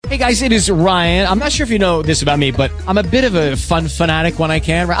Hey guys, it is Ryan. I'm not sure if you know this about me, but I'm a bit of a fun fanatic when I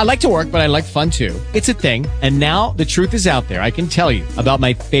can. I like to work, but I like fun too. It's a thing. And now the truth is out there. I can tell you about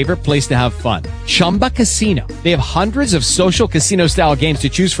my favorite place to have fun. Chumba Casino. They have hundreds of social casino style games to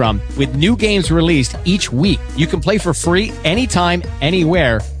choose from with new games released each week. You can play for free anytime,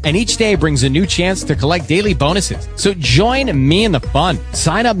 anywhere. And each day brings a new chance to collect daily bonuses. So join me in the fun.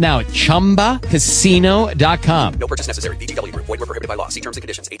 Sign up now at ChumbaCasino.com. No purchase necessary. VGW Group. Void where prohibited by law. See terms and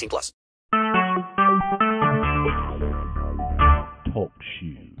conditions. 18+. Talk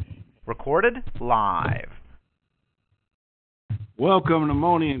shoes. Recorded live. Welcome,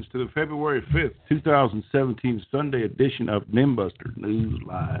 Mnemonians, to the February 5th, 2017 Sunday edition of Nimbuster-News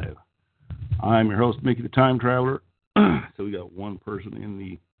Live. I'm your host, Mickey the Time Traveler. So we got one person in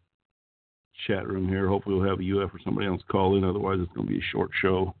the chat room here. Hopefully we'll have a UF or somebody else call in. Otherwise, it's going to be a short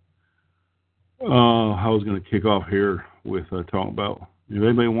show. I was going to kick off here with talking about, if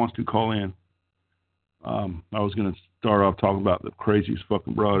anybody wants to call in, I was going to start off talking about the craziest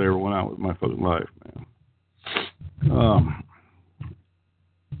fucking broad I ever went out with my fucking life, man.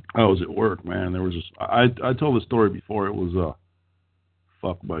 I was at work, man. There was this, I told the story before. It was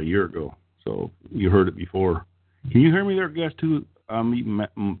about a year ago. So you heard it before. Can you hear me there, guys, too? I'm even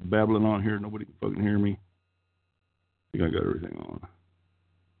babbling on here. Nobody can fucking hear me. I think I got everything on.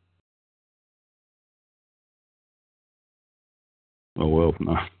 Oh, well, if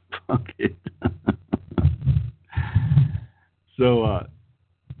not, fuck it. So,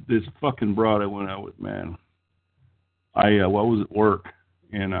 this fucking broad I went out with, man. I was at work,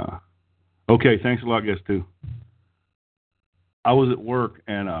 and, okay, thanks a lot, guys, too. I was at work,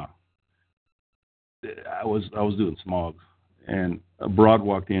 and, I was doing smogs, and a broad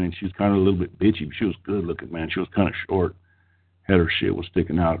walked in, and she was kind of a little bit bitchy, but she was good looking, man. She was kind of short, had her shit was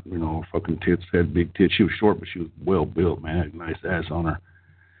sticking out, you know, her fucking tits had big tits. She was short, but she was well built, man. Had a nice ass on her,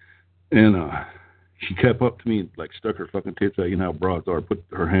 and she kept up to me, like stuck her fucking tits out. You know how broads are. Put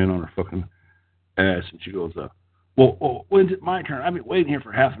her hand on her fucking ass, and she goes, "Well, when's it my turn? I've been waiting here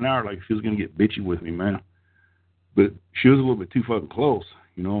for half an hour." Like she was gonna get bitchy with me, man. But she was a little bit too fucking close,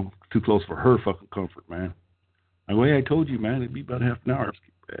 you know, too close for her fucking comfort, man. Like, well, I told you, man, it'd be about half an hour. Let's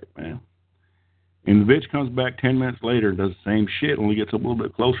get back, man. And the bitch comes back 10 minutes later and does the same shit, only gets a little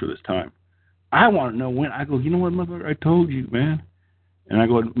bit closer this time. I want to know when. I go, you know what, motherfucker, I told you, man. And I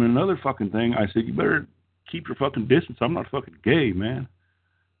go, another fucking thing, I said, you better keep your fucking distance. I'm not fucking gay, man.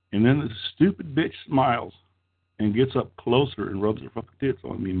 And then this stupid bitch smiles and gets up closer and rubs her fucking tits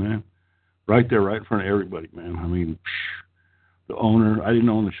on me, man. Right there, right in front of everybody, man. I mean, the owner, I didn't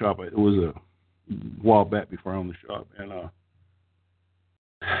own the shop. It was a while back before I owned the shop. And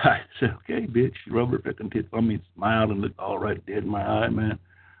I said, okay, bitch. She rubbed her fucking tits on me and smiled and looked all right dead in my eye, man.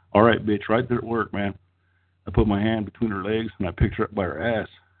 All right, bitch, right there at work, man. I put my hand between her legs and I picked her up by her ass.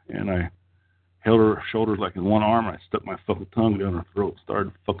 And I held her shoulders like in one arm. And I stuck my fucking tongue down her throat.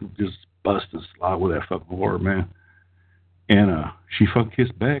 Started fucking just busting slide with that fucking horror, man. And she fucking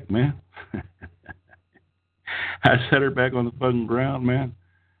kissed back, man. I set her back on the fucking ground, man.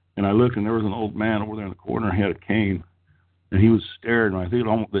 And I looked, and there was an old man over there in the corner. He had a cane, and he was staring. I think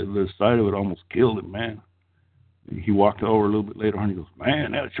the sight of it almost killed him, man. He walked over a little bit later, and he goes,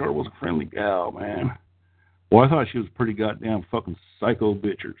 "Man, that sure was a friendly gal, man." Well, I thought she was a pretty goddamn fucking psycho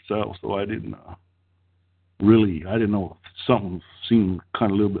bitch herself, so I didn't know if something seemed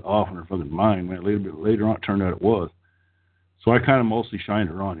kind of a little bit off in her fucking mind, man. A little bit later on, it turned out it was. So I kind of mostly shined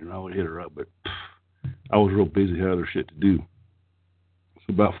her on, I would hit her up, but I was real busy, had other shit to do. So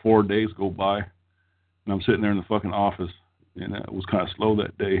about 4 days go by, and I'm sitting there in the fucking office, and it was kind of slow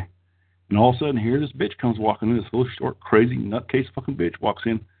that day. And all of a sudden, here this bitch comes walking in, this little short, crazy, nutcase fucking bitch walks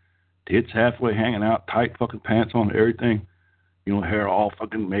in, tits halfway hanging out, tight fucking pants on, everything, you know, hair all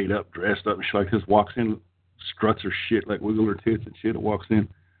fucking made up, dressed up, and she like this, walks in, struts her shit, like wiggle her tits and shit, and walks in,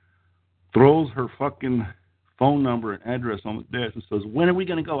 throws her fucking phone number and address on the desk and says, "When are we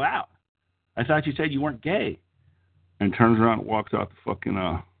going to go out? I thought you said you weren't gay." And turns around and walks out the fucking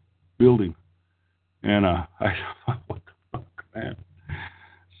building. And I what the fuck, man?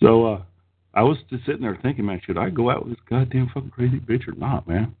 So I was just sitting there thinking, man, should I go out with this goddamn fucking crazy bitch or not,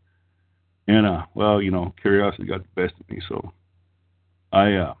 man? And well, you know, curiosity got the best of me, so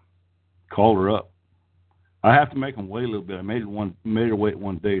I called her up. I have to make them wait a little bit. I made her wait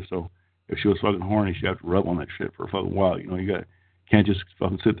one day, so if she was fucking horny, she'd have to rub on that shit for a fucking while. You know, can't just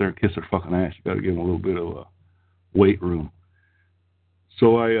fucking sit there and kiss her fucking ass. You got to give them a little bit of wait room.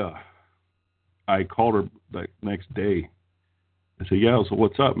 So I called her like next day. I said, "Yeah, so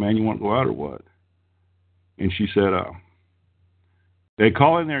what's up, man? You want to go out or what?" And she said, "They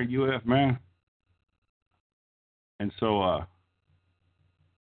call in there, UF, man." And so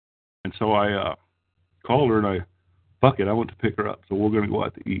And so I called her, and fuck it, I went to pick her up. So we're going to go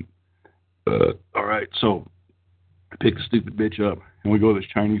out to eat. All right, so I pick the stupid bitch up, and we go to this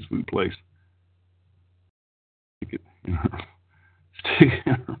Chinese food place. Stick it in her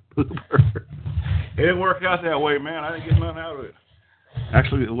pooper. It didn't work out that way, man. I didn't get nothing out of it.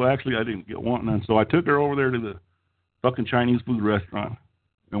 Actually, I didn't get one none. So I took her over there to the fucking Chinese food restaurant,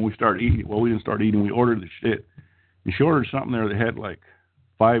 and we started eating. Well, we didn't start eating. We ordered the shit. And she ordered something there that had like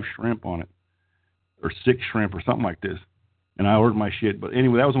 5 shrimp on it, or 6 shrimp, or something like this. And I ordered my shit. But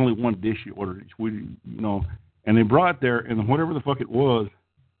anyway, that was only one dish she ordered. And they brought it there, and whatever the fuck it was.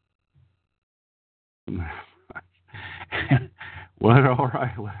 Well, all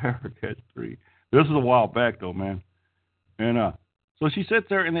right, whatever. Catch 3. This was a while back, though, man. And so she sits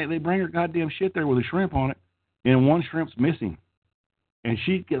there, and they bring her goddamn shit there with a shrimp on it, and one shrimp's missing. And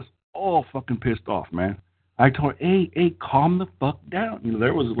she gets all fucking pissed off, man. I told her, hey, calm the fuck down.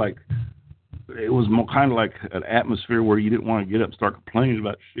 There was like, it was more kind of like an atmosphere where you didn't want to get up and start complaining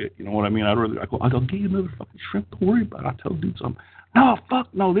about shit. You know what I mean? I'll give you another fucking shrimp. Don't worry about it. I'll tell the dude something. No, fuck,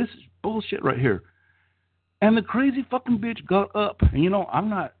 no, this is bullshit right here. And the crazy fucking bitch got up. And, I'm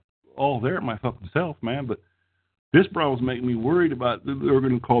not all there my fucking self, man, but this bro was making me worried about they were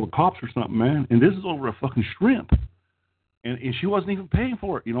going to call the cops or something, man. And this is over a fucking shrimp. And she wasn't even paying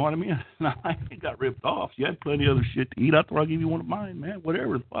for it, you know what I mean? I got ripped off. She had plenty of other shit to eat. I thought I'll give you one of mine, man.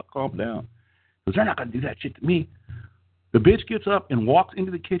 Whatever, the fuck, calm down. Because they're not going to do that shit to me. The bitch gets up and walks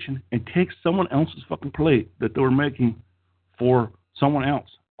into the kitchen and takes someone else's fucking plate that they were making for someone else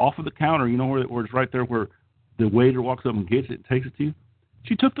off of the counter, where it's right there where the waiter walks up and gets it and takes it to you.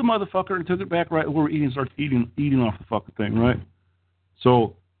 She took the motherfucker and took it back right where we're eating and starts eating off the fucking thing, right?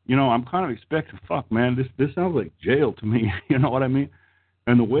 So, I'm kind of expecting, fuck, man, this sounds like jail to me. You know what I mean?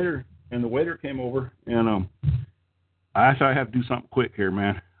 And the waiter came over, and I said, I have to do something quick here,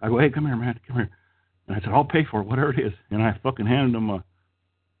 man. I go, hey, come here, man, come here. And I said, I'll pay for it, whatever it is. And I fucking handed him I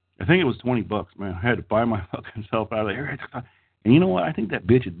think it was $20, man. I had to buy my fucking self out of there. And you know what? I think that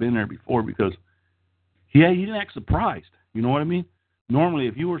bitch had been there before because he didn't act surprised. You know what I mean? Normally,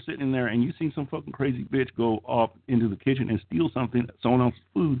 if you were sitting in there and you seen some fucking crazy bitch go off into the kitchen and steal something, someone else's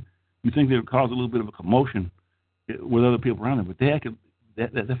food, you think they would cause a little bit of a commotion with other people around them. But they acted,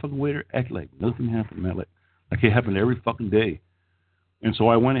 that fucking waiter acted like nothing happened, man. Like it happened every fucking day. And so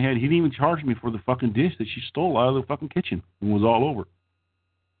I went ahead. He didn't even charge me for the fucking dish that she stole out of the fucking kitchen and was all over.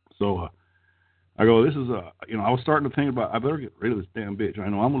 So I go, this is I was starting to think about, I better get rid of this damn bitch. I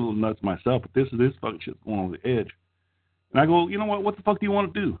know I'm a little nuts myself, but this fucking shit's going on the edge. And I go, you know what the fuck do you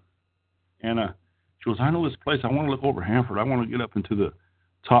want to do? And she goes, I know this place. I want to look over Hanford. I want to get up into the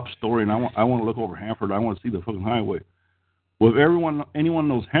top story, and I want to look over Hanford. I want to see the fucking highway. Well, if anyone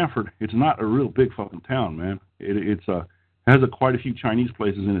knows Hanford, it's not a real big fucking town, man. It has quite a few Chinese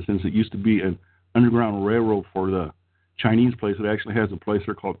places in it, since it used to be an underground railroad for the Chinese place. It actually has a place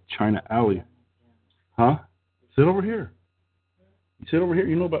there called China Alley. Huh? Sit over here. You sit over here.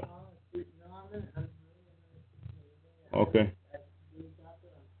 You know about... Okay.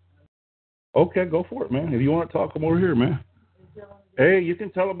 Okay, go for it, man. If you want to talk, come over here, man. Hey, you can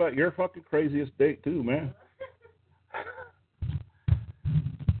tell about your fucking craziest date, too, man.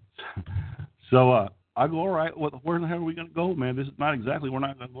 So, I go, all right, where the hell are we going to go, man? This is not exactly, we're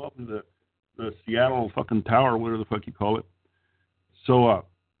not going to go up to the Seattle fucking tower, whatever the fuck you call it. So,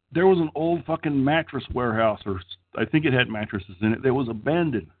 there was an old fucking mattress warehouse, or I think it had mattresses in it, that was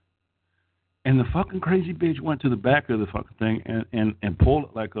abandoned. And the fucking crazy bitch went to the back of the fucking thing and pulled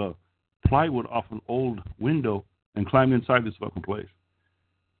it like a plywood off an old window and climbed inside this fucking place.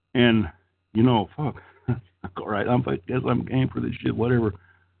 And, fuck. All right, I guess I'm game for this shit, whatever.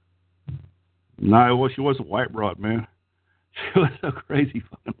 Nah, well, she was a white broad, man. She was a crazy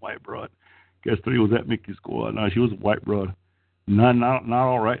fucking white broad. Guess 3 was at Mickey's school. No, she was a white broad. Not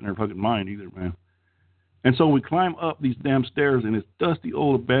all right in her fucking mind either, man. And so we climb up these damn stairs in this dusty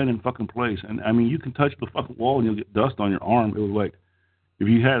old abandoned fucking place. And, I mean, you can touch the fucking wall and you'll get dust on your arm. It was like, if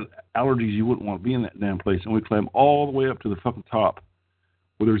you had allergies, you wouldn't want to be in that damn place. And we climb all the way up to the fucking top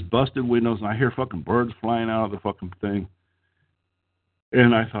where there's busted windows, and I hear fucking birds flying out of the fucking thing.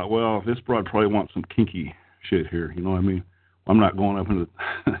 And I thought, well, this broad probably wants some kinky shit here. You know what I mean? I'm not going up into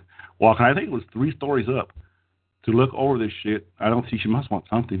the walking. I think it was 3 stories up to look over this shit. I don't see, she must want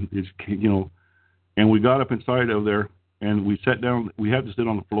something. It's, and we got up inside of there, and we sat down. We had to sit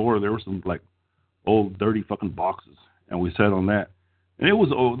on the floor. There were some, like, old, dirty fucking boxes, and we sat on that. And it was,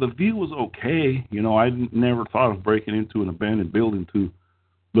 the view was okay. I never thought of breaking into an abandoned building to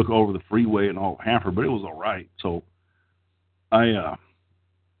look over the freeway and all Hanford, but it was all right. So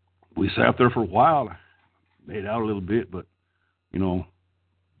we sat there for a while, made out a little bit, but,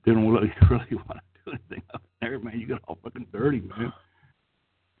 didn't really want to do anything up there, man. You got all fucking dirty, man.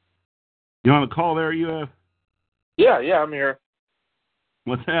 You on the call there, you have? Yeah, I'm here.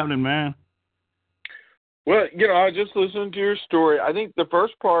 What's happening, man? Well, I just listened to your story. I think the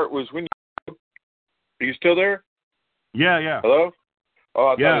first part was when you... Are you still there? Yeah. Hello? Oh,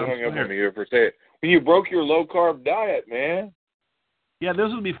 I thought yeah, you hung up on me here for a second. When you broke your low-carb diet, man. Yeah,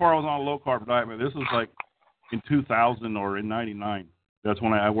 this was before I was on a low-carb diet, man. This was like in 2000 or in 99. That's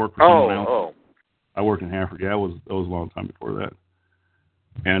when I worked for someone else. Oh. I worked in Hanford. Yeah, it was a long time before that.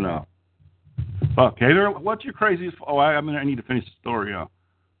 And, fuck, hey, what's your craziest... Oh, I need to finish the story,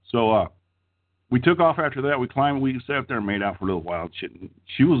 So, we took off after that. We climbed. We sat there and made out for a little while. Shit.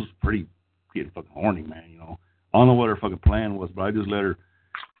 She was getting fucking horny, man, I don't know what her fucking plan was, but I just let her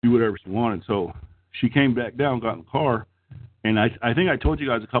do whatever she wanted. So she came back down, got in the car, and I think I told you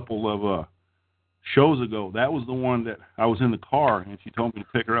guys a couple of shows ago, that was the one that I was in the car, and she told me to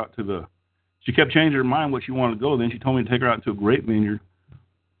take her out to she kept changing her mind what she wanted to go. Then she told me to take her out to a grape vineyard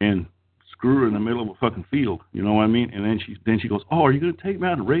and screw her in the middle of a fucking field. You know what I mean? And then she goes, oh, are you going to take me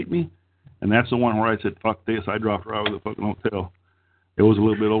out to rape me? And that's the one where I said, fuck this. I dropped her out of the fucking hotel. It was a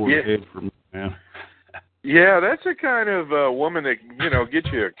little bit over the head for me, man. Yeah, that's the kind of woman that, gets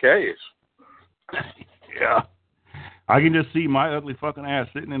you a case. Yeah. I can just see my ugly fucking ass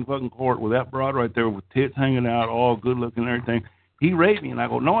sitting in fucking court with that broad right there with tits hanging out, all good looking and everything. He raped me, and I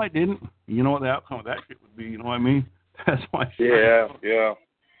go, no, I didn't. You know what the outcome of that shit would be, you know what I mean? That's why. Yeah.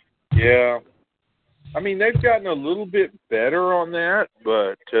 I mean, they've gotten a little bit better on that,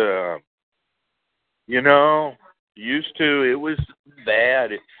 but, used to, it was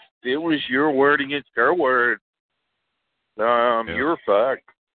bad. It was your word against her word. You were fucked.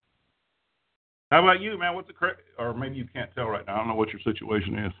 How about you, man? What's or maybe you can't tell right now. I don't know what your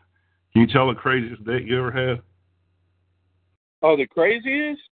situation is. Can you tell the craziest date you ever had? Oh, the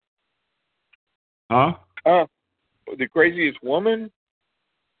craziest? Huh? The craziest woman?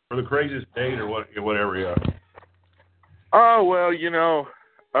 Or the craziest date or whatever, yeah. Oh, well, you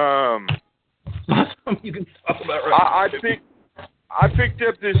can talk about right I picked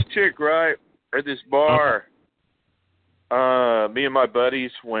up this chick, right, at this bar. Me and my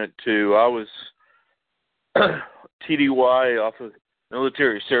buddies went to, I was TDY off of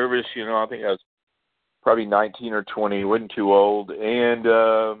military service, I think I was probably 19 or 20, wasn't too old. And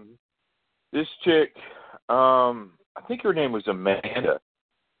this chick, I think her name was Amanda,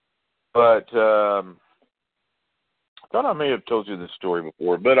 but I thought I may have told you this story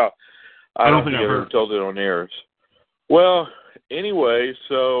before, but I don't think I ever told it on air. Well, anyway,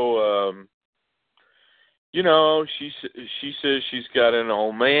 so, she says she's got an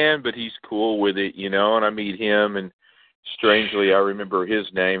old man, but he's cool with it, and I meet him, and strangely, I remember his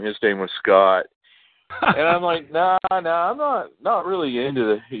name. His name was Scott. And I'm like, nah, I'm not really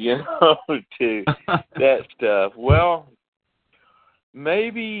into to that stuff. Well,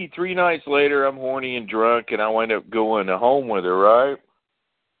 maybe 3 nights later, I'm horny and drunk, and I wind up going home with her, right?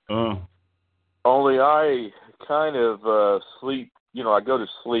 Only I kind of sleep, I go to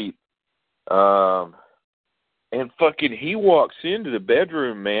sleep. And fucking he walks into the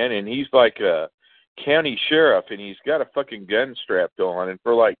bedroom, man, and he's like a county sheriff, and he's got a fucking gun strapped on. And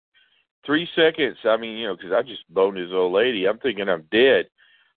for like 3 seconds, I mean, because I just boned his old lady, I'm thinking I'm dead.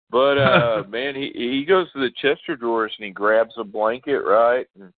 But, man, he goes to the Chester drawers, and he grabs a blanket, right,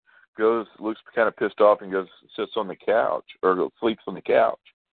 and looks kind of pissed off, and sits on the couch, or sleeps on the couch.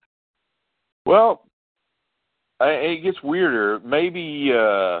 Well, it gets weirder. Maybe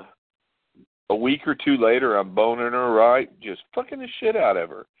a week or two later, I'm boning her, right? Just fucking the shit out of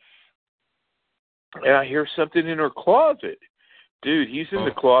her. And I hear something in her closet. Dude, he's in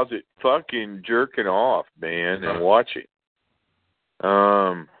the closet fucking jerking off, man, and watching.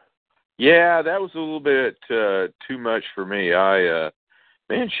 Yeah, that was a little bit too much for me.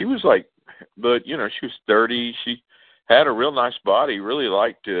 Man, she was like, but, she was 30. She had a real nice body. Really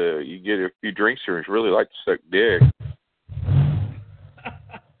liked you get a few drinks to her, and she really liked to suck dick.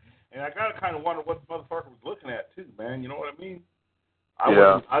 And I gotta kind of wonder what the motherfucker was looking at too, man. You know what I mean? I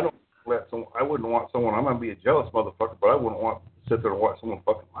wouldn't want someone. I'm gonna be a jealous motherfucker, but I wouldn't want to sit there and watch someone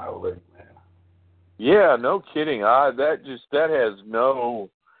fucking my old lady, man. Yeah, no kidding. That has no.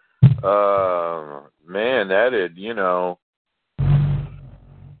 Man, that'd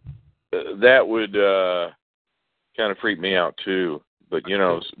that would kind of freak me out too. But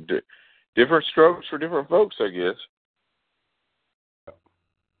different strokes for different folks, I guess.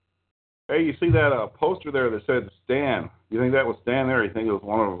 Hey, you see that poster there that said Stan? You think that was Stan there, or you think it was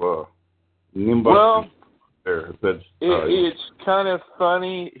one of Nimbuster? Well, there? It said, it's kind of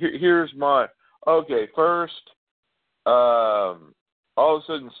funny. Here's my... Okay, first, all of a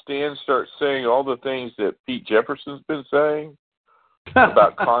sudden Stan starts saying all the things that Pete Jefferson's been saying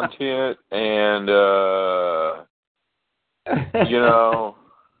about content and, you know.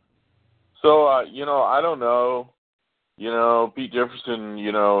 So, you know, I don't know. You know, Pete Jefferson,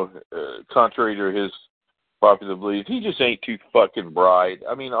 you know, contrary to his popular belief, he just ain't too fucking bright.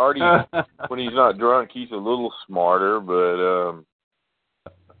 I mean, Artie, when he's not drunk, he's a little smarter, but,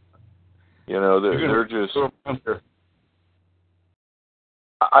 you know, they're just...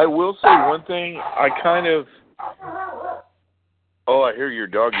 I will say one thing. I kind of... Oh, I hear your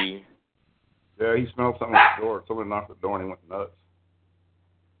doggy. Yeah, he smelled something at the door. Someone knocked the door and he went nuts.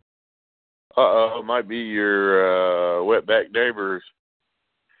 Uh-oh, it might be your wetback neighbors.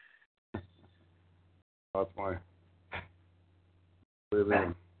 That's my...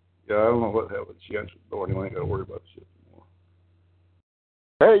 Yeah, I don't know what happened. She answered the door and you ain't got to worry about shit anymore.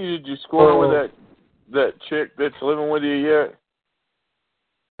 Hey, did you score with that chick that's living with you yet?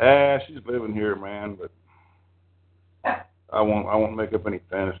 She's living here, man, but I won't make up any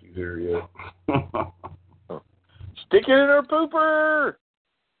fantasies here yet. Stick it in her pooper!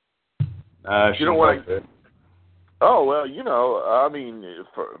 She don't like that. Oh, well, you know, I mean,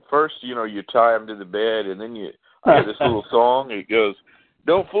 first, you know, you tie them to the bed, and then I have this little song. It goes,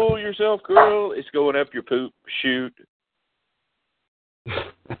 "Don't fool yourself, girl. It's going up your poop chute."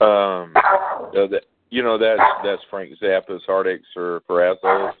 You know, that's Frank Zappa's "Heartaches for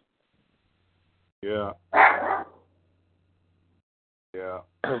Assholes." Yeah. Yeah.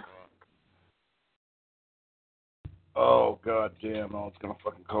 Oh, god damn. No, it's going to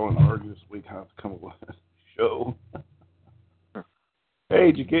fucking call an argue this week. I have to come up with a show. Hey,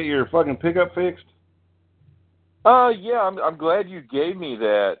 did you get your fucking pickup fixed? Yeah, I'm glad you gave me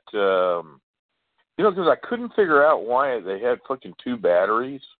that. You know, because I couldn't figure out why they had fucking 2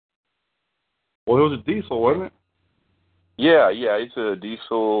 batteries. Well, it was a diesel, wasn't it? Yeah, it's a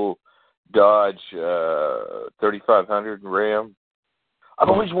diesel Dodge 3500 Ram. I've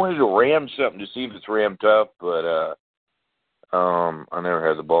always wanted to ram something to see if it's ram tough, but I never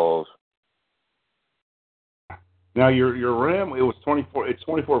had the balls. Now your RAM, it was 24. It's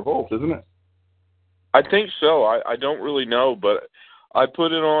 24 volts, isn't it? I think so. I don't really know, but I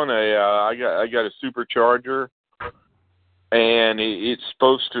put it on I got a supercharger, and it's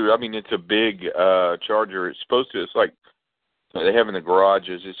supposed to. I mean, it's a big charger. It's supposed to. It's like they have in the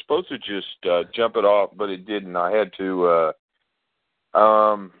garages. It's supposed to just jump it off, but it didn't. I had to.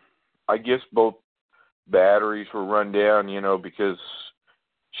 I guess both batteries were run down, you know, because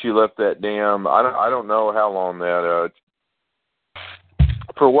she left that damn. I don't know how long that.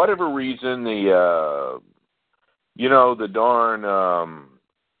 For whatever reason, the you know, the darn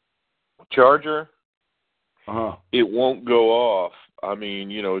charger, it won't go off. I mean,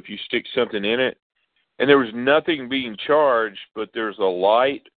 you know, if you stick something in it, and there was nothing being charged, but there's a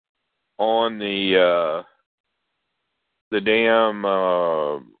light on the damn,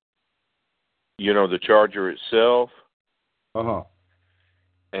 you know, the charger itself.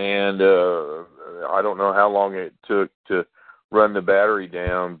 And I don't know how long it took to run the battery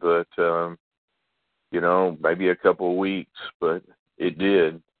down, but, you know, maybe a couple of weeks, but it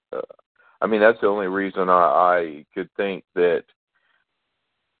did. I mean, that's the only reason I could think that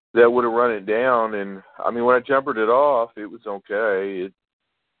would have run it down. And, I mean, when I jumpered it off, it was okay.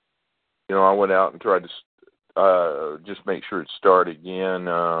 You know, I went out and tried to just make sure it started again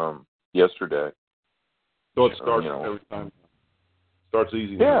yesterday. So it starts every time. Starts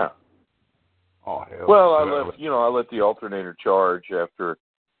easy. Yeah. Oh hell. Well, I let the alternator charge after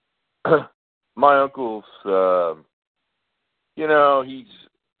my uncle's. You know, he's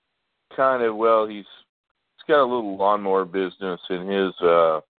kind of he's got a little lawnmower business in his.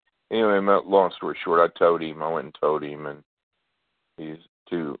 Anyway, long story short, I towed him. I went and towed him, and he's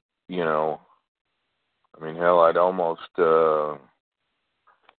too. You know, I mean, hell, I'd almost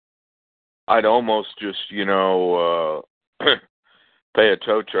just, you know, pay a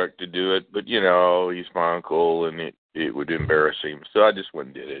tow truck to do it, but, you know, he's my uncle, and it would embarrass him, so I just went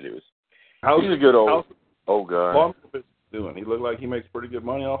and did it. He's a good old guy. How's the doing? He looked like he makes pretty good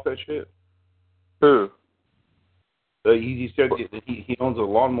money off that shit. Who? He said he owns a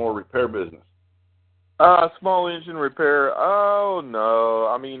lawnmower repair business. Small engine repair. Oh, no.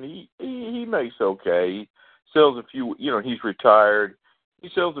 I mean, he makes okay. He sells a few, you know, he's retired. He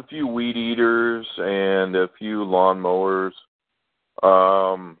sells a few weed eaters and a few lawnmowers.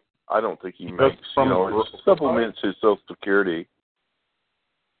 I don't think he makes, you know, supplements his Social Security.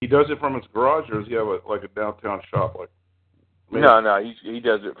 He does it from his garage, or does he have a downtown shop? No, he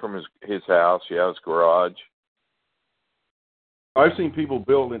does it from his house. Yeah, his garage. I've seen people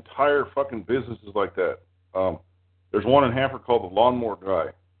build entire fucking businesses like that. There's one in Hanford called the Lawnmower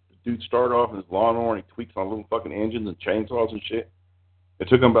Guy. The dude started off in his lawnmower and he tweaks on little fucking engines and chainsaws and shit. It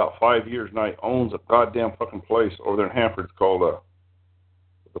took him about 5 years. Now he owns a goddamn fucking place over there in Hanford. It's called, what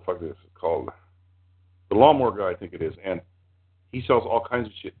the fuck is it? It's called the Lawnmower Guy, I think it is. And he sells all kinds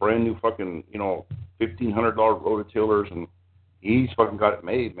of shit, brand new fucking, $1,500 rototillers, and he's fucking got it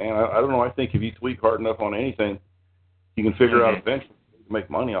made, man. I don't know. I think if you tweak hard enough on anything, you can figure out eventually to make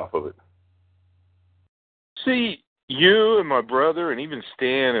money off of it. See, you and my brother and even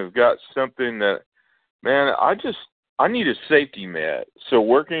Stan have got something that, man, I need a safety net. So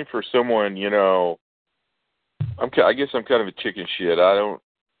working for someone, I guess I'm kind of a chicken shit. I don't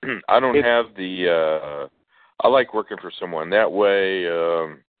have the. I like working for someone that way.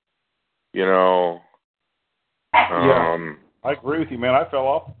 Yeah, I agree with you, man. I fell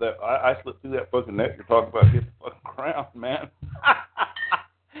off that. I slipped through that fucking net you're talking about, hit the fucking ground, man.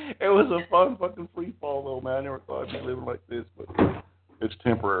 It was a fun fucking free fall, though, man. I never thought I'd be living like this, but it's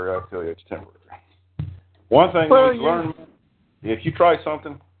temporary. I tell you, it's temporary. One thing you learn, if you try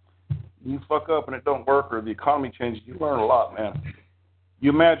something, you fuck up and it don't work, or the economy changes, you learn a lot, man. You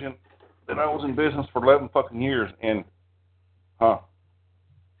imagine that I was in business for 11 fucking years, and, a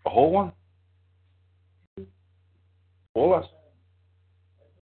whole one? Well,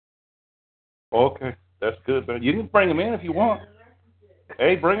 okay, that's good, man. You can bring them in if you want.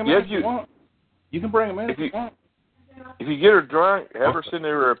 Hey, bring them in if you want. You can bring them in if you want. If you get her drunk, have her send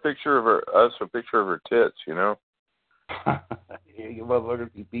her a picture of her tits, Yeah, you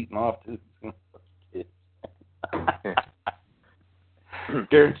motherfuckers be beating off, too.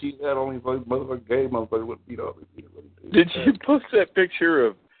 Guarantee that only motherfucking gay motherfucker wouldn't beat off. Did you post that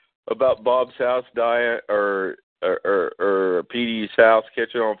picture about Bob's house dying or PD's house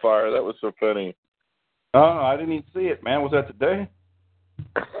catching on fire? That was so funny. I didn't even see it, man. Was that today?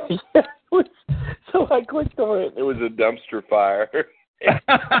 Yeah, it was. So I clicked on it. It was a dumpster fire.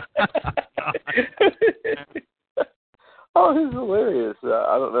 Oh, it was hilarious.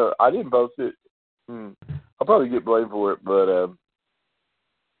 I don't know. I didn't post it. I'll probably get blamed for it, but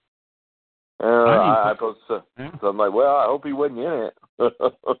I posted so I'm like, well, I hope he wasn't in it.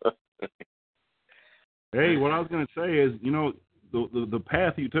 Hey, what I was going to say is, the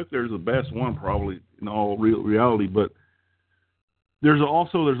path you took there is the best one, probably in all reality. But there's a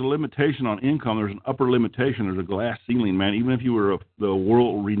limitation on income. There's an upper limitation. There's a glass ceiling, man. Even if you were the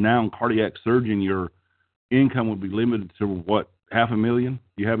world-renowned cardiac surgeon, your income would be limited to what, $500,000?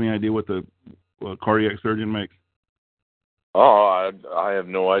 Do you have any idea what the cardiac surgeon makes? Oh, I have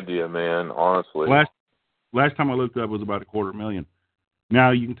no idea, man. Honestly, last time I looked up, it was about $250,000.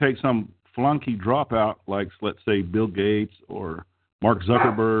 Now you can take some flunky dropout, like let's say Bill Gates or Mark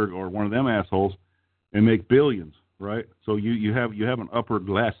Zuckerberg or one of them assholes, and make billions, right? So you have an upper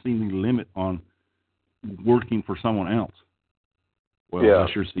glass ceiling limit on working for someone else. Well, yeah.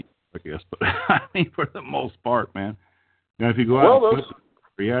 That's your secret, I guess, but I mean for the most part, man. Now if you go out,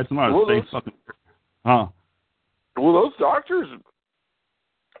 it's not a safe fucking. Well, those doctors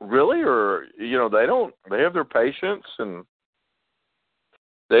really are, they have their patients and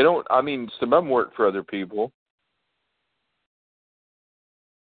they don't, some of them work for other people.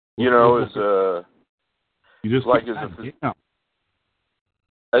 As a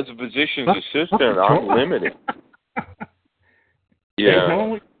physician's assistant, I'm limited. Yeah.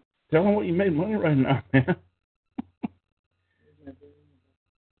 Hey, tell them what you made money right now, man.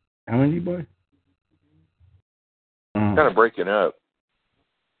 How many you buy? Kind of breaking up.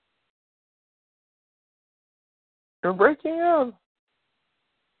 You're breaking up.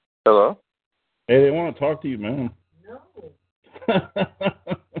 Hello? Hey, they want to talk to you, man. No.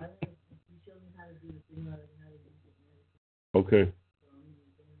 Okay.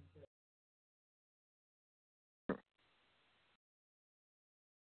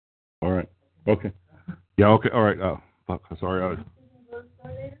 All right. Okay. Yeah, okay. All right. Oh, fuck. Sorry.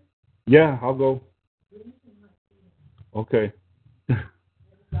 Yeah, I'll go. Okay.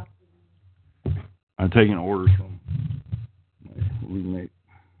 I'm taking orders from my roommate.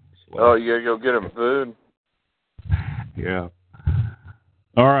 Oh, you gotta go get him food? Yeah.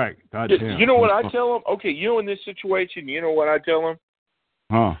 All right. Goddamn. You know what I tell him? Okay, in this situation, you know what I tell him?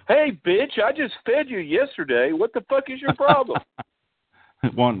 Huh? Hey, bitch, I just fed you yesterday. What the fuck is your problem?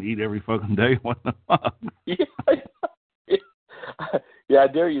 Want to eat every fucking day? What the fuck? Yeah, I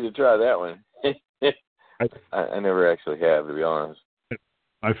dare you to try that one. I never actually have, to be honest.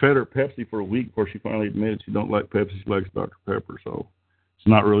 I fed her Pepsi for a week before she finally admitted she don't like Pepsi. She likes Dr. Pepper, so it's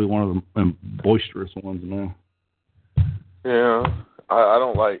not really one of them boisterous ones now. Yeah, I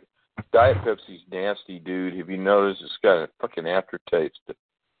don't like Diet Pepsi's nasty, dude. Have you noticed it's got a fucking aftertaste?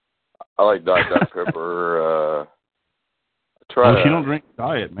 I like Dr. Pepper. She don't drink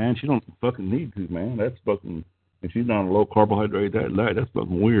diet, man. She don't fucking need to, man. That's fucking... If she's on a low carbohydrate diet, that's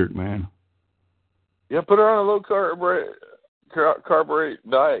fucking weird, man. Yeah, put her on a low carbohydrate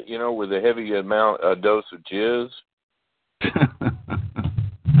diet, with a heavy dose of jizz.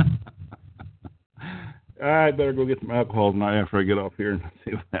 I better go get some alcohol tonight after I get off here and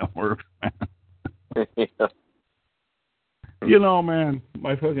see if that works, man. Yeah. Man,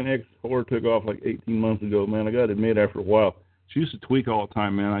 my fucking ex-whore took off like 18 months ago, man. I got to admit, after a while, she used to tweak all the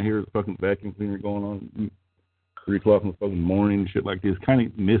time, man. I hear the fucking vacuum cleaner going on 3 o'clock in the fucking morning and shit like this. Kind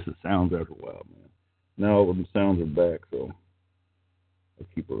of miss the sounds after a while, man. Now all the sounds are back, so I'll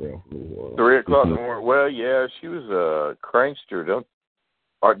keep her around for a little while. 3 o'clock in the morning. Well, yeah, she was a crankster.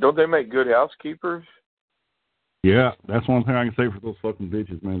 Don't they make good housekeepers? Yeah, that's one thing I can say for those fucking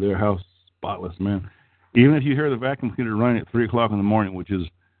bitches, man. Their house is spotless, man. Even if you hear the vacuum cleaner running at 3 o'clock in the morning, which was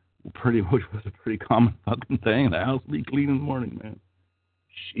a pretty common fucking thing, the house will be clean in the morning, man.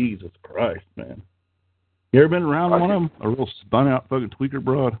 Jesus Christ, man. You ever been around one of them? A real spun out fucking tweaker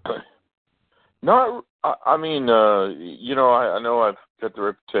broad? Not, I mean, I know I've got the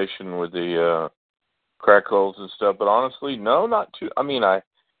reputation with the crack holes and stuff, but honestly, no, not too. I mean, I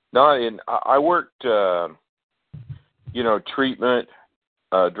worked, treatment,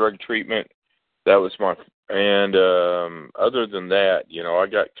 drug treatment. That was and other than that, I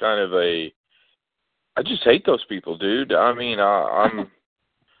got kind of I just hate those people, dude. I mean, I'm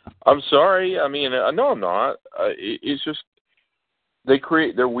sorry. I mean, no, I'm not. It's just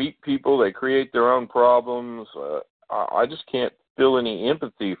they're weak people. They create their own problems. I just can't feel any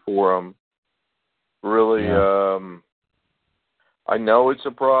empathy for them. Really, yeah. I know it's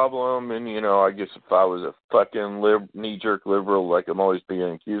a problem, and I guess if I was a fucking knee-jerk liberal, like I'm always being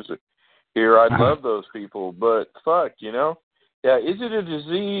accused of here, I'd love those people. But fuck, yeah, is it a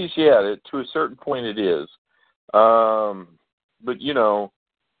disease? Yeah, to a certain point it is. But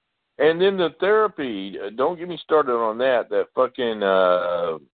and then the therapy, don't get me started on that fucking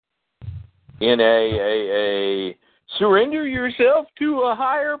NAAA, surrender yourself to a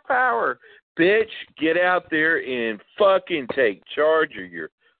higher power. Bitch, get out there and fucking take charge of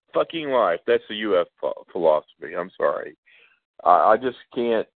your fucking life. That's the UF philosophy. I'm sorry. I just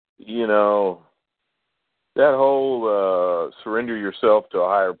can't, that whole surrender yourself to a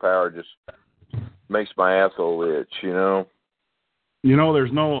higher power just makes my asshole itch,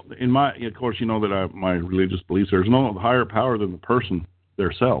 there's no, of course, that my religious beliefs, there's no higher power than the person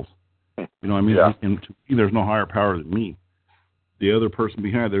themselves. I mean? Yeah. And to me, there's no higher power than me. The other person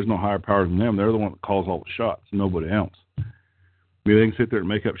behind, there's no higher power than them. They're the one that calls all the shots, nobody else. I mean, they can sit there and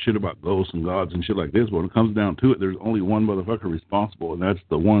make up shit about ghosts and gods and shit like this, but when it comes down to it, there's only one motherfucker responsible, and that's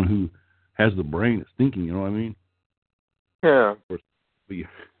the one who has the brain that's thinking, you know what I mean? Yeah. Of course,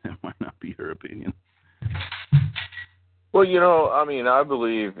 that might not be her opinion. Well, I mean, I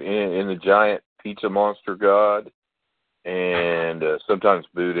believe in the giant pizza monster god and sometimes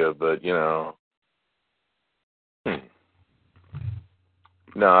Buddha, but,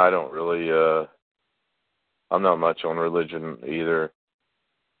 no, I don't really, I'm not much on religion either.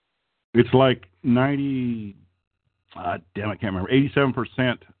 It's like 87%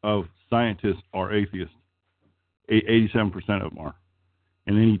 of scientists are atheists. 87% of them are.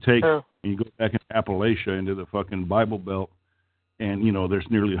 And then and you go back in Appalachia into the fucking Bible Belt, and, there's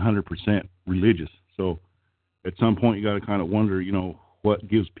nearly 100% religious. So at some point you got to kind of wonder, what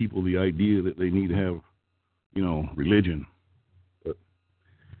gives people the idea that they need to have, religion. But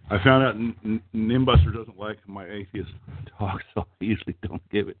I found out Nimbuster doesn't like my atheist talk, so I usually don't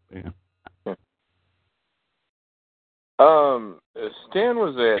give it, man. Stan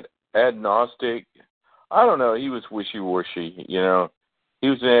was agnostic. I don't know. He was wishy-washy, He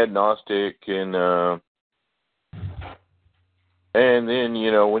was an agnostic, and then,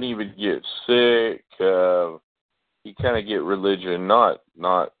 when he would get sick, he'd kind of get religion, not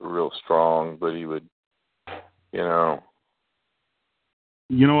real strong, but he would, You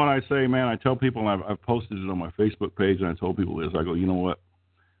know what I say, man? I tell people, and I've posted it on my Facebook page, and I told people this. I go, you know what?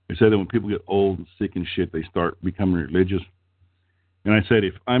 They say that when people get old and sick and shit, they start becoming religious. And I said,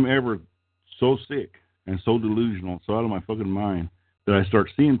 if I'm ever so sick and so delusional, so out of my fucking mind, that I start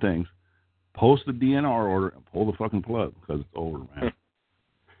seeing things, post the DNR order and pull the fucking plug, because it's over, man.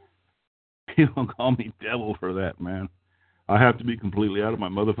 You don't call me devil for that, man. I have to be completely out of my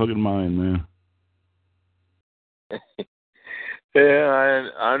motherfucking mind, man. Yeah,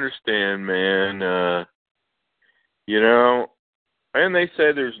 I understand, man. And they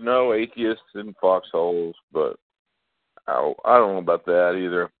say there's no atheists in foxholes, but I don't know about that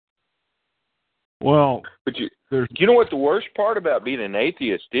either. Well, but you know what the worst part about being an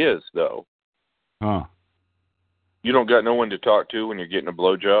atheist is, though? Huh? You don't got no one to talk to when you're getting a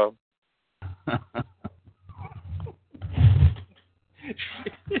blowjob?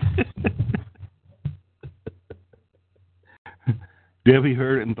 Debbie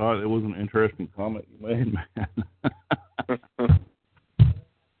heard it and thought it was an interesting comment you made, man.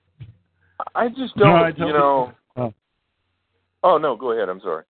 I just don't, people, Oh, no, go ahead. I'm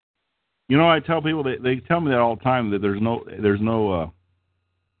sorry. I tell people, they tell me that all the time, that there's no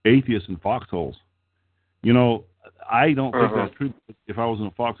atheists in foxholes. I don't think that's true. If I was in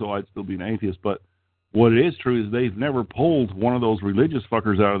a foxhole, I'd still be an atheist. But what it is true is they've never pulled one of those religious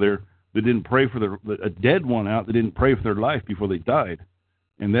fuckers out of there that didn't pray for a dead one out that didn't pray for their life before they died.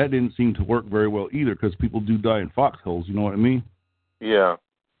 And that didn't seem to work very well either, because people do die in foxholes, you know what I mean? Yeah.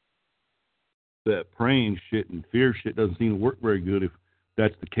 That praying shit and fear shit doesn't seem to work very good. If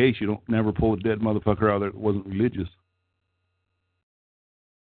that's the case, you don't never pull a dead motherfucker out of there that wasn't religious.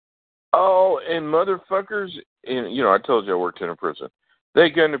 Oh, and motherfuckers, and I told you I worked in a prison. They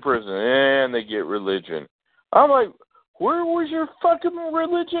go into prison and they get religion. I'm like, where was your fucking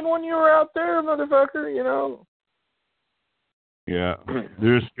religion when you were out there, motherfucker? Yeah,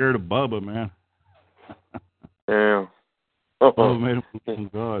 they're scared of Bubba, man. Yeah. Bubba made him from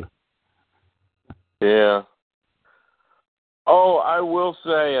God. Yeah. Oh, I will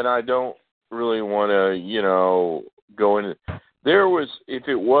say, and I don't really want to, go into. There was, if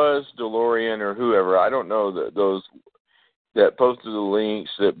it was DeLorean or whoever, I don't know that posted the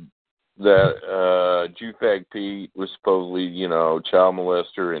links that Jufag Pete was supposedly, child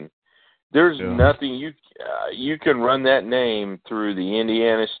molester, and there's nothing you can run that name through the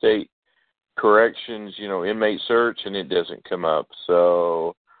Indiana State Corrections, inmate search, and it doesn't come up.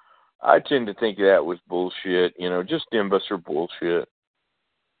 So I tend to think that was bullshit, just Nimbuster bullshit.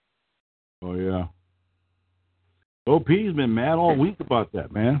 Oh yeah. OP's been mad all week about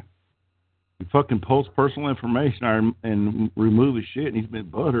that, man. He fucking posts personal information and remove his shit, and he's been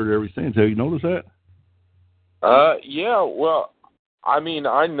butthurt ever since. Have you noticed that? Yeah, well, I mean,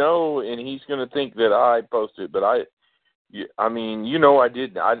 I know, and he's going to think that I posted, but I mean, I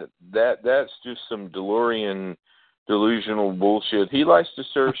didn't. That's just some DeLorean delusional bullshit. He likes to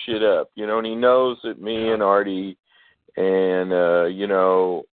serve shit up, and he knows that me and Artie and,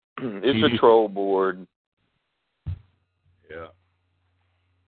 it's a troll board. Yeah.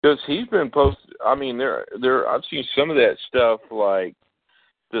 Because he's been posted. I mean, I've seen some of that stuff, like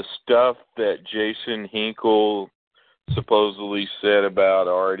the stuff that Jason Hinkle supposedly said about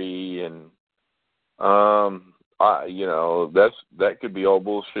Artie, and that could be all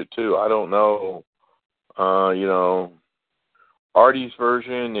bullshit too. I don't know. Artie's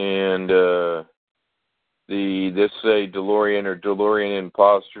version and let's say DeLorean or DeLorean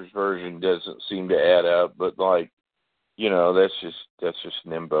Imposter's version doesn't seem to add up, but that's just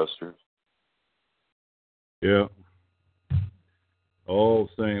Nimbuster. Yeah. All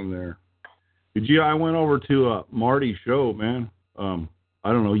same there. I went over to Marty's show, man. I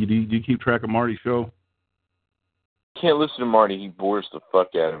don't know. Do you keep track of Marty's show? Can't listen to Marty. He bores the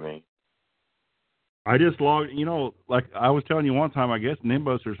fuck out of me. I just logged, like I was telling you one time, I guess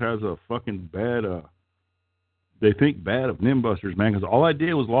Nimbusters has a fucking bad, they think bad of Nimbusters, man, because all I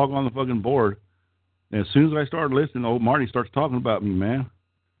did was log on the fucking board. And as soon as I started listening, old Marty starts talking about me, man.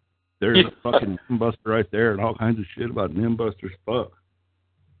 There's a fucking Nimbuster right there and all kinds of shit about Nimbusters. Fuck.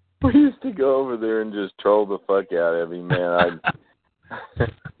 We used to go over there and just troll the fuck out of him, man.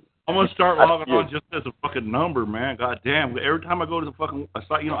 I'm going to start logging on just as a fucking number, man. God damn. Every time I go to the fucking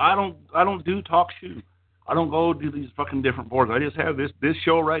site, I don't do talk shoe. I don't go do these fucking different boards. I just have this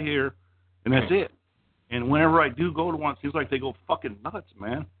show right here, and that's it. And whenever I do go to one, it seems like they go fucking nuts,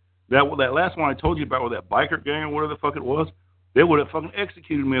 man. That last one I told you about with that biker gang or whatever the fuck it was, they would have fucking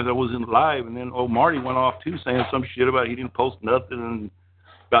executed me if I was in live. And then old Marty went off too, saying some shit about he didn't post nothing and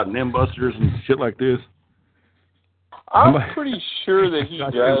got Nimbusters and shit like this. I'm pretty sure that he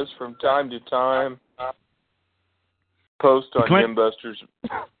does from time to time post on Nimbusters.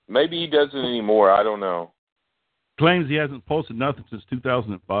 Maybe he doesn't anymore. I don't know. Claims he hasn't posted nothing since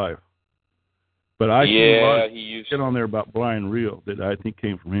 2005. But I see a lot of shit on there about Brian Rio that I think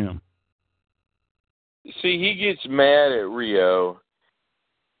came from him. See, he gets mad at Rio,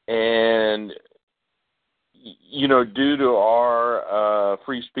 and due to our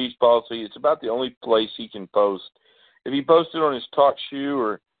free speech policy, it's about the only place he can post. If he posts it on his talk shoe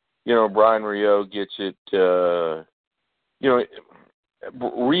or, Brian Rio gets it,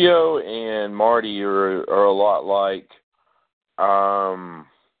 Rio and Marty are a lot like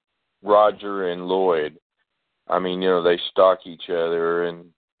Roger and Lloyd. I mean, they stalk each other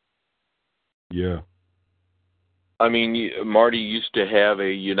and... Yeah. I mean, Marty used to have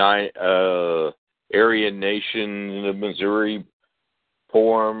a Aryan Nation in the Missouri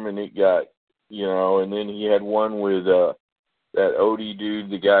forum, and it got, and then he had one with that Odie dude,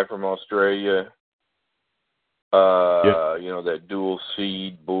 the guy from Australia, that dual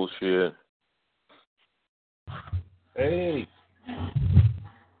seed bullshit. Hey,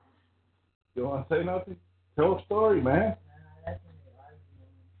 you want to say nothing? Tell a story, man.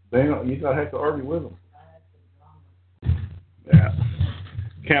 You gotta have to argue with them. Yeah.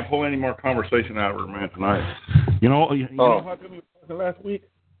 Can't pull any more conversation out of her, man, tonight. You know how come you were talking last week?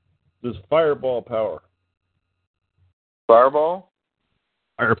 This fireball power. Fireball?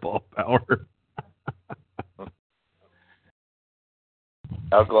 Fireball power.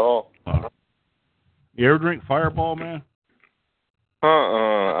 Alcohol. You ever drink Fireball, man?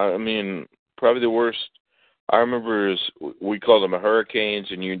 I mean, probably the worst I remember is we called them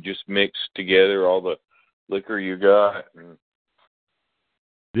hurricanes, and you just mix together all the liquor you got. And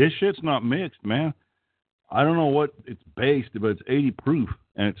this shit's not mixed, man. I don't know what it's based, but it's 80 proof,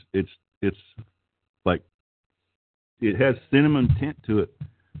 and it's like it has cinnamon tint to it,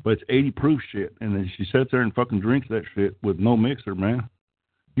 but it's 80 proof shit. And then she sits there and fucking drinks that shit with no mixer, man.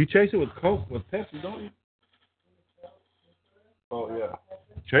 You chase it with Coke, with Pepsi, don't you? Oh yeah,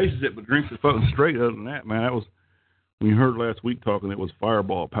 chases it but drinks it fucking straight. Other than that, man, that was when you heard last week talking. It was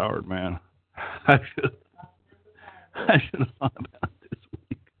Fireball powered, man. I should have thought about this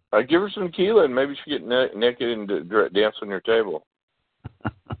week. I'd give her some tequila and maybe she'd get naked and dance on your table.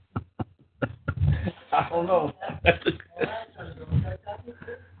 I don't know.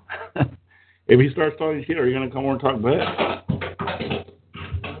 If he starts talking shit, are you gonna come over and talk back?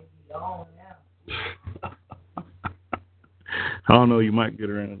 I don't know. You might get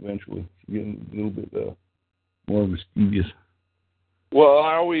her in eventually. She's getting a little bit more mischievous. Well,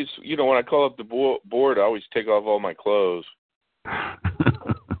 I always, when I call up the board, I always take off all my clothes.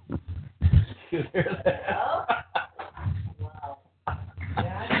 You hear that?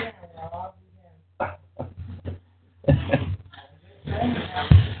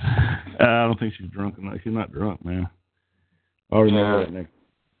 I don't think she's drunk enough. She's not drunk, man. I already know that, Nick.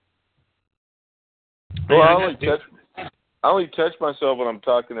 Well, I only touch myself when I'm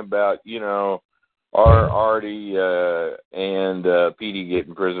talking about, Artie and Petey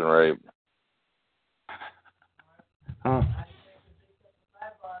getting prison raped. Huh?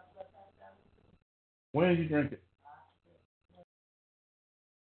 When did you drink it?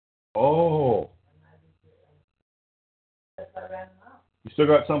 Oh. You still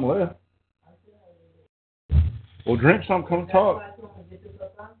got some left? Well, drink some, come talk.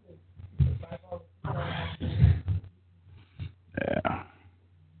 Yeah.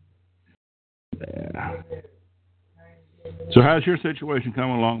 So how's your situation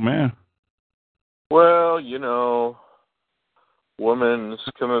coming along, man? Well, woman's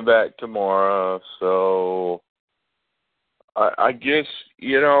coming back tomorrow, so I guess,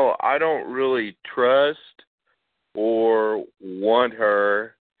 I don't really trust or want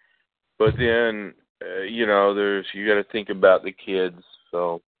her, but then, you got to think about the kids,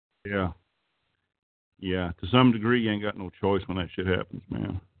 so. Yeah. Yeah, to some degree, you ain't got no choice when that shit happens,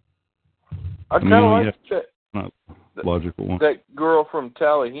 man. I kind of like that. Not logical one. That girl from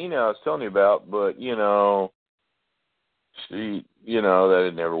Tallahassee I was telling you about, but, she, that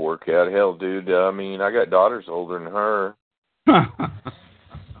would never work out. Hell, dude, I mean, I got daughters older than her.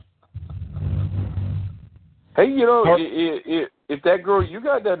 Hey, if that girl you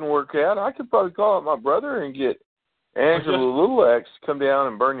got doesn't work out, I could probably call up my brother and get Angela Little-X to come down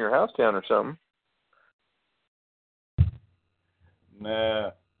and burn your house down or something. Nah.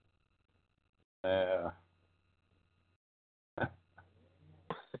 I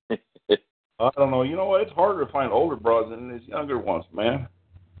don't know. You know what? It's harder to find older broads than these younger ones, man.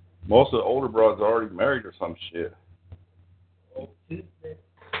 Most of the older broads are already married or some shit.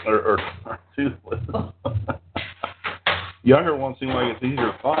 Or toothless. Younger ones seem like it's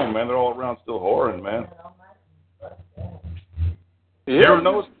easier to find, man. They're all around still whoring, man. Yeah. You ever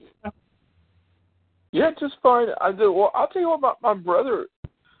notice? Yeah, just fine. I do. Well, I'll tell you what my brother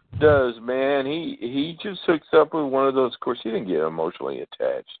does, man. He just hooks up with one of those. Of course, he didn't get emotionally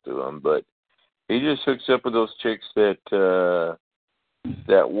attached to them, but he just hooks up with those chicks that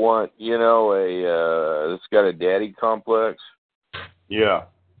want, that's got a daddy complex. Yeah.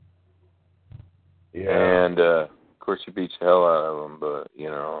 Yeah. And of course, he beats the hell out of them, but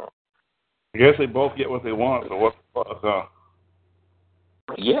I guess they both get what they want. So what the fuck?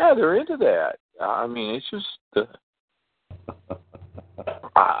 Yeah, they're into that. I mean, it's just,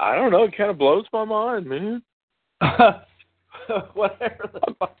 I don't know. It kind of blows my mind, man. Whatever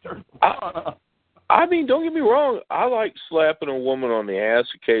the fuck. I mean, don't get me wrong. I like slapping a woman on the ass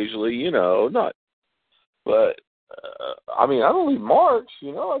occasionally. Not But I mean, I don't leave marks.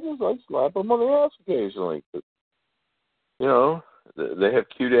 You know, I slap them on the ass occasionally. But, you know, they have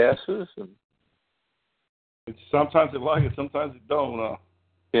cute asses, and sometimes they like it, sometimes they don't.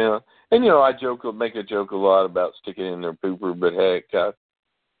 yeah, and you know, I make a joke a lot about sticking it in their pooper, but heck, I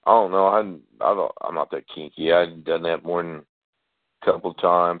don't know. I'm not that kinky. I've done that more than a couple of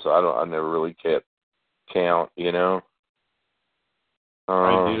times. I never really kept count. You know.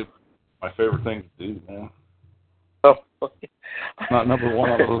 I do. My favorite thing to do, man. Oh, Not number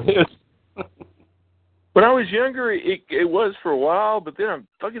one on the list. When I was younger, it was for a while, but then I'm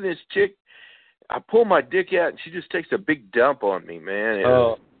fucking this chick. I pull my dick out, and she just takes a big dump on me, man.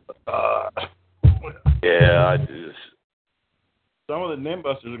 Yeah, I just. Some of the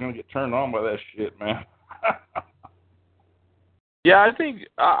Nimbusters are going to get turned on by that shit, man. Yeah, I think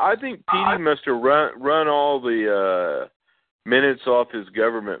Petey must have run all the minutes off his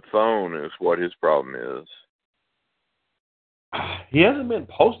government phone. Is what his problem is. He hasn't been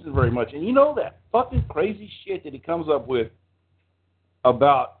posting very much, and you know that fucking crazy shit that he comes up with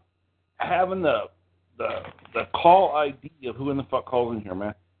about having the call ID of who in the fuck calls in here,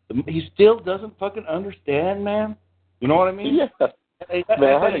 man. He still doesn't fucking understand, man. You know what I mean? Yeah.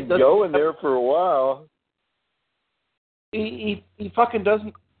 Man, I had to go in there for a while. He fucking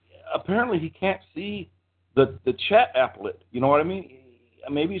doesn't. Apparently, he can't see the chat applet. You know what I mean?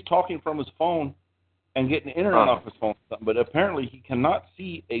 Maybe he's talking from his phone and getting the internet off his phone or something, but apparently he cannot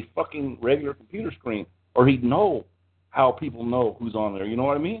see a fucking regular computer screen, or he'd know how people know who's on there. You know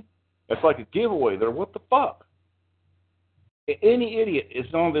what I mean? It's like a giveaway there. What the fuck? Any idiot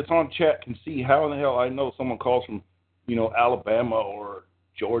that's on chat can see how in the hell I know someone calls from, you know, Alabama or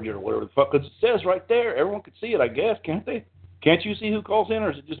Georgia or whatever the fuck. Because it says right there. Everyone can see it, I guess, can't they? Can't you see who calls in,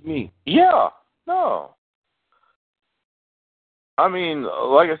 or is it just me? Yeah. No. I mean,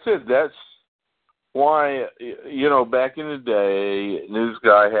 like I said, that's why, you know, back in the day, News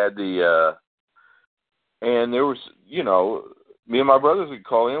Guy had and there was, you know, me and my brothers would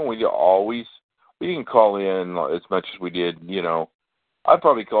call in. We didn't call in as much as we did, you know. I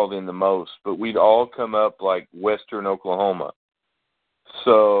probably called in the most, but we'd all come up like Western Oklahoma.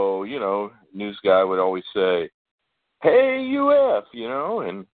 So, you know, News Guy would always say, "Hey, UF," you know,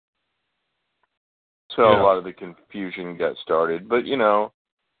 and so a lot of the confusion got started. But, you know.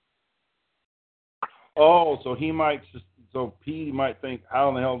 Oh, so P might think, how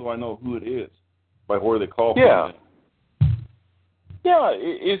in the hell do I know who it is? By where they call from. Yeah. Yeah,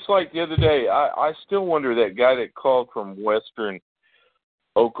 it's like the other day. I still wonder, that guy that called from Western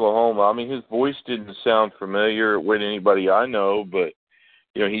Oklahoma. I mean, his voice didn't sound familiar with anybody I know, but,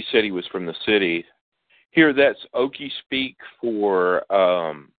 you know, he said he was from the city. Here, that's Okie speak for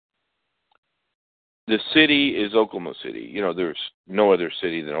the city is Oklahoma City. You know, there's no other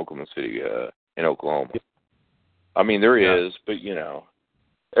city than Oklahoma City in Oklahoma. I mean, there is, but, you know,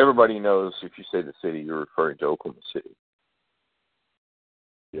 everybody knows if you say the city, you're referring to Oklahoma City.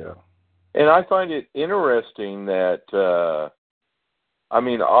 Yeah. And I find it interesting that, I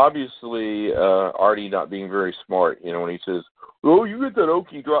mean, obviously, Artie not being very smart, you know, when he says, "Oh, you get that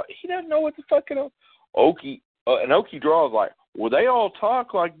Okie draw." He doesn't know what the fucking Okie, an Okie draw is like. Well, they all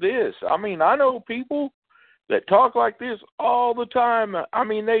talk like this. I mean, I know people that talk like this all the time. I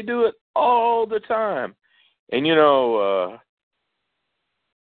mean, they do it all the time. And, you know,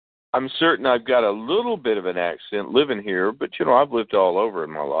 I'm certain I've got a little bit of an accent living here, but, you know, I've lived all over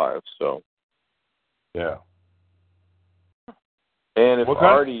in my life, so. Yeah. And if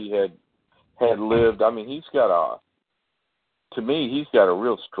Artie had lived, I mean, he's got a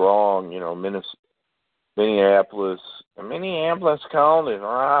real strong, you know, Minneapolis County,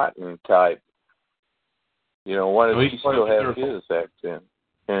 right, and type. You know, why does he still have his accent?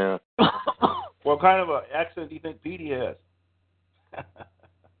 Yeah. What kind of an accent do you think Petey has?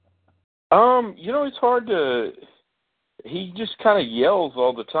 You know, it's hard to. He just kind of yells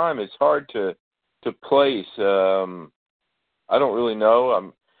all the time. It's hard to place. I don't really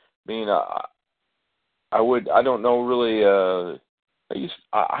know. I don't know really.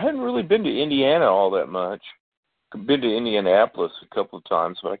 I hadn't really been to Indiana all that much. I've been to Indianapolis a couple of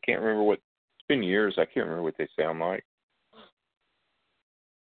times, but I can't remember what. It's been years. I can't remember what they sound like.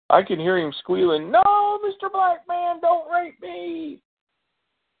 I can hear him squealing, "No, Mr. Black Man, don't rape me."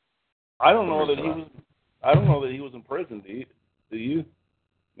 I don't know that he was in prison. Do you?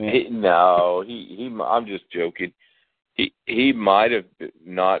 No, I'm just joking. He might have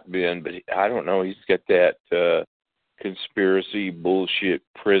not been, but I don't know. He's got that conspiracy bullshit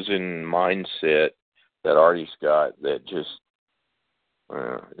prison mindset that Artie's got. That just,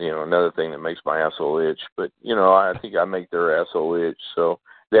 you know, another thing that makes my asshole itch. But you know, I think I make their asshole itch. So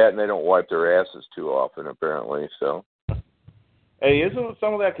That, and they don't wipe their asses too often, apparently. So. Hey, isn't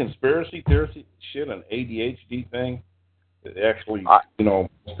some of that conspiracy theory shit an ADHD thing? That actually, most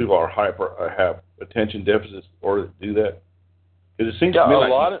people are have attention deficits in order to do that. Because it seems to me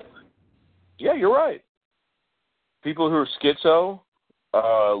like yeah, you're right. People who are schizo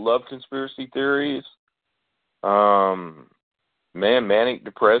love conspiracy theories. Manic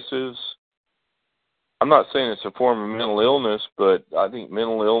depressives. I'm not saying it's a form of mental illness, but I think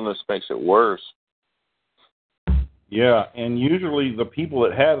mental illness makes it worse. Yeah, and usually the people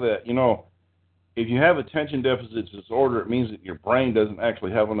that have that, if you have attention deficit disorder, it means that your brain doesn't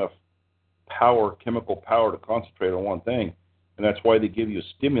actually have enough chemical power to concentrate on one thing. And that's why they give you a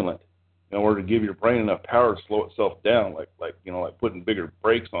stimulant in order to give your brain enough power to slow itself down, like putting bigger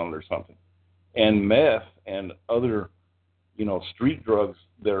brakes on it or something. And meth and other, street drugs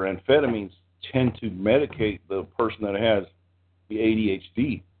that are amphetamines tend to medicate the person that has the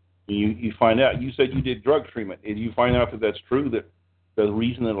ADHD. You find out. You said you did drug treatment, and you find out that that's true. That the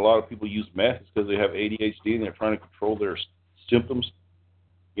reason that a lot of people use meth is because they have ADHD and they're trying to control their symptoms,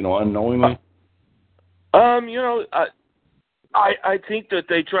 unknowingly. I think that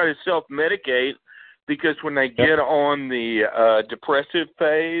they try to self-medicate because when they get on the depressive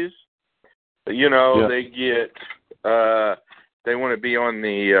phase, they get they want to be on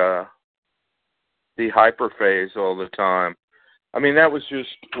the hyper phase all the time. I mean, that was just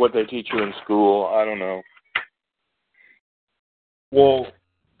what they teach you in school. I don't know. Well,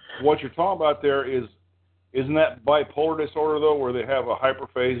 what you're talking about there isn't that bipolar disorder, though, where they have a hyper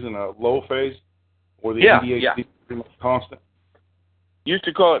phase and a low phase? Or the ADHD is pretty much constant? Used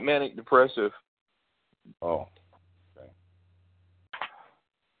to call it manic depressive. Oh, okay.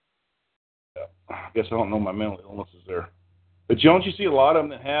 Yeah. I guess I don't know my mental illnesses there. But don't you see a lot of them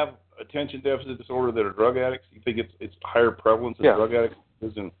that have attention deficit disorder that are drug addicts? You think it's higher prevalence in drug addicts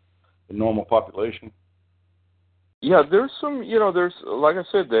than in the normal population? Yeah, there's some, there's, like I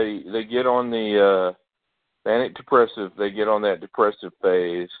said, they get on the manic depressive, they get on that depressive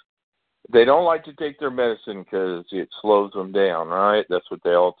phase. They don't like to take their medicine because it slows them down, right? That's what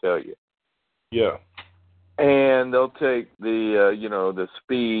they all tell you. Yeah. And they'll take the, the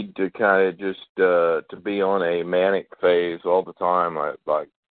speed to kind of just to be on a manic phase all the time. Like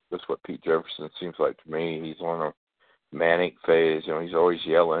that's what Pete Jefferson seems like to me. He's on a manic phase. He's always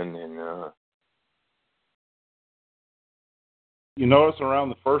yelling and. You notice around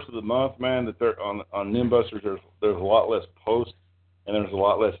the first of the month, man, that they're on Nimbusters. There's a lot less posts and there's a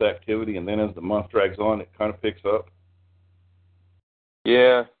lot less activity. And then as the month drags on, it kind of picks up.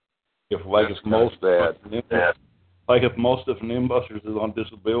 Yeah. If most of Nimbusters is on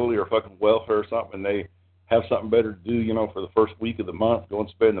disability or fucking welfare or something, and they have something better to do, for the first week of the month, go and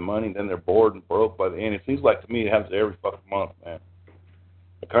spend the money, and then they're bored and broke by the end. It seems like to me it happens every fucking month, man.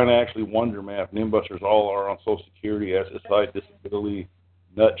 I kind of actually wonder, man, if Nimbusters all are on Social Security, SSI, disability,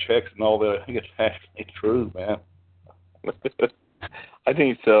 nut checks, and all that. I think it's actually true, man. I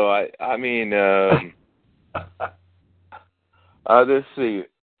think so. I mean, let's see.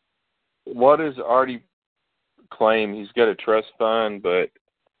 What does Artie claim? He's got a trust fund, but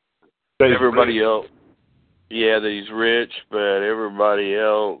everybody else, that he's rich, but everybody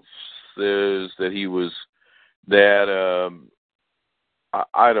else says that he was that.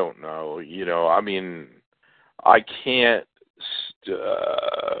 I don't know. I mean, I can't.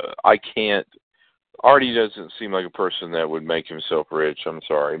 Artie doesn't seem like a person that would make himself rich. I'm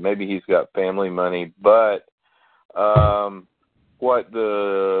sorry. Maybe he's got family money, but what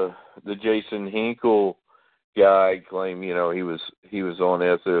the Jason Hinkle guy claimed, he was on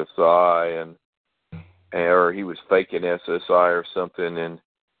SSI or he was faking SSI or something, and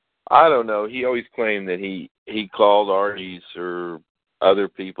I don't know. He always claimed that he called Artie's or other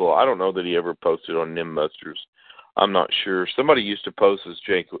people. I don't know that he ever posted on Nimbusters. I'm not sure. Somebody used to post as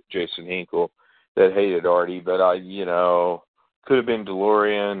Jason Hinkle that hated Artie, but could have been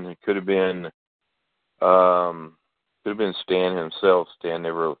DeLorean. It could have been Stan himself. Stan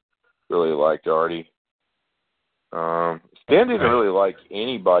never really liked Artie. Stan didn't really like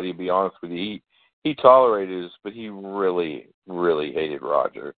anybody, to be honest with you. He tolerated us, but he really, really hated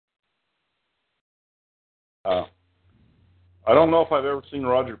Roger. I don't know if I've ever seen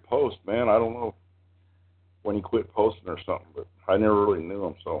Roger post, man. I don't know when he quit posting or something, but I never really knew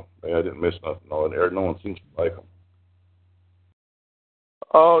him, so I didn't miss nothing. No one seems to like him.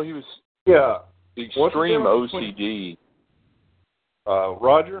 Oh, he was extreme OCD.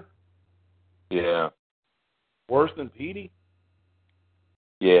 Roger? Yeah. Worse than Petey?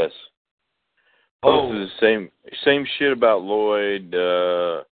 Yes. Posted the same shit about Lloyd,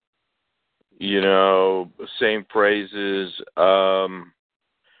 same phrases.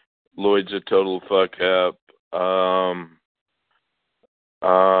 Lloyd's a total fuck up.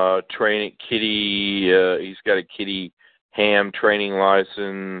 Training Kitty, he's got a Kitty ham training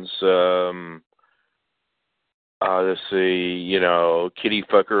license. Let's see, Kitty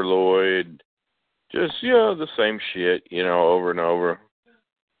fucker Lloyd. Just, the same shit, over and over.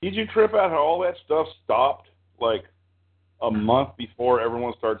 Did you trip out how all that stuff stopped, like, a month before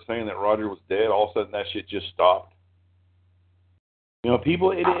everyone started saying that Roger was dead? All of a sudden that shit just stopped.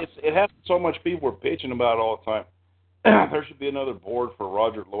 People, it happens so much. People were bitching about it all the time. There should be another board for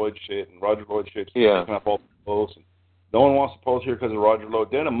Roger Lloyd shit, and Roger Lloyd shit's picking up all the posts, and no one wants to post here because of Roger Lloyd.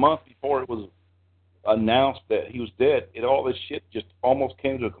 Then a month before it was announced that he was dead, all this shit just almost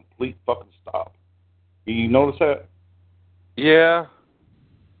came to a complete fucking stop. You notice that? Yeah.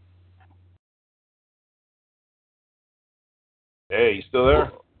 Hey, you still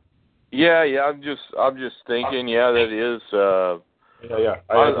there? Yeah. I'm just thinking. Yeah, that is. Yeah.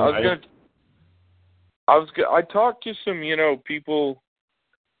 I talked to some, people,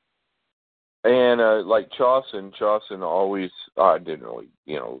 and like Chauson always. I didn't really,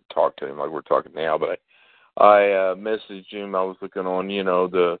 talk to him like we're talking now, but I messaged him. I was looking on,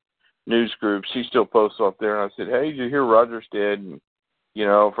 the news groups. He still posts up there, and I said, "Hey, did you hear Roger's dead?" And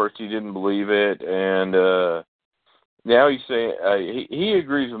first he didn't believe it, and now he's saying he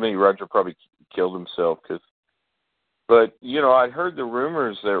agrees with me. Roger probably killed himself but I'd heard the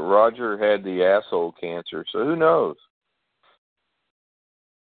rumors that Roger had the asshole cancer, so who knows?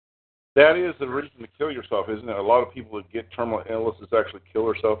 That is the reason to kill yourself, isn't it? A lot of people that get terminal illnesses actually kill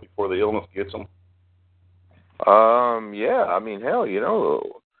themselves before the illness gets them. Yeah. I mean, hell,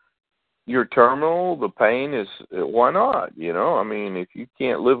 you're terminal. The pain is, why not? I mean, if you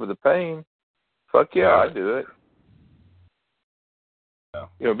can't live with the pain, fuck yeah, I'd do it.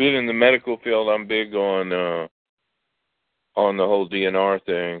 Yeah. Being in the medical field, I'm big on the whole DNR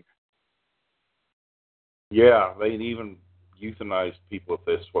thing. Yeah, they even euthanize people if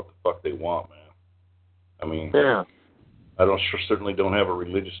that's what the fuck they want, man. I mean, yeah. I certainly don't have a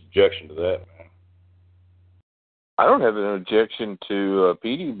religious objection to that, man. I don't have an objection to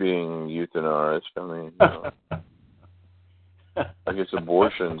Petey being euthanized. I mean, I guess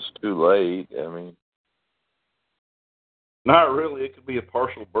abortion's too late. I mean, not really. It could be a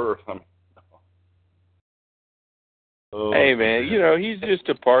partial birth. I mean, hey, man, he's just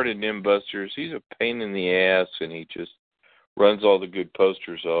a part of Nimbusters. He's a pain in the ass, and he just runs all the good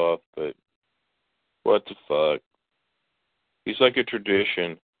posters off, but what the fuck? He's like a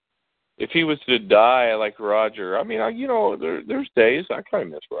tradition. If he was to die like Roger, I mean, there's days I kind of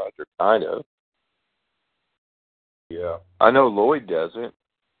miss Roger, kind of. Yeah. I know Lloyd doesn't.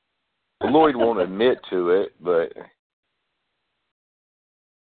 Lloyd won't admit to it, but...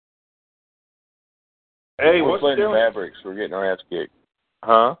 Hey, we're playing the Mavericks. We're getting our ass kicked.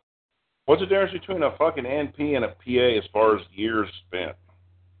 Huh? What's the difference between a fucking NP and a PA as far as years spent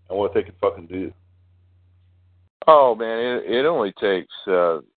and what they can fucking do? Oh, man, it only takes,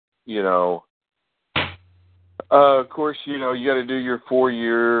 of course, you got to do your 4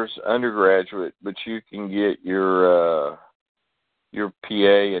 years undergraduate, but you can get your PA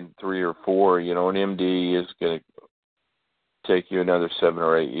in 3 or 4. An MD is going to take you another 7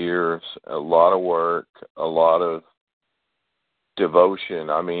 or 8 years. A lot of work, a lot of devotion.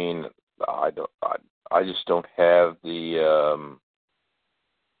 I mean, I just don't have the.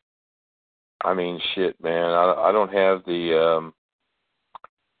 I mean, shit, man. I don't have the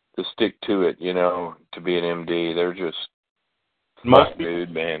stick to it, to be an MD. They're just most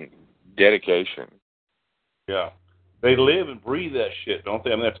dude, man. Dedication. Yeah, they live and breathe that shit, don't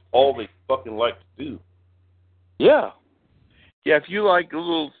they? I mean, that's all they fucking like to do. Yeah. Yeah, if you like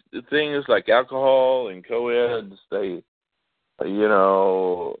little things like alcohol and co-eds, they,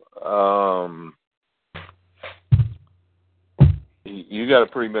 you got to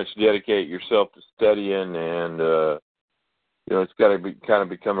pretty much dedicate yourself to studying, and it's got to kind of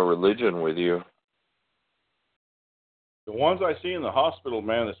become a religion with you. The ones I see in the hospital,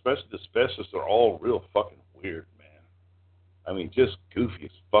 man, especially the specialists, are all real fucking weird, man. I mean, just goofy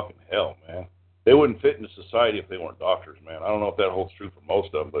as fucking hell, man. They wouldn't fit into society if they weren't doctors, man. I don't know if that holds true for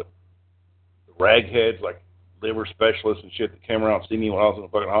most of them, but the ragheads, like liver specialists and shit that came around and see me when I was in the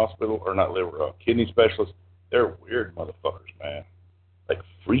fucking hospital, or not liver, kidney specialists, they're weird motherfuckers, man. Like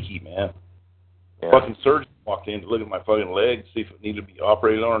freaky, man. Yeah. Fucking surgeon walked in to look at my fucking leg to see if it needed to be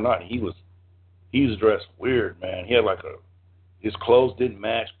operated on or not. He was dressed weird, man. He had his clothes didn't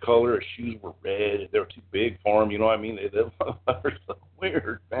match color, his shoes were red, they were too big for him, you know what I mean? They motherfuckers so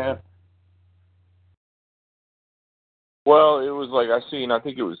weird, man. Well, it was like I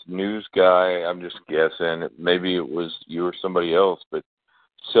think it was News Guy, I'm just guessing, maybe it was you or somebody else, but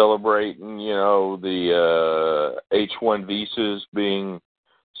celebrating, the H-1 visas being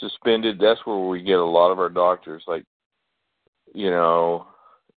suspended. That's where we get a lot of our doctors, 20-25%,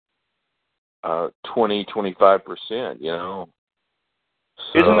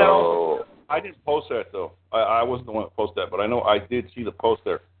 So, Isn't that also, I didn't post that, though. I wasn't the one that posted that, but I know I did see the post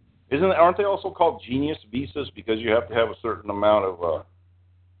there. Aren't they also called genius visas because you have to have a certain amount of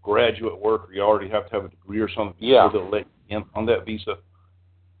graduate work, or you already have to have a degree or something before they'll let you in on that visa?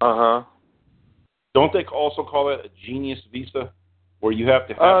 Uh-huh. Don't they also call that a genius visa, where you have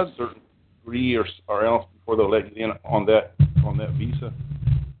to have a certain degree or else before they'll let you in on that visa?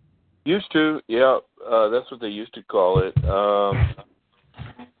 Used to, yeah. That's what they used to call it.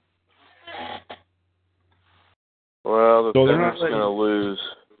 Well, the Thunder's going to lose.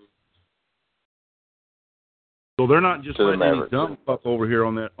 So they're not just letting any dumb fuck over here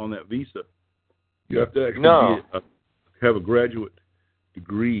on that visa. You have to actually have a graduate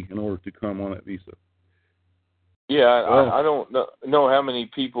degree in order to come on that visa. Yeah, I don't know how many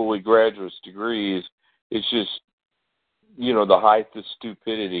people with graduate degrees. It's just, the height of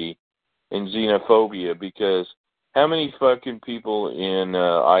stupidity and xenophobia, because how many fucking people in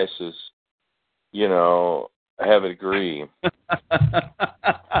ISIS, have a degree?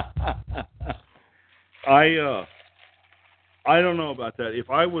 I don't know about that. If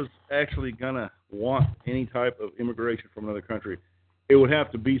I was actually going to want any type of immigration from another country, it would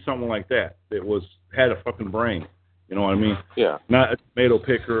have to be someone like that had a fucking brain. You know what I mean? Yeah. Not a tomato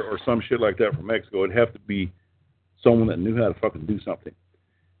picker or some shit like that from Mexico. It'd have to be someone that knew how to fucking do something.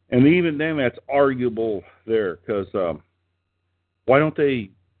 And even then, that's arguable there, because why don't they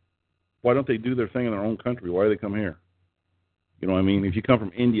do their thing in their own country? Why do they come here? You know what I mean? If you come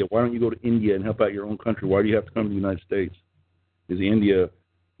from India, why don't you go to India and help out your own country? Why do you have to come to the United States? Is India,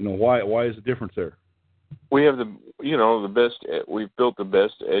 why is the difference there? We have the best. We've built the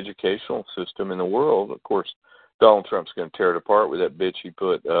best educational system in the world. Of course, Donald Trump's going to tear it apart with that bitch he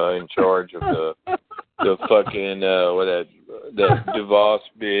put in charge of the fucking that DeVos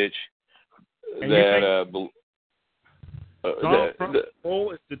bitch. Donald Trump's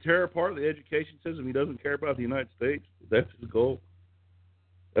goal is to tear apart the education system. He doesn't care about the United States. That's his goal.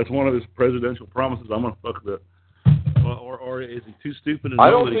 That's one of his presidential promises. I'm going to fuck the. Or is he too stupid? I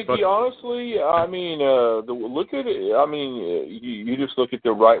don't think he honestly. I mean, look at it. I mean, you just look at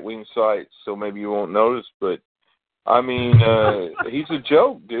the right wing sites, so maybe you won't notice. But I mean, he's a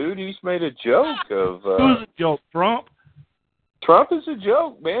joke, dude. He's made a joke of. Who's a joke? Trump. Trump is a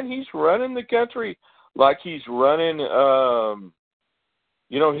joke, man. He's running the country like he's running,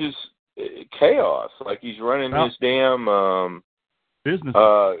 his chaos. Like he's running his damn business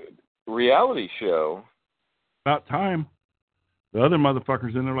reality show. About time. The other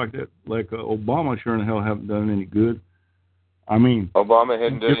motherfuckers in there like that, like Obama, sure in the hell haven't done any good. I mean, Obama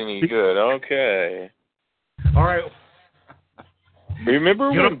hadn't done any good. Okay. All right.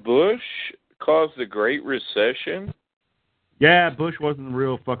 Remember when Bush caused the Great Recession? Yeah, Bush wasn't a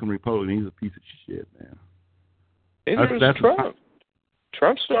real fucking Republican. He's a piece of shit, man. That's Trump.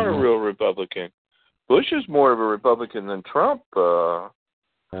 Trump's not a real Republican. Bush is more of a Republican than Trump. But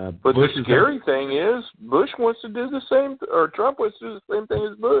Bush, the scary thing is, Bush wants to do the same, or Trump wants to do the same thing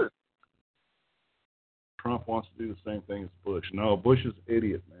as Bush. Trump wants to do the same thing as Bush. No, Bush is an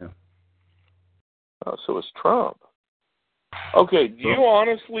idiot, man. Oh, so it's Trump. Okay, do you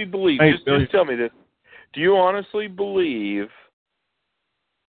honestly believe, just tell me this, do you honestly believe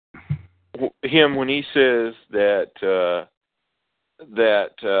him when he says that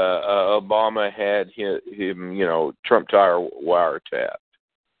Obama had him, Trump Tower wiretapped?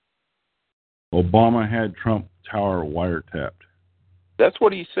 Obama had Trump Tower wiretapped. That's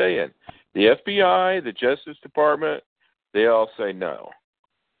what he's saying. The FBI, the Justice Department, they all say no.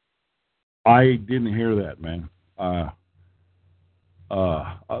 I didn't hear that, man.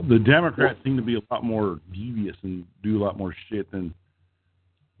 The Democrats seem to be a lot more devious and do a lot more shit than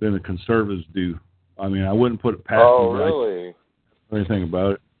the conservatives do. I mean, I wouldn't put it past them. Oh, really? Anything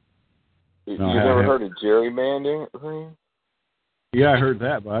about it. You never heard of gerrymandering? Yeah, I heard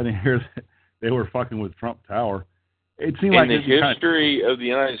that, but I didn't hear that they were fucking with Trump Tower. It seemed in the history of the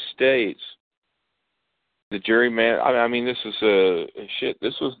United States, the gerrymander. I mean, this is shit.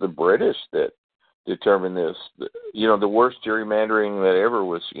 This was the British that determined this. The worst gerrymandering that ever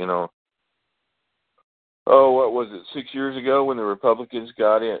was. What was it? 6 years ago when the Republicans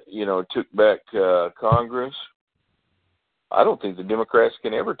got in, took back Congress. I don't think the Democrats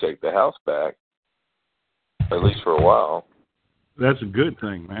can ever take the House back, at least for a while. That's a good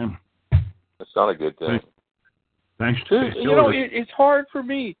thing, man. It's not a good thing. Thanks. Dude, it's hard for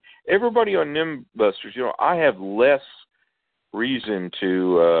me. Everybody on Nimbusters, I have less reason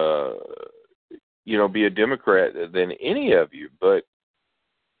to, be a Democrat than any of you. But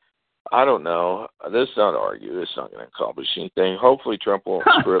I don't know. Let's not argue. It's not going to accomplish anything. Hopefully Trump won't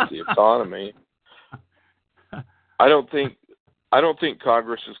screw up the economy. I don't think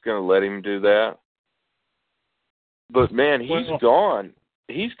Congress is going to let him do that. But man, he's gone.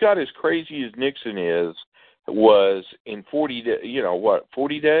 He's got as crazy as Nixon was in 40 days.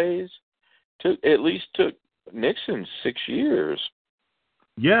 40 days? Took Nixon 6 years.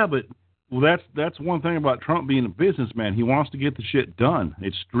 Yeah, but that's one thing about Trump being a businessman. He wants to get the shit done.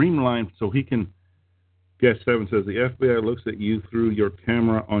 It's streamlined so he can. Guest 7 says the FBI looks at you through your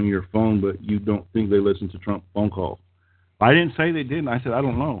camera on your phone, but you don't think they listen to Trump phone calls. I didn't say they didn't. I said I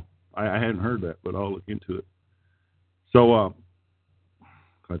don't know. I hadn't heard that, but I'll look into it. So,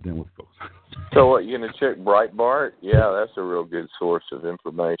 goddamn, what folks. So what? You gonna check Breitbart? Yeah, that's a real good source of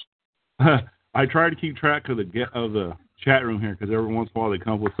information. I try to keep track of the chat room here because every once in a while they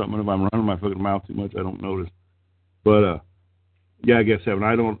come up with something. If I'm running my fucking mouth too much, I don't notice. But yeah, I guess 7.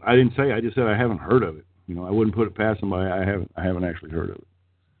 I didn't say. I just said I haven't heard of it. I wouldn't put it past somebody. I haven't actually heard of it.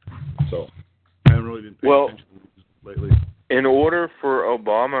 So I haven't really been paying attention lately. In order for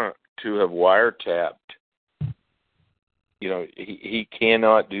Obama to have wiretapped, he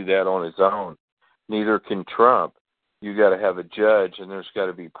cannot do that on his own. Neither can Trump. You got to have a judge, and there's got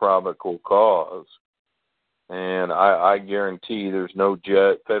to be probable cause. And I guarantee there's no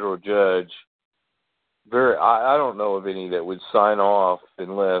federal judge. I don't know of any that would sign off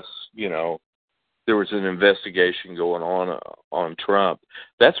unless there was an investigation going on Trump.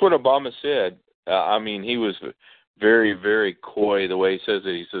 That's what Obama said. He was very, very coy the way he says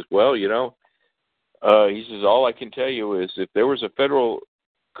it. He says, well, he says, all I can tell you is if there was a federal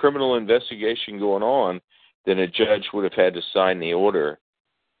criminal investigation going on, then a judge would have had to sign the order,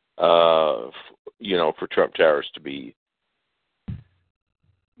 for Trump Towers to be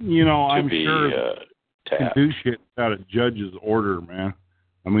I'm sure he can tapped. do shit without a judge's order, man.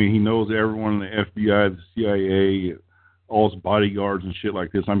 He knows everyone in the FBI, the CIA, all his bodyguards and shit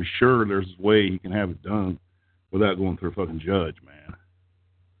like this. I'm sure there's a way he can have it done without going through a fucking judge, man.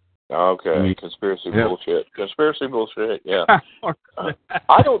 Okay, conspiracy bullshit. Conspiracy bullshit, yeah.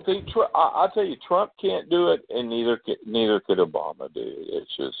 I don't think, I'll tell you, Trump can't do it, and neither could Obama do it.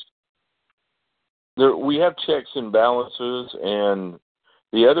 It's just, we have checks and balances, and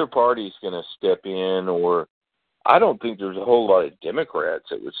the other party's going to step in, or I don't think there's a whole lot of Democrats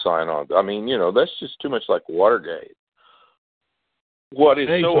that would sign on. That's just too much like Watergate. What is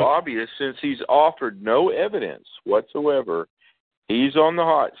so obvious, since he's offered no evidence whatsoever, he's on the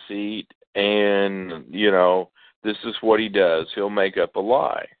hot seat, and, this is what he does. He'll make up a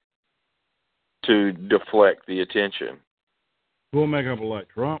lie to deflect the attention. We'll make up a lie,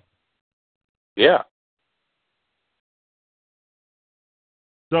 Trump? Yeah.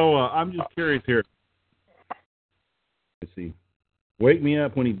 So, I'm just curious here. Let's see. Wake me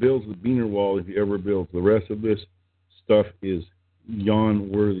up when he builds the Beaner Wall, if he ever builds. The rest of this stuff is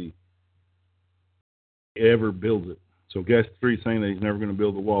yawn-worthy. Ever builds it. So guest 3 saying that he's never going to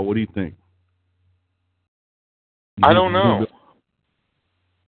build the wall. What do you think? I don't know.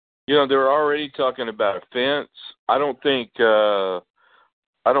 They're already talking about a fence. I don't think it'll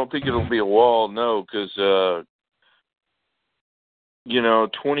be a wall. No, because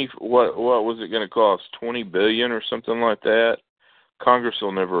 20. What was it going to cost? $20 billion or something like that. Congress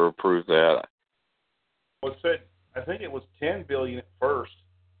will never approve that. Well, I think it was $10 billion at first,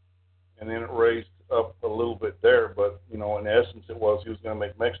 and then it raised up a little bit there. But in essence, he was going to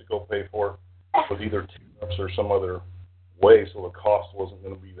make Mexico pay for it with either tariffs or some other way, so the cost wasn't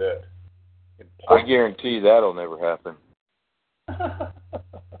going to be that important. I guarantee that'll never happen.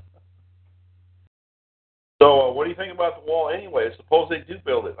 So, what do you think about the wall anyway? Suppose they do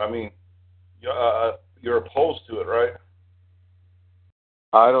build it. You're opposed to it, right?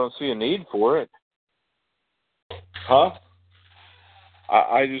 I don't see a need for it. Huh?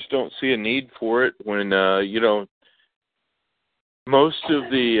 I just don't see a need for it when, most of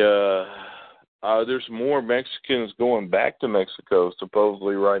the, there's more Mexicans going back to Mexico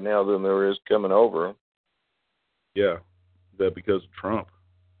supposedly right now than there is coming over. Yeah, that because of Trump.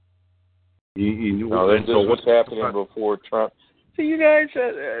 This was happening before Trump. See, you guys,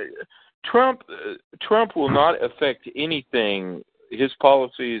 Trump will not affect anything. His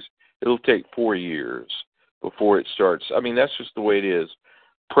policies, it'll take 4 years before it starts. That's just the way it is.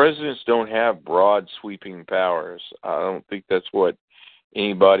 Presidents don't have broad, sweeping powers. I don't think that's what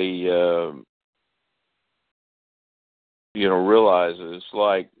anybody, realizes.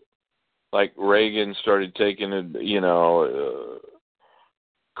 Like Reagan started taking,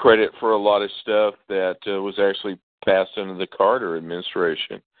 credit for a lot of stuff that was actually passed under the Carter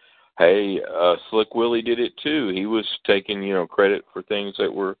administration. Hey, Slick Willie did it too. He was taking, credit for things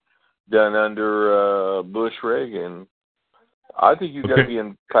that were done under Bush Reagan. I think you've got to be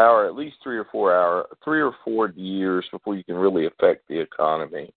in power at least 3 or 4 years before you can really affect the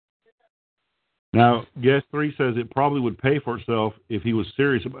economy. Now, guest 3 says it probably would pay for itself if he was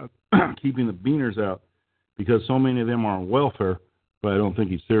serious about keeping the beaners out, because so many of them are on welfare, but I don't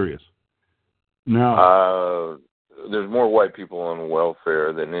think he's serious. Now, there's more white people on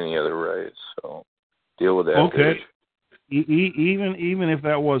welfare than any other race, so deal with that. Okay. Even if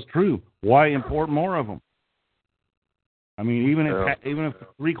that was true, why import more of them? I mean, even if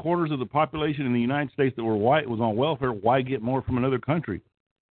 3/4 of the population in the United States that were white was on welfare, why get more from another country?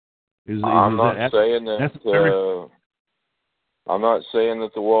 I'm not saying that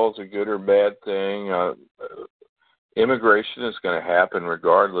the wall's a good or bad thing. Immigration is going to happen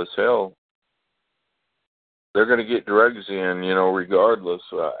regardless. Hell, they're going to get drugs in, regardless.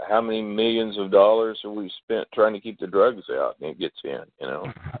 How many millions of dollars have we spent trying to keep the drugs out, and it gets in,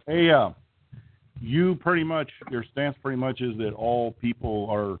 Hey, you pretty much, your stance pretty much is that all people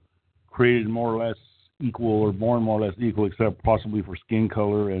are created more or less equal, or born more or less equal, except possibly for skin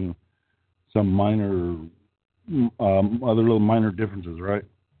color and some minor, other little minor differences, right?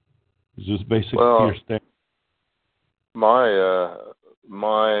 It's just basically your stance.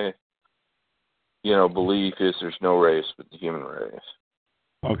 My belief is there's no race but the human race.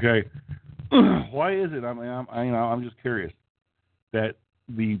 Okay. Why is it? I mean, I'm just curious that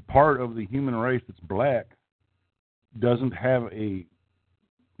the part of the human race that's black doesn't have a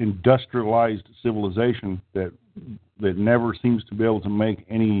industrialized civilization that never seems to be able to make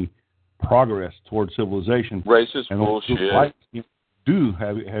any progress towards civilization. Racist bullshit. Whites do.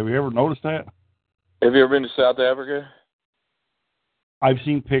 Have you ever noticed that? Have you ever been to South Africa? I've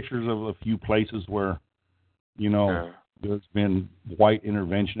seen pictures of a few places where, there's been white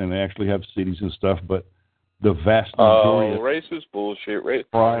intervention and they actually have cities and stuff, but the vast majority of racist bullshit.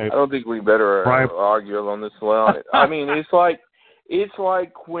 I don't think we better argue on this line. I mean, it's like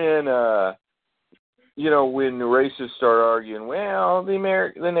when when the racists start arguing, well, the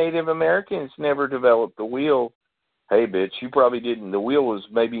Native Americans never developed the wheel. Hey, bitch, you probably didn't. The wheel was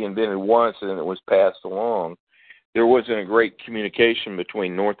maybe invented once and then it was passed along. There wasn't a great communication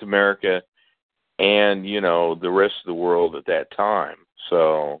between North America and, the rest of the world at that time.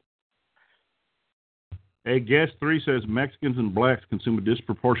 So. Hey, guest 3 says Mexicans and blacks consume a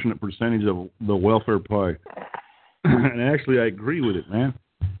disproportionate percentage of the welfare pie. And actually, I agree with it, man.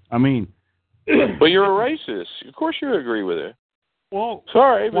 I mean. But you're a racist. Of course you agree with it. Well.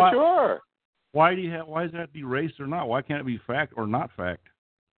 Sorry, but you are. Why does that be race or not? Why can't it be fact or not fact?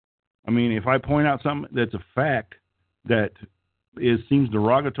 I mean, if I point out something that's a fact that seems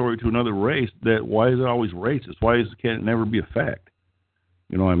derogatory to another race, why is it always racist? Can't it never be a fact?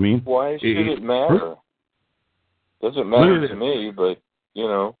 You know what I mean? Why should it matter? Doesn't matter to me, but,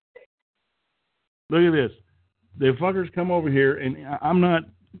 Look at this. The fuckers come over here, and I'm not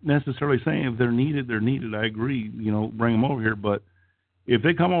necessarily saying if they're needed, they're needed. I agree, bring them over here. But if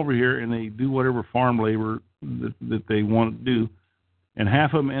they come over here and they do whatever farm labor that they want to do, and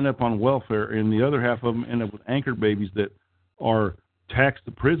half of them end up on welfare, and the other half of them end up with anchor babies that are taxed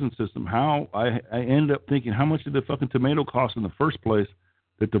the prison system, I end up thinking, how much did the fucking tomato cost in the first place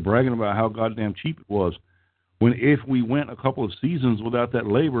that they're bragging about how goddamn cheap it was? When if we went a couple of seasons without that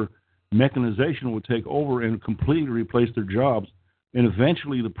labor, mechanization would take over and completely replace their jobs, and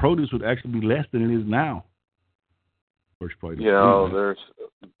eventually the produce would actually be less than it is now. Well,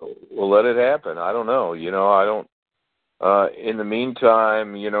 let it happen. I don't know. I don't. In the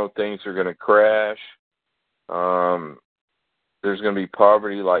meantime, things are going to crash. There's going to be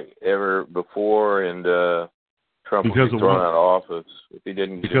poverty like ever before, and Trump will be thrown out of office if he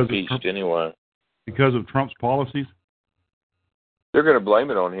didn't get impeached anyway. Because of Trump's policies? They're going to blame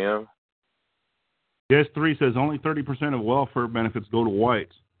it on him. Yes, 3 says only 30% of welfare benefits go to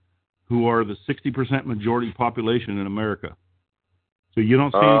whites, who are the 60% majority population in America. So you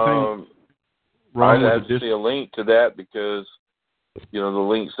don't see anything wrong with this? I'd see a link to that because, the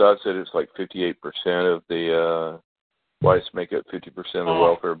link I said it's like 58% of the whites make up 50% of the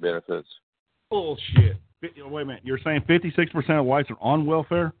welfare benefits. Bullshit. Wait a minute. You're saying 56% of whites are on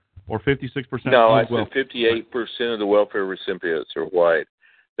welfare? Or 56%? No, I said 58% of the welfare recipients are white.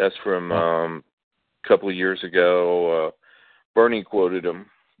 That's from a couple of years ago. Bernie quoted them.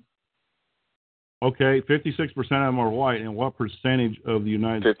 Okay, 56% of them are white. And what percentage of the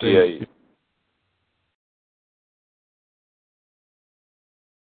United 58. States?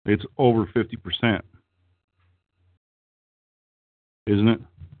 It's over 50%. Isn't it?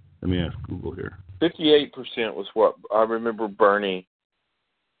 Let me ask Google here. 58% was what I remember Bernie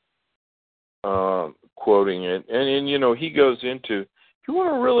quoting it. And you know, he goes into, if you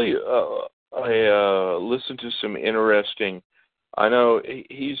want to really listen to some interesting, I know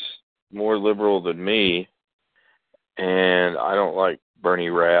he's more liberal than me, and I don't like Bernie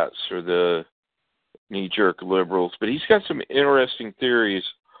rats or the knee-jerk liberals, but he's got some interesting theories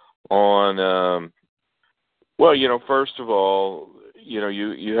on, well, you know, first of all, you know,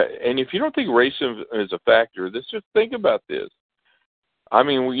 and if you don't think racism is a factor, let's just think about this. I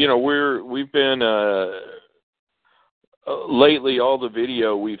mean, you know, we've been lately, all the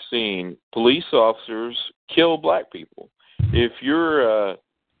video we've seen, police officers kill black people. If you're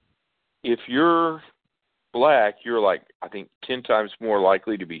black, you're like, I think 10 times more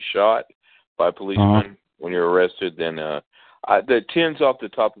likely to be shot by policemen when you're arrested than the 10's off the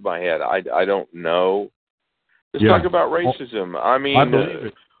top of my head. I don't know. Let's talk about racism. I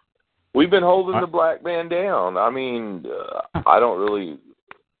mean, we've been holding the black man down. I mean, I don't really,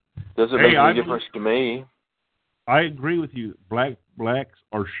 doesn't make any difference to me. I agree with you. Blacks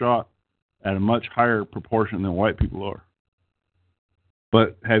are shot at a much higher proportion than white people are.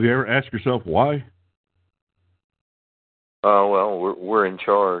 But have you ever asked yourself why? Well, we're in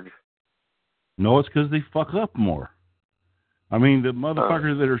charge. No, it's because they fuck up more. I mean, the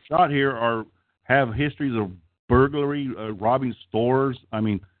motherfuckers that are shot here have histories of burglary, robbing stores. I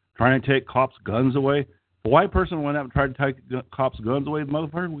mean, trying to take cops' guns away. If a white person went out and tried to take cops' guns away, the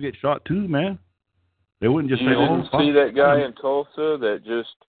motherfucker would get shot too, man. They wouldn't just say, "Oh." You didn't see that guy in Tulsa that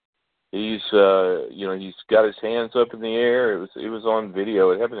just he's got his hands up in the air. It was on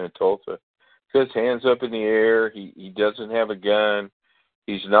video. It happened in Tulsa. He's got his hands up in the air. He doesn't have a gun.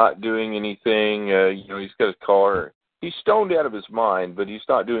 He's not doing anything. He's got his car. He's stoned out of his mind, but he's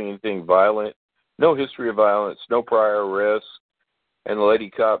not doing anything violent. No history of violence, no prior arrests, and the lady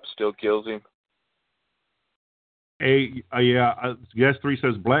cop still kills him. Guest 3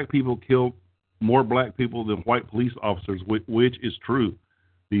 says black people kill more black people than white police officers, which is true.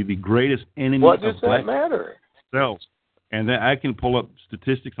 The greatest enemy what does of that black matter? Themselves. And then I can pull up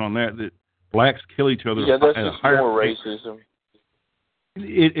statistics on that blacks kill each other. Yeah, that's at just a higher more rate. racism.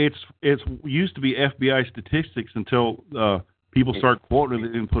 It's used to be FBI statistics until people start quoting it.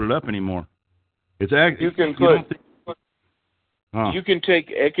 They didn't put it up anymore. It's you can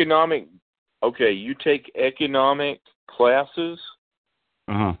take economic. Okay, you take economic classes.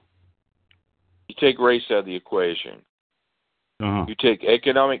 You take race out of the equation. You take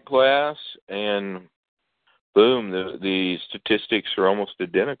economic class, and boom, the statistics are almost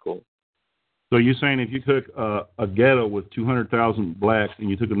identical. So you're saying if you took a ghetto with 200,000 blacks and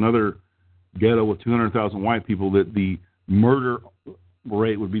you took another ghetto with 200,000 white people, that the murder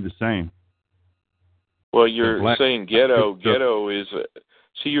rate would be the same? Well, you're saying ghetto. Ghetto is...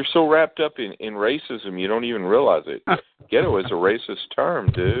 See, you're so wrapped up in racism, you don't even realize it. Ghetto is a racist term,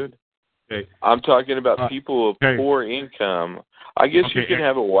 dude. Okay. I'm talking about people of poor income. I guess you can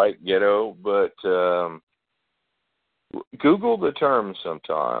have a white ghetto, but Google the term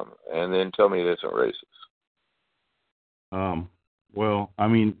sometime and then tell me it isn't racist. Well, I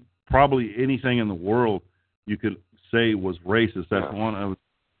mean, probably anything in the world you could say was racist. That's one of the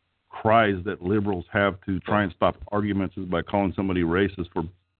cries that liberals have to try and stop arguments is by calling somebody racist for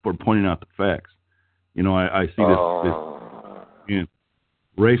pointing out the facts. You know, I see this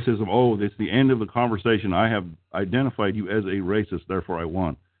racism. Oh, it's the end of the conversation. I have identified you as a racist, therefore I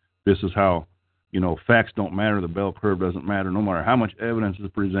won. This is how, facts don't matter. The bell curve doesn't matter. No matter how much evidence is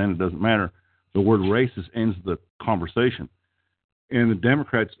presented, it doesn't matter. The word racist ends the conversation. And the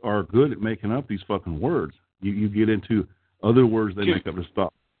Democrats are good at making up these fucking words. You get into other words they make up to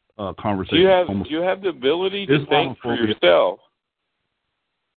stop conversation. Do you have the ability to think for yourself?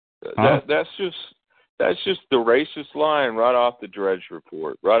 That's just the racist line right off the Drudge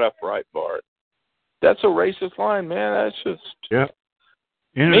Report, right off Breitbart. That's a racist line, man. That's just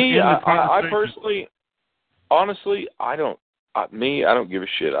I personally, honestly, I don't give a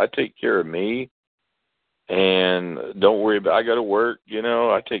shit. I take care of me, and don't worry about. I got to work,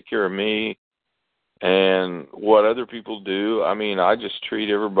 I take care of me, and what other people do. I mean, I just treat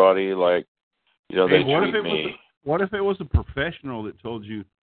everybody like, they treat me. What if it was a professional that told you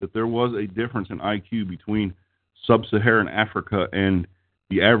that there was a difference in IQ between sub-Saharan Africa and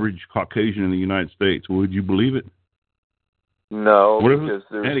the average Caucasian in the United States? Would you believe it? No, because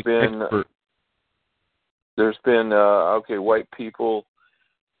there's been white people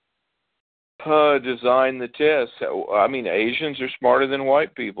design the test. I mean, Asians are smarter than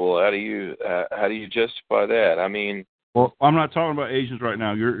white people. How do you justify that? I mean, Well, I'm not talking about Asians right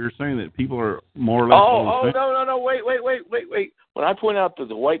now. You're saying that people are more or less. No, wait. When I point out that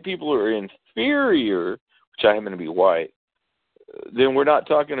the white people are inferior, which I happen to be white, then we're not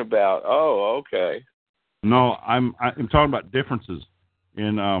talking about. Oh, okay. No, I'm talking about differences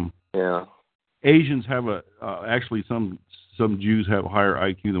in. Yeah. Asians have actually some Jews have a higher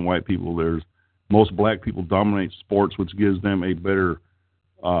IQ than white people. Most black people dominate sports, which gives them a better.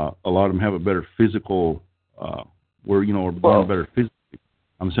 A lot of them have a better physical. Are born better physically.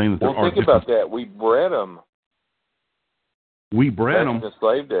 I'm saying that there are. Think about that. We bred them. We bred them. In the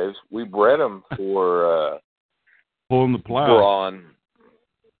slave days, we bred them for pulling the plow. Brawn.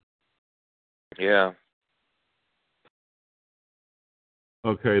 Yeah.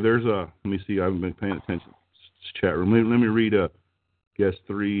 Okay, there's let me see, I haven't been paying attention to this chat room. Let me read guess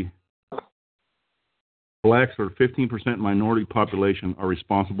 3. Blacks are 15% minority population are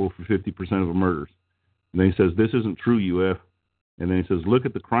responsible for 50% of the murders. And then he says, this isn't true, UF. And then he says, look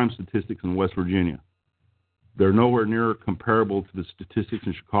at the crime statistics in West Virginia. They're nowhere near comparable to the statistics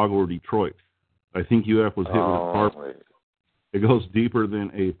in Chicago or Detroit. I think UF was hit with a car. It goes deeper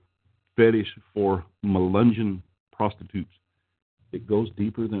than a fetish for Melungeon prostitutes. It goes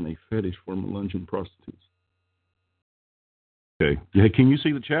deeper than a fetish for Melungeon prostitutes. Okay. Yeah, can you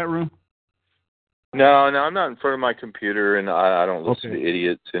see the chat room? No, I'm not in front of my computer, and I don't listen to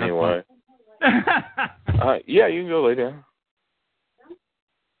idiots anyway. Yeah, you can go lay down.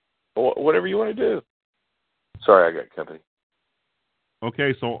 Whatever you want to do. Sorry, I got company.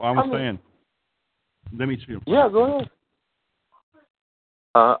 Okay, so I was saying, let me see. Yeah, go ahead.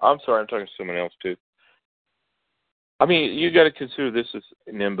 I'm sorry, I'm talking to someone else, too. I mean, you got to consider this as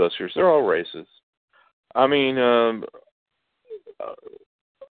Nimbusters. They're all racist. I mean,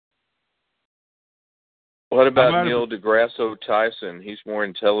 what about Neil deGrasse Tyson? He's more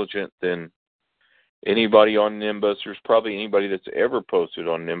intelligent than anybody on Nimbusters, probably anybody that's ever posted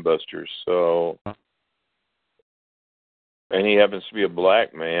on Nimbusters. So, and he happens to be a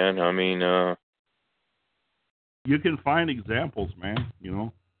black man. I mean, you can find examples, man. You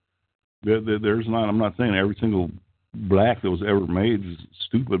know, there's not. I'm not saying every single black that was ever made is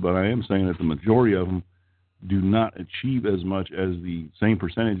stupid, but I am saying that the majority of them do not achieve as much as the same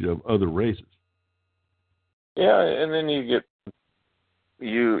percentage of other races. Yeah, and then you get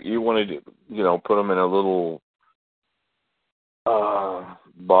you want to put them in a little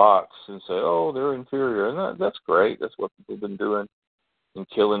box and say, oh, they're inferior, and that's great. That's what people have been doing and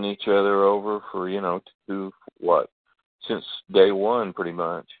killing each other over for since day one, pretty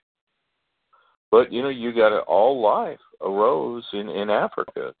much. But you got it. All life arose in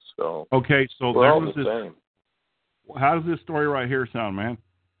Africa, so okay. So we're there all was the this. same. How does this story right here sound, man?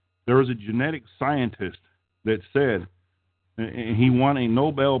 There was a genetic scientist that said, and he won a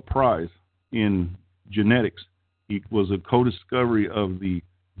Nobel Prize in genetics. He was a co-discovery of the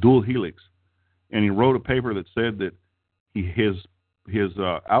dual helix, and he wrote a paper that said that his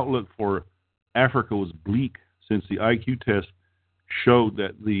outlook for Africa was bleak since the IQ test showed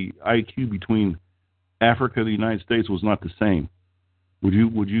that the IQ between Africa and the United States was not the same. Would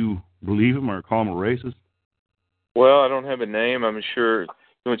you believe him or call him a racist? Well, I don't have a name. I'm sure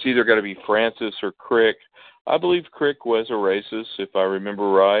it's either got to be Francis or Crick. I believe Crick was a racist, if I remember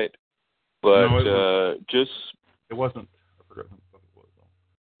right. But no, it wasn't. I forgot what it was.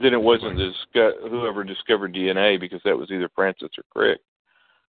 Then it wasn't whoever discovered DNA, because that was either Francis or Crick.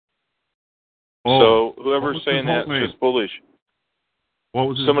 Oh, so whoever's saying that's just bullish. What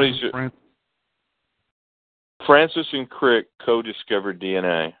was his name? Francis and Crick co-discovered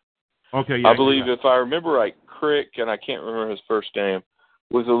DNA. Okay, yeah. I believe, if I remember right, Crick, and I can't remember his first name,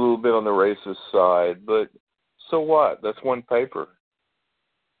 was a little bit on the racist side, but so what? That's one paper.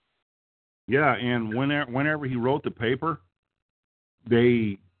 Yeah, and whenever he wrote the paper,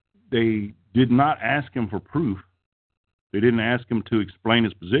 they did not ask him for proof. They didn't ask him to explain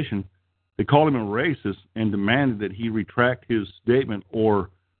his position. They called him a racist and demanded that he retract his statement or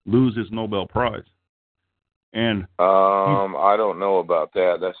lose his Nobel Prize. And I don't know about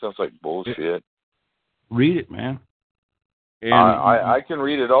that. That sounds like bullshit. Read it, man. And I can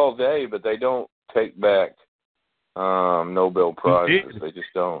read it all day, but they don't take back Nobel Prizes. They just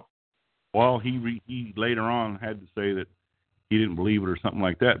don't. Well, he later on had to say that he didn't believe it or something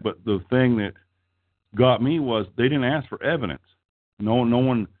like that. But the thing that got me was they didn't ask for evidence. No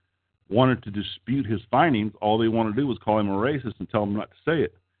one wanted to dispute his findings. All they wanted to do was call him a racist and tell him not to say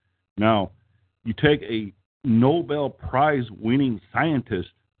it. Now, you take a Nobel Prize winning scientist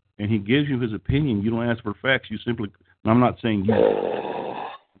and he gives you his opinion. You don't ask for facts. You simply, and I'm not saying you,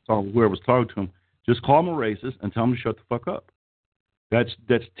 whoever was talking to him, just call him a racist and tell him to shut the fuck up.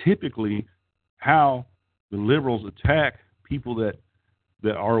 That's typically how the liberals attack people that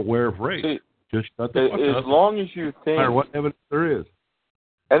are aware of race. See, just shut the fuck as up. long as you think, No matter what evidence there is.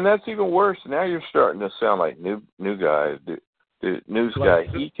 and that's even worse. Now you're starting to sound like new guy, the news guy.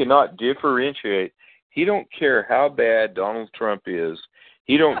 He cannot differentiate. He don't care how bad Donald Trump is.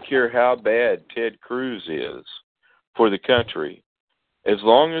 He don't care how bad Ted Cruz is for the country. As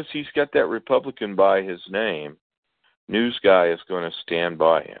long as he's got that Republican by his name, news guy is going to stand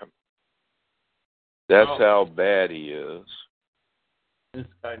by him. That's how bad he is. This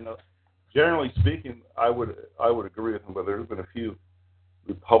guy knows. Generally speaking, I would agree with him, but there's been a few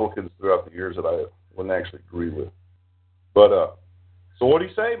Republicans throughout the years that I wouldn't actually agree with. But so what do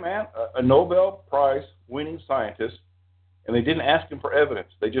you say, man? A Nobel Prize winning scientist, and they didn't ask him for evidence.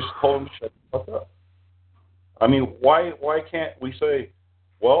 They just told him to shut the fuck up. I mean, why can't we say,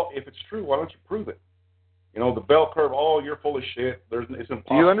 well, if it's true, why don't you prove it? You know, the bell curve. Oh, you're full of shit. It's impossible.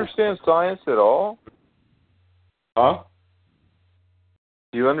 Do you understand science at all? Huh?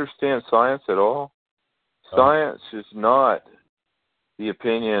 Do you understand science at all? Science is not the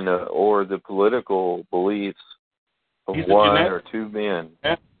opinion or the political beliefs of one or two men.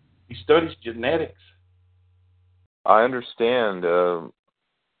 He studies genetics. I understand.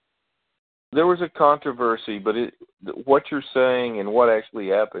 There was a controversy, but what you're saying and what actually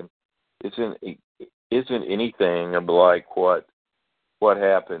happened isn't anything like what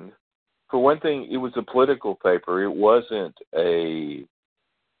happened. For one thing, it was a political paper. It wasn't a.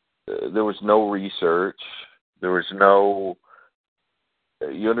 There was no research. There was no.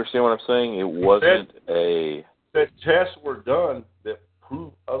 You understand what I'm saying? It wasn't a. That tests were done that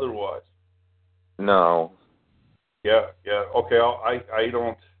prove otherwise. No. Yeah. Okay,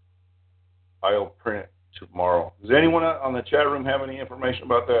 I'll print it tomorrow. Does anyone on the chat room have any information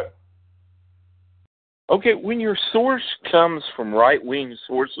about that? Okay, when your source comes from right-wing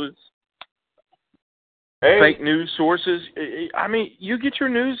sources, fake news sources, I mean, you get your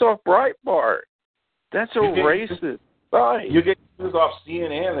news off Breitbart. That's a racist site. You get news off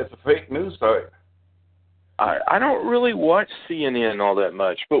CNN. That's a fake news site. I don't really watch CNN all that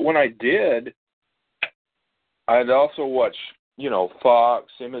much, but when I did, I'd also watch,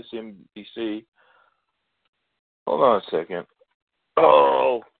 Fox, MSNBC. Hold on a second.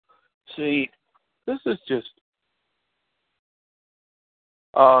 Oh, see, this is just.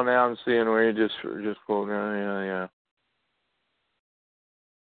 Oh, now I'm seeing where you just pulled down. Yeah.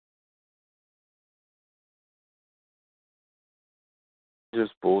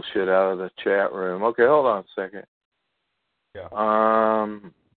 Just bullshit out of the chat room. Okay, hold on a second. Yeah.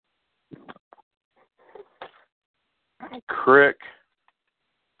 Crick.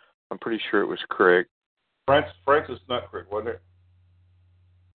 I'm pretty sure it was Crick. Francis Nutcrick, wasn't it?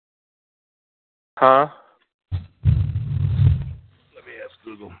 Huh? Let me ask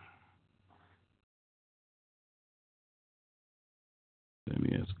Google. Let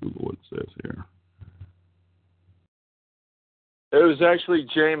me ask Google what it says here. It was actually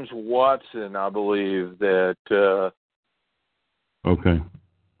James Watson, I believe, that... Okay.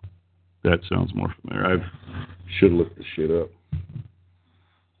 That sounds more familiar. I should look this shit up.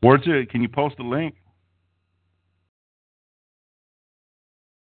 Where's it? Can you post a link?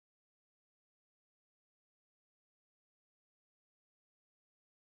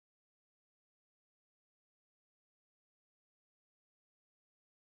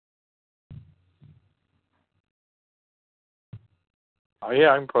 Oh,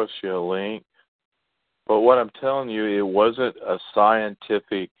 yeah, I can post you a link. But what I'm telling you, it wasn't a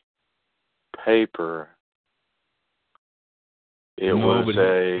scientific paper. It was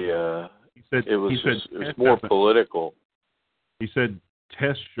more political. He said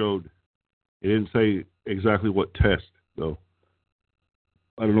tests showed. It didn't say exactly what test, though.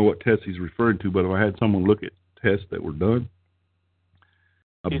 I don't know what test he's referring to, but if I had someone look at tests that were done.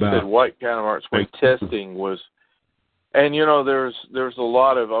 He said white counterparts when testing was... And, there's a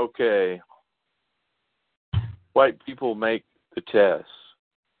lot of, white people make the tests.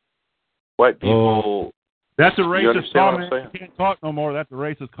 White people... That's a racist comment. You can't talk no more. That's a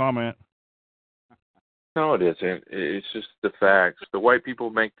racist comment. No, it isn't. It's just the facts. The white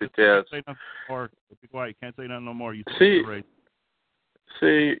people make the tests. Say nothing more. Be quiet. You can't say nothing no more. You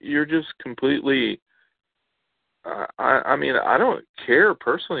See, you're just completely... I mean, I don't care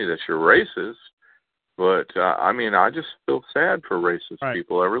personally that you're racist, but, I just feel sad for racist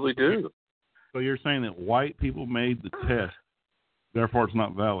people. I really do. So you're saying that white people made the test, therefore it's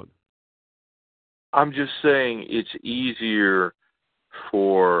not valid? I'm just saying it's easier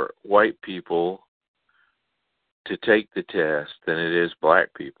for white people to take the test than it is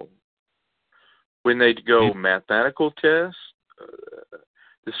black people. When they go mathematical tests,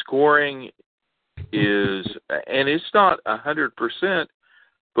 the scoring is, and it's not 100%,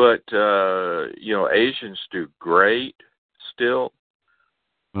 but Asians do great still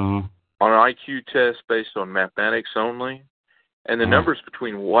Uh-huh. on an IQ test based on mathematics only, and the numbers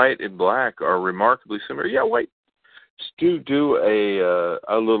between white and black are remarkably similar. Yeah, whites do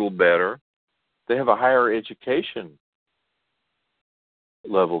a little better. They have a higher education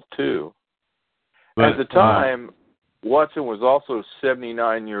level too. At the time, Watson was also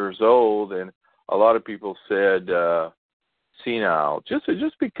 79 years old, and a lot of people said senile, just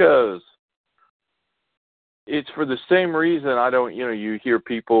because it's for the same reason. I don't, you hear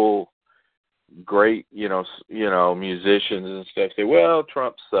people, great, musicians and stuff say, well,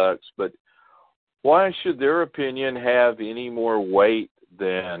 Trump sucks, but why should their opinion have any more weight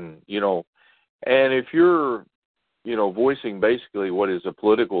than, and if you're, voicing basically what is a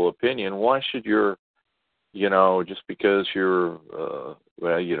political opinion, why should your, just because you're,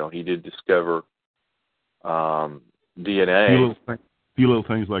 he did discover DNA. Few little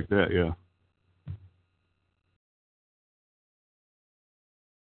things like that, yeah.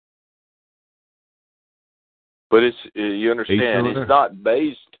 But you understand, it's not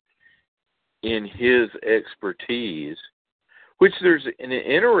based in his expertise, which there's an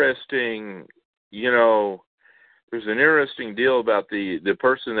interesting, there's an interesting deal about the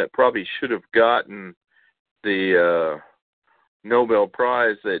person that probably should have gotten the Nobel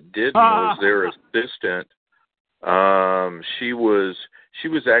Prize that didn't was their assistant. She was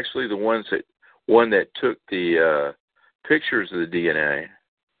actually the one that took the pictures of the DNA.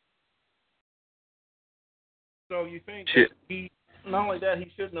 So you think that he, not only that, he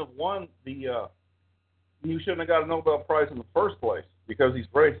shouldn't have won he shouldn't have got a Nobel Prize in the first place because he's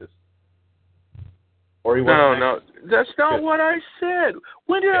racist? Or he wasn't? No, that's not what I said.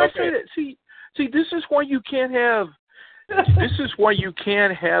 When did I say that? See, this is why you can't have. This is why you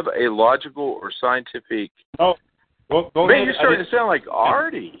can't have a logical or scientific. Oh, well, go man, ahead. you're starting to sound like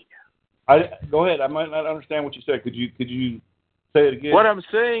Artie. Go ahead. I might not understand what you said. Could you say it again? What I'm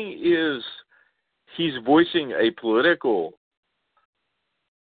saying is, he's voicing a political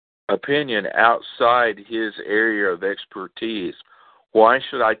opinion outside his area of expertise. Why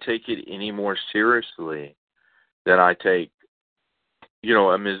should I take it any more seriously than I take,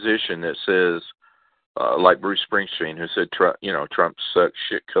 a musician that says, like Bruce Springsteen, who said, Trump sucks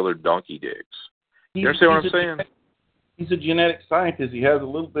shit-colored donkey dicks. You understand what I'm saying? He's a genetic scientist. He has a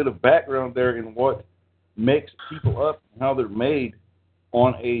little bit of background there in what makes people up and how they're made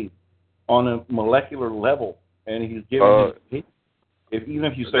on a molecular level, and he's giving even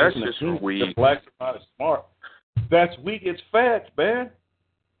if you say that's it's just opinion, weak. The blacks are not as smart. That's weak. It's facts, man.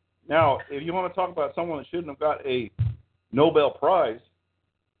 Now, if you want to talk about someone that shouldn't have got a Nobel Prize,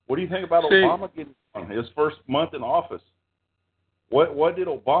 what do you think about Obama getting his first month in office? What did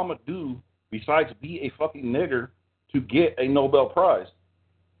Obama do besides be a fucking nigger to get a Nobel Prize?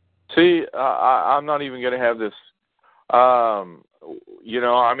 See, I'm not even going to have this.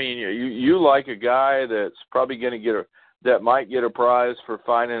 You like a guy that's probably going to that might get a prize for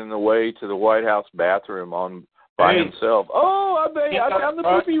finding a way to the White House bathroom by himself. Oh, I found the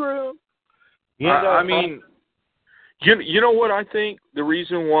poopy room. You know what I think? The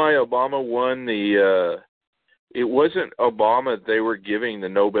reason why Obama won it wasn't Obama they were giving the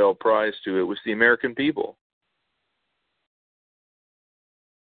Nobel Prize to. It was the American people.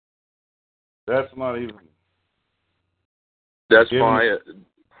 That's not even. That's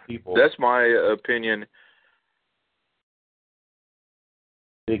my opinion.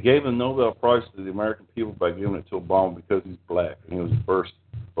 They gave the Nobel Prize to the American people by giving it to Obama because he's black, and he was the first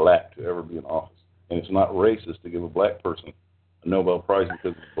black to ever be in office. And it's not racist to give a black person a Nobel Prize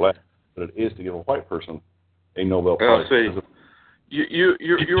because he's black, but it is to give a white person a Nobel Prize. You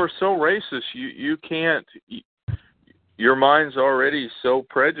are so racist. You can't. Your mind's already so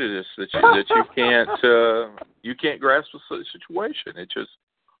prejudiced that you can't grasp the situation. It just.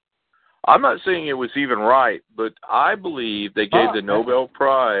 I'm not saying it was even right, but I believe they gave the Nobel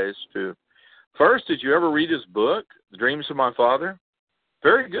Prize to. First, did you ever read his book, The Dreams of My Father?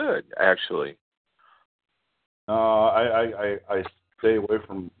 Very good, actually. I stay away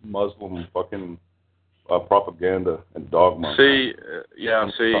from Muslim fucking propaganda and dogma. Okay.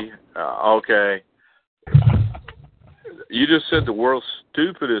 You just said the world's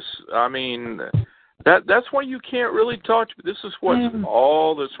stupidest. I mean, that's why you can't really talk. This is what's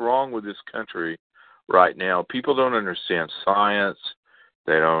all that's wrong with this country right now. People don't understand science.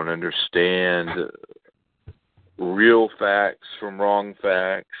 They don't understand real facts from wrong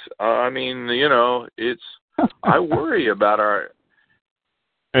facts. I mean, it's. I worry about our.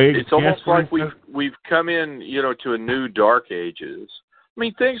 It's almost like we've come in, to a new dark ages. I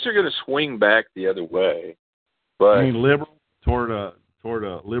mean, things are going to swing back the other way. But I mean, liberal toward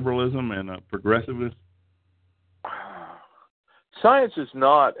liberalism and progressiveness. Science is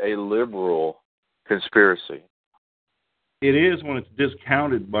not a liberal conspiracy. It is when it's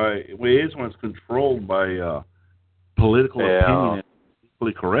discounted by. It is when it's controlled by political opinion,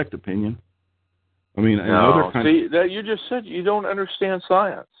 politically correct opinion. I mean, no. See, that you just said you don't understand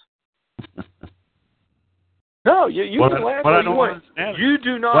science. No, you can laugh all you want. You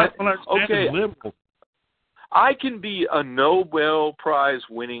do not. Okay, liberal. I can be a Nobel Prize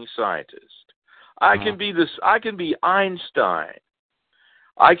winning scientist. I can be Einstein.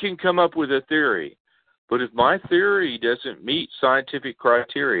 I can come up with a theory. But if my theory doesn't meet scientific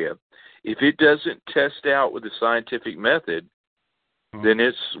criteria, if it doesn't test out with a scientific method, then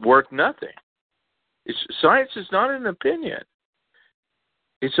it's worth nothing. Science is not an opinion.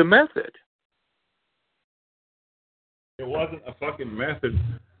 It's a method. It wasn't a fucking method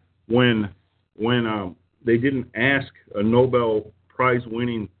when they didn't ask a Nobel Prize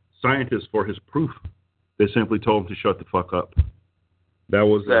winning scientist for his proof. They simply told him to shut the fuck up.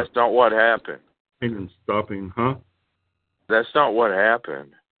 That's not what happened. Stopping, huh? That's not what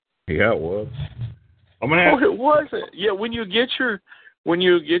happened. Yeah, it was. It wasn't. Yeah, when you get your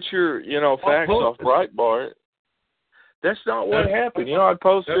facts off Breitbart, that's not what happened. I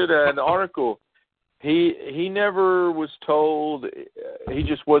posted an article. He never was told. He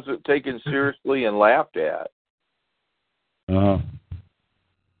just wasn't taken seriously and laughed at.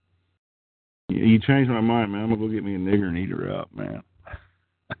 You changed my mind, man. I'm gonna go get me a nigger and eat her out, man.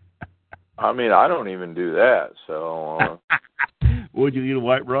 I mean, I don't even do that. So, would you eat a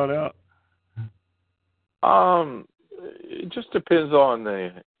white broad out? It just depends on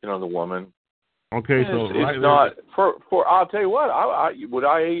the woman. Okay, so it's not for. I'll tell you what. Would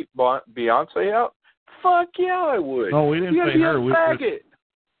I eat Beyonce out? Fuck yeah, I would. No, we didn't say her.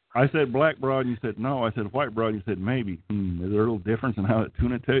 I said black broad, and you said no. I said white broad, and you said maybe. Is there a little difference in how that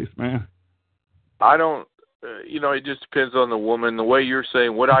tuna tastes, man? I don't. It just depends on the woman. The way you're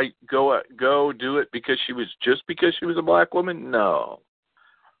saying, would I go do it because she was a black woman? No.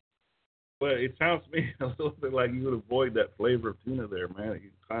 Well, it sounds to me a little bit like you would avoid that flavor of tuna there, man. You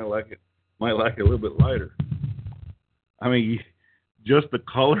kind of might like it a little bit lighter. I mean, just the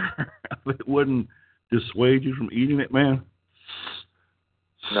color of it wouldn't dissuade you from eating it, man.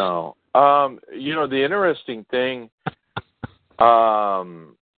 No. The interesting thing,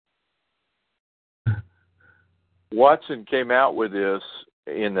 Watson came out with this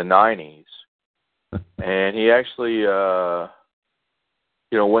in the 90s, and he actually,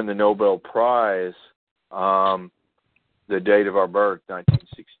 won the Nobel Prize, the date of our birth,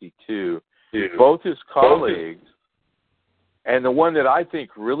 1962. Both his colleagues, and the one that I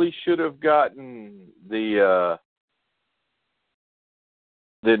think really should have gotten the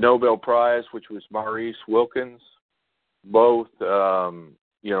Nobel Prize, which was Maurice Wilkins, both,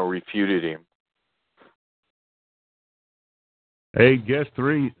 refuted him. Hey, guest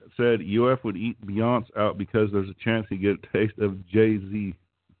 3 said UF would eat Beyonce out because there's a chance he'd get a taste of Jay-Z.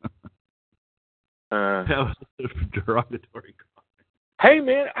 That was a derogatory comment. Hey,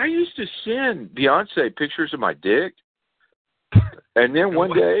 man, I used to send Beyonce pictures of my dick. And then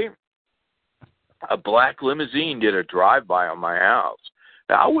one day, a black limousine did a drive-by on my house.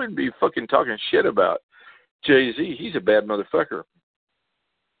 Now, I wouldn't be fucking talking shit about Jay-Z. He's a bad motherfucker.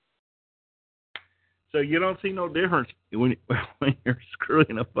 So you don't see no difference when you're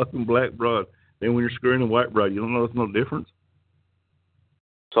screwing a fucking black broad than when you're screwing a white broad. You don't notice no difference?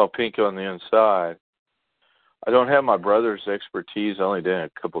 It's all pink on the inside. I don't have my brother's expertise. I only did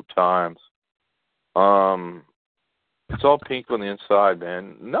it a couple of times. It's all pink on the inside,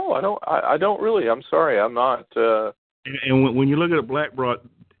 man. No, I don't really. I'm sorry. I'm not. And when you look at a black broad,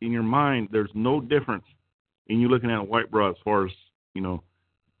 in your mind, there's no difference in you looking at a white broad as far as,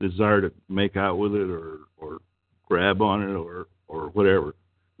 desire to make out with it or grab on it or whatever.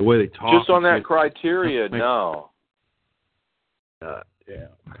 The way they talk. Just on that criteria, no. God damn.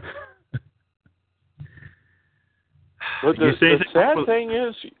 But the sad thing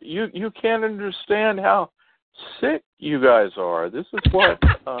is, you can't understand how sick you guys are. This is what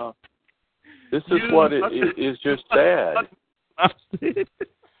it is just sad.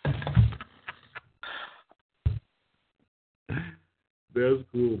 That's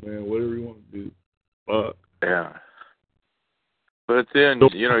cool, man. Whatever you want to do. Fuck. Yeah. But then,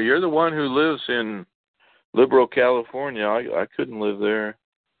 you're the one who lives in liberal California. I couldn't live there.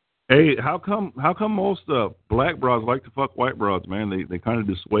 Hey, how come most black broads like to fuck white broads, man? They kind of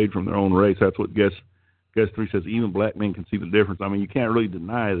dissuade from their own race. That's what guest 3 says. Even black men can see the difference. I mean, you can't really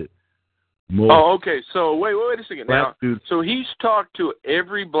deny that Oh, okay. So wait a second. Now, dudes. so he's talked to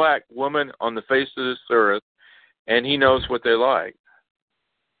every black woman on the face of this earth, and he knows what they like.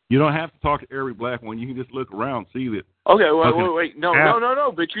 You don't have to talk to every black one. You can just look around, see that. Okay, wait.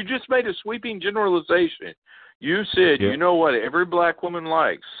 No. But you just made a sweeping generalization. You said you know what every black woman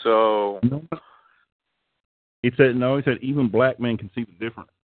likes. So He said even black men can see the difference.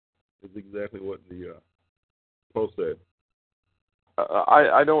 That's exactly what the post said.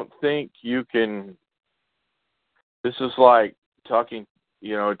 I don't think you can. This is like talking,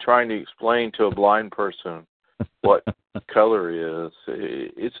 trying to explain to a blind person what color is.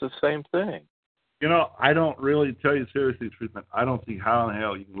 It's the same thing. I don't really tell you seriously the truth, man. I don't see how in the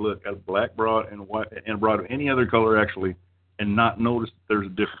hell you can look at a black broad and a white and a broad of any other color actually and not notice that there's a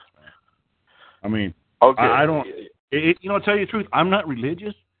difference, man. I mean, okay. I don't. To tell you the truth, I'm not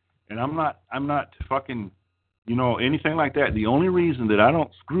religious, and I'm not fucking, anything like that. The only reason that I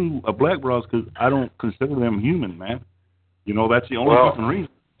don't screw a black broad is because I don't consider them human, man. That's the only fucking reason.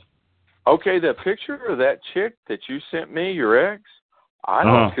 Okay, the picture of that chick that you sent me, your ex, I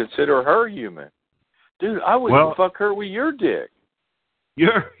don't consider her human. Dude, I wouldn't fuck her with your dick.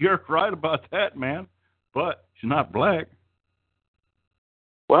 You're right about that, man. But she's not black.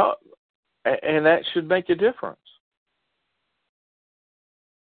 Well, and that should make a difference.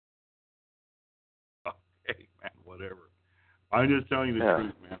 Okay, man, whatever. I'm just telling you the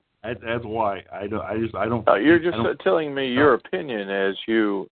truth, man. That's why I don't. You're just telling me your opinion as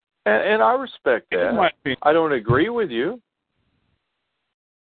you, and I respect that. I don't agree with you.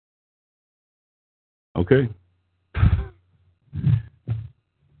 Okay.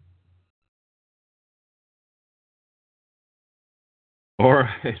 All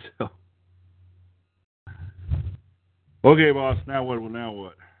right. So. Okay, boss. Now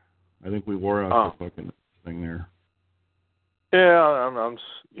what? I think we wore out the fucking thing there. Yeah, I'm.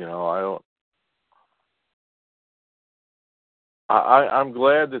 I don't. I'm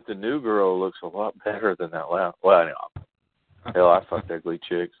glad that the new girl looks a lot better than that last. Well, hell, I fucked ugly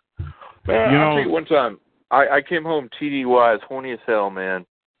chicks. Man, I'll tell you one time, I came home TDY as horny as hell, man.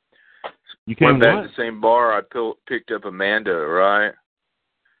 You came went back to the same bar. I picked up Amanda, right?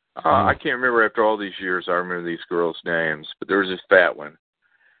 I can't remember after all these years. I remember these girls' names, but there was this fat one,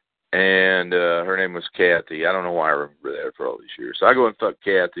 and her name was Kathy. I don't know why I remember that after all these years. So I go and fuck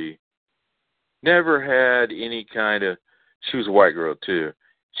Kathy. Never had any kind of. She was a white girl too.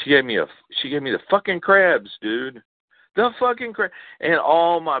 She gave me the fucking crabs, dude. The fucking crabs. And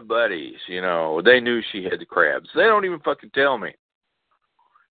all my buddies, they knew she had the crabs. They don't even fucking tell me.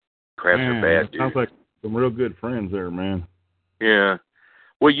 Crabs are bad, dude. Sounds like some real good friends there, man. Yeah.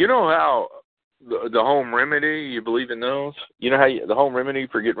 Well, you know how the home remedy, you believe in those? You know how the home remedy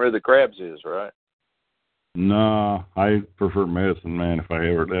for getting rid of the crabs is, right? No, I prefer medicine, man, if I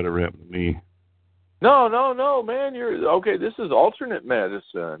ever let it happen to me. No, man. Okay, this is alternate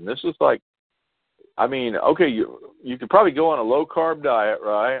medicine. This is like, okay, you could probably go on a low-carb diet,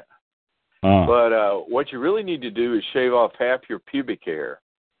 right? But what you really need to do is shave off half your pubic hair.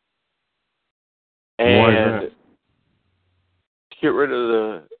 And get rid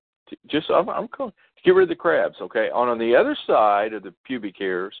of get rid of the crabs, okay? On the other side of the pubic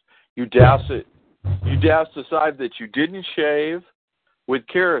hairs, you douse it. You douse the side that you didn't shave with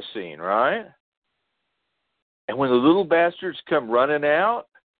kerosene, right? And when the little bastards come running out,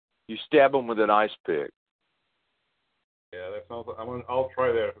 you stab them with an ice pick. Yeah, that sounds. I'll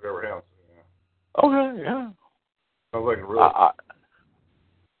try that if it ever happens. Yeah. Okay, yeah. Sounds like a real.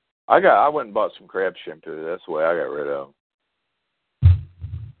 I went and bought some crab shampoo. That's the way I got rid of them.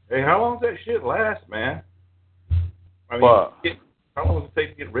 Hey, how long does that shit last, man? How long does it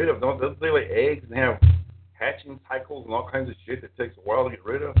take to get rid of them? Don't they lay eggs and have hatching cycles and all kinds of shit that takes a while to get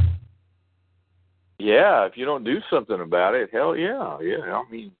rid of? Yeah, if you don't do something about it, hell yeah. I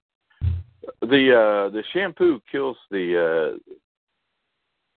mean, the shampoo kills the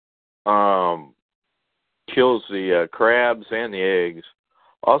crabs and the eggs.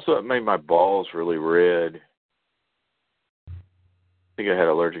 Also, it made my balls really red. I think I had an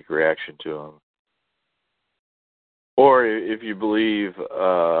allergic reaction to them. Or if you believe,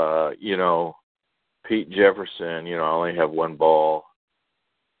 Pete Jefferson, I only have one ball.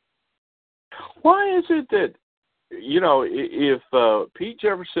 Why is it that, if Pete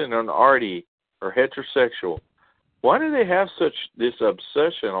Jefferson and Artie are heterosexual, why do they have this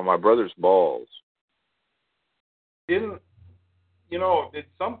obsession on my brother's balls? Did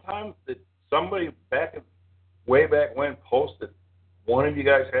sometimes somebody way back when posted one of you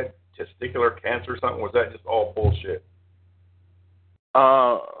guys had testicular cancer or something? Was that just all bullshit?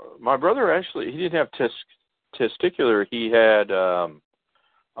 My brother actually, he didn't have testicular. He had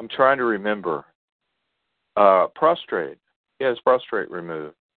I'm trying to remember. Prostrate. He has prostrate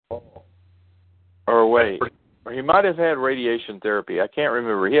removed. Oh. Or wait, or he might have had radiation therapy. I can't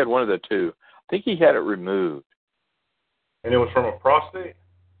remember. He had one of the two. I think he had it removed. And it was from a prostate?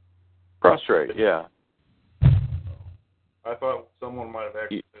 Prostrate, yeah. I thought someone might have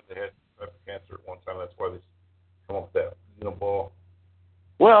actually said they had cancer at one time. That's why they come up with that ball.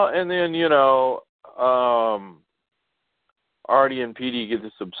 Well, and then, Artie and Petey get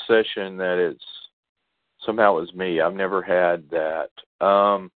this obsession that it's somehow it was me. I've never had that.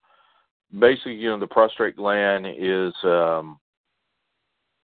 Basically, the prostrate gland is,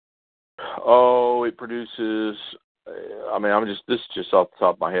 it produces, this is just off the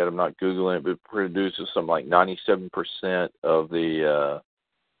top of my head. I'm not Googling it, but it produces something like 97% of the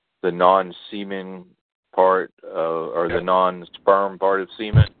non-semen part, or the non-sperm part of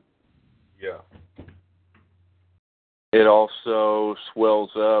semen. Yeah. It also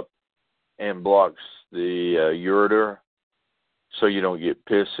swells up and blocks the ureter, so you don't get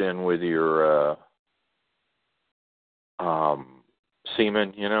piss in with your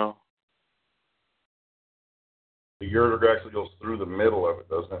semen, The ureter actually goes through the middle of it,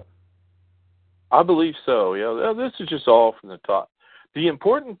 doesn't it? I believe so, yeah. This is just all from the top. The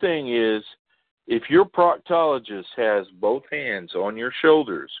important thing is, if your proctologist has both hands on your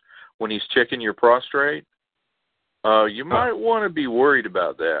shoulders when he's checking your prostrate, you might want to be worried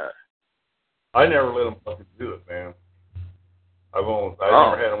about that. I never let them fucking do it, man. I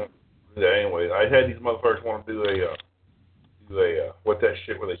never had them do that anyway. I had these motherfuckers want to do a what that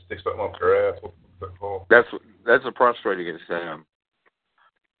shit where they stick something up their ass. What's that called? That's a prostrating exam.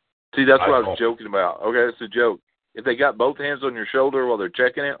 See, that's what I was joking about. Okay, that's a joke. If they got both hands on your shoulder while they're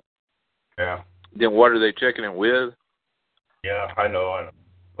checking it, yeah, then what are they checking it with? Yeah, I know.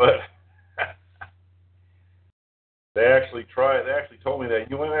 But they actually tried. They actually told me that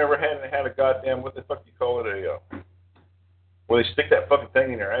you never had a goddamn, what the fuck you call it, where they stick that fucking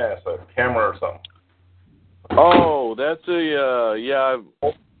thing in your ass, a camera or something. Oh, that's you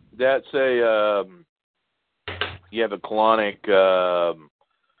have a colonic,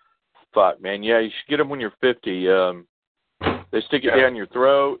 fuck, man. Yeah, you should get them when you're 50. They stick it down your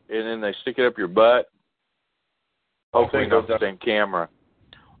throat, and then they stick it up your butt. Hopefully not the same camera.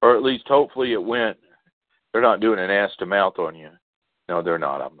 Or at least hopefully it went. They're not doing an ass to mouth on you. No, they're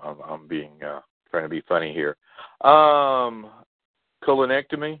not. I'm being, trying to be funny here.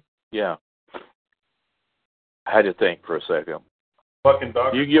 Colonectomy? Yeah. I had to think for a second. Fucking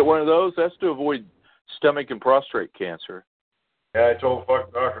doctor. You get one of those? That's to avoid stomach and prostate cancer. Yeah, I told the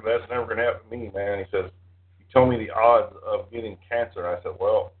fucking doctor that's never going to happen to me, man. He says, he told me the odds of getting cancer. And I said,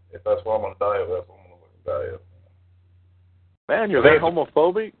 well, if that's what I'm going to die of, that's what I'm going to die of. Man, you're that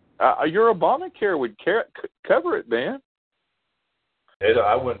homophobic? Your Obamacare would cover it, man.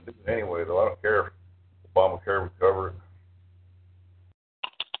 I wouldn't do it anyway, though. I don't care if Obamacare would cover it.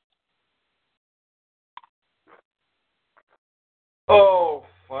 Oh,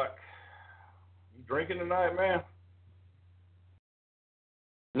 fuck. You drinking tonight, man?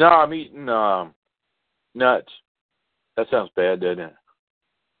 No, I'm eating nuts. That sounds bad, doesn't it?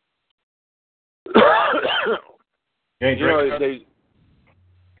 You ain't drinking?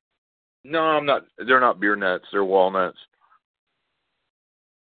 No, I'm not. They're not beer nuts. They're walnuts.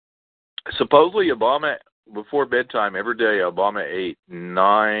 Supposedly, Obama, before bedtime every day, Obama ate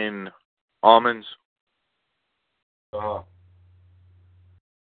 9 almonds.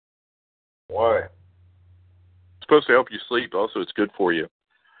 Why? It's supposed to help you sleep. Also, it's good for you.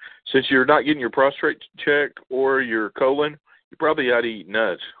 Since you're not getting your prostate checked or your colon, you probably ought to eat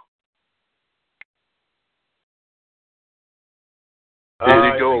nuts.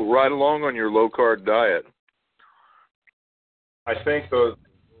 It'd go right along on your low-carb diet. I think those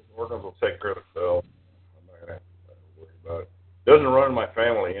organs will take care of themselves. I'm not going to worry about it. It doesn't run in my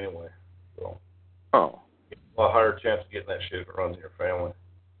family anyway. So. Oh. A lot higher chance of getting that shit if it runs in your family.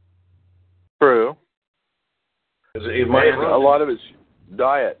 True. It might run a lot of it's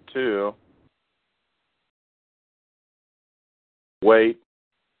diet, too. Weight.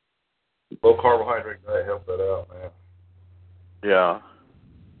 Low carbohydrate diet helps that out, man. Yeah.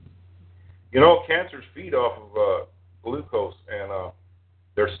 Cancers feed off of glucose, and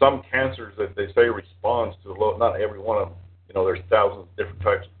there's some cancers that they say responds to low. Not every one of them. There's thousands of different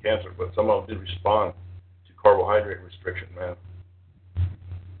types of cancer, but some of them do respond to carbohydrate restriction, man.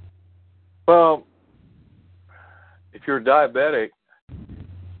 Well, if you're diabetic,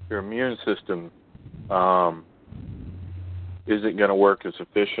 your immune system isn't going to work as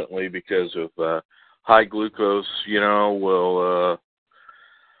efficiently because of high glucose. Will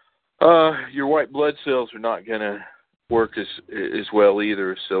your white blood cells are not going to work as well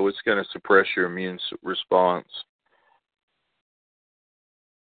either, so it's going to suppress your immune response.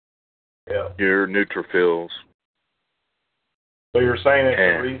 Yeah. Your neutrophils. So you're saying that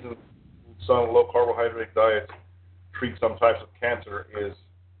the reason some low carbohydrate diets treat some types of cancer is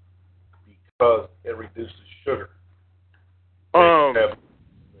because it reduces sugar. Right? Is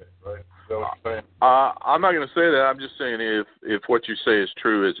that what you're saying? I'm not going to say that. I'm just saying if what you say is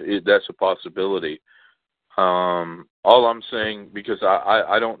true, that's a possibility. All I'm saying, because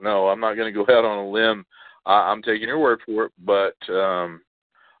I don't know, I'm not going to go out on a limb. I'm taking your word for it, but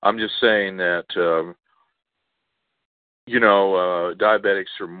I'm just saying that,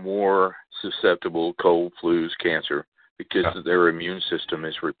 diabetics are more susceptible to cold, flus, cancer, because their immune system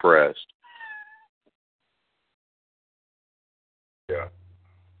is repressed. Yeah.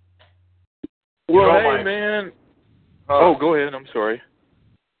 Well, hey, man. Go ahead. I'm sorry.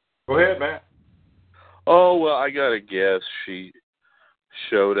 Go ahead, man. Oh, well, I got to guess she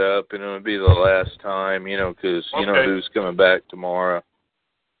showed up, and it would be the last time, because you know who's coming back tomorrow.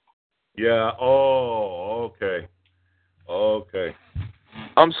 Yeah. Oh, okay. Okay.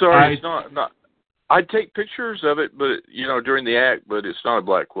 I'm sorry. It's not. I'd take pictures of it, but during the act, but it's not a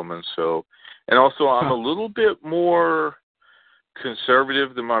black woman. So, and also I'm a little bit more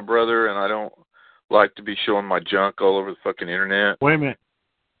conservative than my brother, and I don't like to be showing my junk all over the fucking internet. Wait a minute.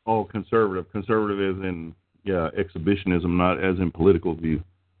 Oh, conservative. Conservative is in exhibitionism, not as in political view.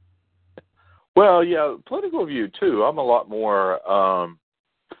 Well, yeah, political view too. I'm a lot more.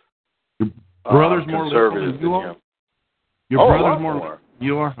 Your brother's more conservative than you are. him. Your brother's more.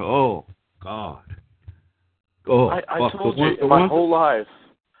 You are. Oh God. Oh, I told you my whole life.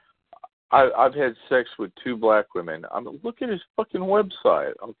 I've had sex with 2 black women. Look at his fucking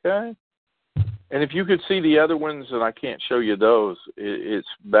website, okay? And if you could see the other ones, and I can't show you those, it's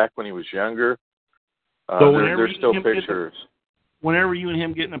back when he was younger. So there's still pictures. Whenever you and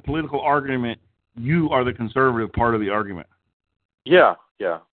him get in a political argument, you are the conservative part of the argument. Yeah.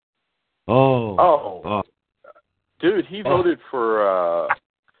 Oh. Dude, he voted for,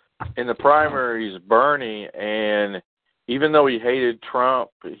 in the primaries, Bernie, and even though he hated Trump,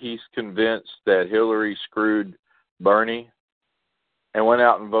 he's convinced that Hillary screwed Bernie and went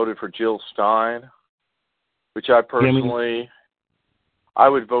out and voted for Jill Stein, which I personally, I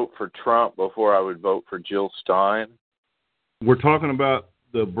would vote for Trump before I would vote for Jill Stein. We're talking about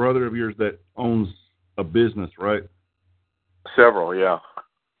the brother of yours that owns a business, right? Several, yeah.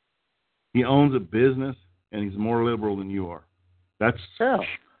 He owns a business, and he's more liberal than you are. That's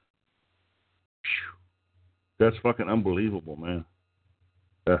fucking unbelievable, man.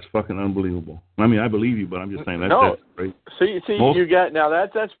 That's fucking unbelievable. I mean, I believe you, but I'm just saying that's great. See, you got now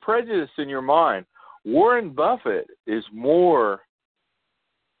that's prejudice in your mind. Warren Buffett is more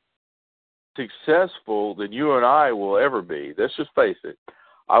successful than you and I will ever be. Let's just face it.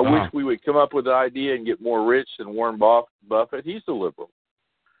 I wish we would come up with an idea and get more rich than Warren Buffett. He's a liberal.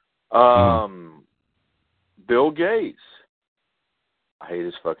 Bill Gates. I hate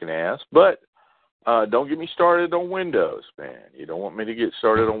his fucking ass, but don't get me started on Windows, man. You don't want me to get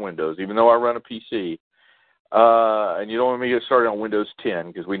started on Windows, even though I run a PC. And you don't want me to get started on Windows 10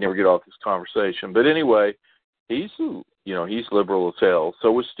 because we never get off this conversation. But anyway, he's liberal as hell.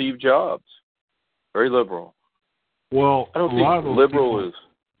 So was Steve Jobs. Very liberal. Well, I don't think liberal is.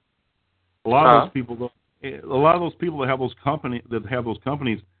 A lot of those people that have those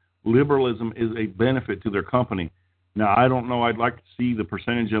companies, liberalism is a benefit to their company. Now, I don't know. I'd like to see the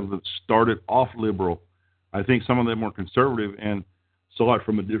percentage of that started off liberal. I think some of them were conservative and saw it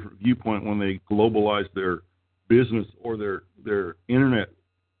from a different viewpoint when they globalized their business or their internet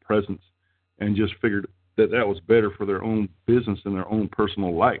presence and just figured that was better for their own business and their own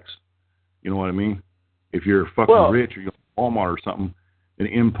personal likes. You know what I mean? If you're fucking rich or you're Walmart or something, an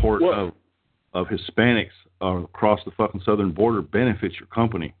import of Hispanics across the fucking southern border benefits your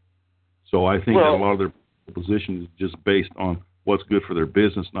company. So I think that a lot of their position is just based on what's good for their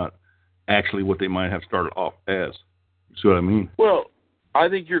business, not actually what they might have started off as. You see what I mean? Well, I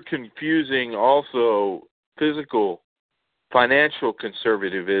think you're confusing also financial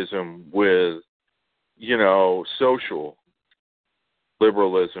conservatism with, social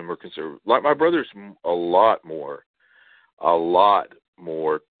liberalism or conservative. Like my brother's a lot more,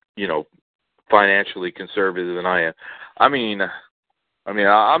 financially conservative than I am. I mean,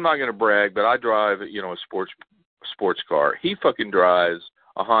 I'm not going to brag, but I drive, a sports car. He fucking drives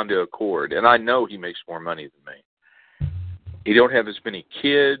a Honda Accord, and I know he makes more money than me. He don't have as many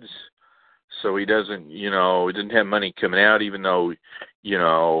kids, so he doesn't, he didn't have money coming out, even though,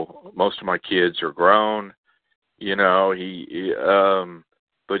 most of my kids are grown. But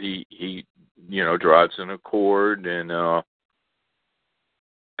he drives an Accord and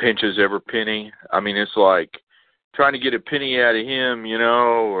pinches every penny. I mean, it's like trying to get a penny out of him,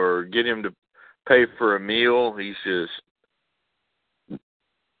 or get him to pay for a meal. He's just...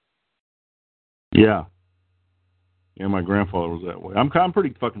 Yeah. Yeah, my grandfather was that way. I'm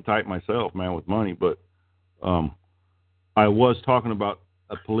pretty fucking tight myself, man, with money, but I was talking about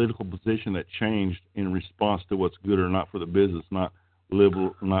a political position that changed in response to what's good or not for the business, not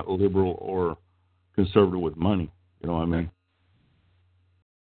liberal or conservative with money. You know what I mean?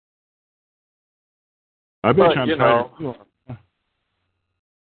 I bet I'm tired.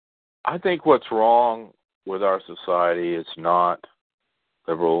 I think what's wrong with our society is not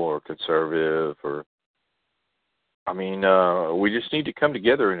liberal or conservative we just need to come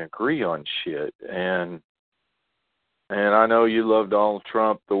together and agree on shit. And I know you love Donald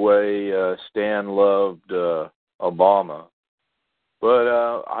Trump the way Stan loved Obama,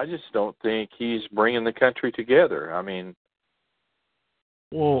 but I just don't think he's bringing the country together. I mean,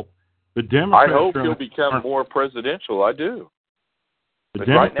 well, the Democrats... I hope he'll become more presidential. I do. But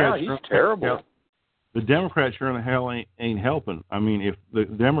right now, he's terrible. The Democrats sure in the hell ain't helping. I mean, if the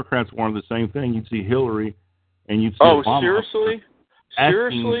Democrats wanted the same thing, you'd see Hillary and you'd see Obama. Seriously?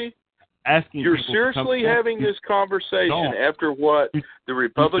 Seriously? You're seriously having this conversation after what the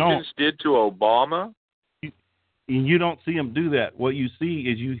Republicans did to Obama? You don't see them do that. What you see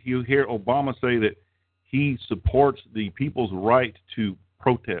is you hear Obama say that he supports the people's right to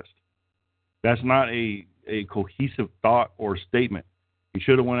protest. That's not a cohesive thought or statement. He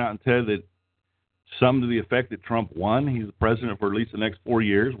should have went out and said that something to the effect that Trump won. He's the president for at least the next 4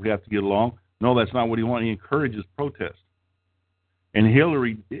 years. We have to get along. No, that's not what he wants. He encourages protest. And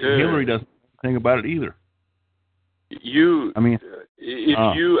Hillary doesn't think about it either. If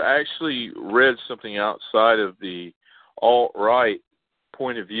you actually read something outside of the alt-right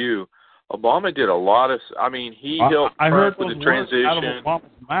point of view, Obama did a lot of... he helped Trump with the transition. Out of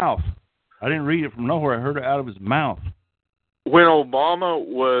Obama's mouth. I didn't read it from nowhere. I heard it out of his mouth. When Obama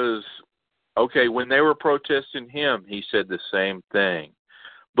was... Okay, when they were protesting him, he said the same thing.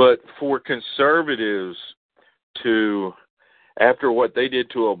 But for conservatives to, after what they did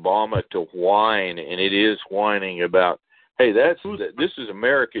to Obama, to whine, and it is whining about, hey, this is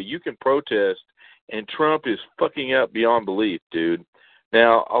America, you can protest, and Trump is fucking up beyond belief, dude.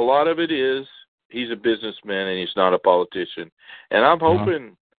 Now, a lot of it is he's a businessman and he's not a politician. And I'm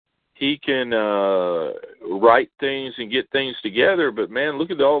hoping he can write things and get things together, but, man,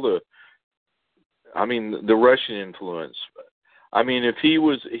 look at all the Russian influence. If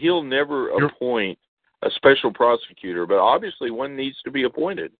he'll never appoint a special prosecutor, but obviously one needs to be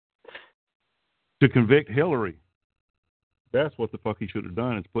appointed. To convict Hillary. That's what the fuck he should have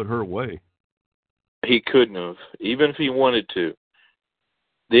done, is put her away. He couldn't have, even if he wanted to.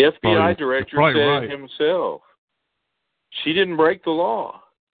 The FBI director said himself, she didn't break the law.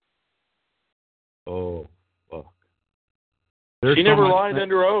 Oh, fuck. She never lied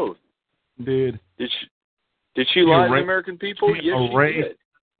under oath. Did she lie to the American people? Yes, she did.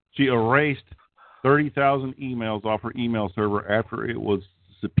 She erased 30,000 emails off her email server after it was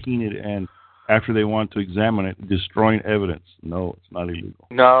subpoenaed and after they wanted to examine it, destroying evidence. No, it's not illegal.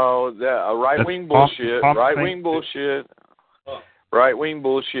 No, right-wing bullshit. Right-wing bullshit. Right-wing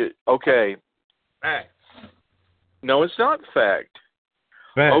bullshit. Okay. Fact. No, it's not fact.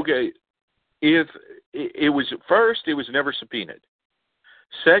 Okay. If it was first, it was never subpoenaed.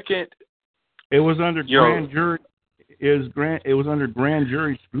 Second, it was under grand jury. It was under grand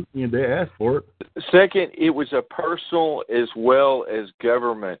jury scrutiny, and they asked for it. Second, it was a personal as well as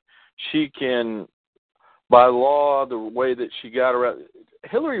government. She can, by law, the way that she got around.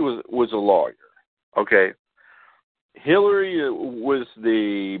 Hillary was a lawyer. Okay, Hillary was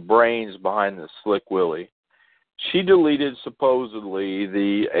the brains behind the Slick Willie. She deleted supposedly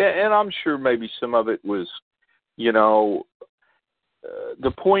and I'm sure maybe some of it was, the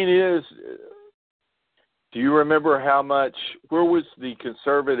point is, do you remember where was the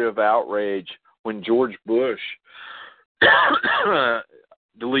conservative outrage when George Bush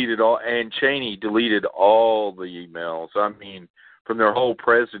deleted all, and Cheney deleted all the emails, from their whole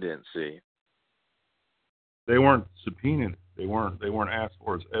presidency? They weren't subpoenaed. They weren't asked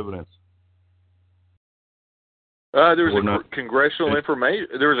for as evidence. There was a congressional information.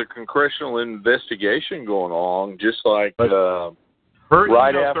 There was a congressional investigation going on, just like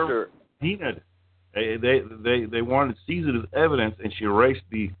right after. Subpoenaed. They wanted to seize it as evidence, and she erased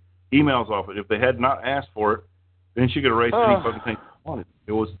the emails off it. If they had not asked for it, then she could erase any fucking thing she wanted.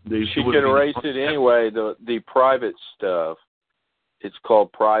 She could erase it anyway. The private stuff. It's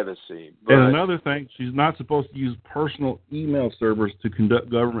called privacy. And another thing, she's not supposed to use personal email servers to conduct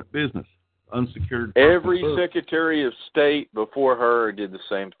government business. unsecured. Every Secretary of State before her did the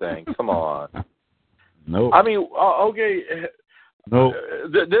same thing. Come on. No. I mean, okay. No.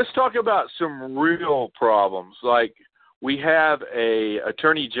 Let's talk about some real problems. Like, we have a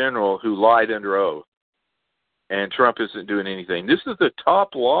attorney general who lied under oath, and Trump isn't doing anything. This is the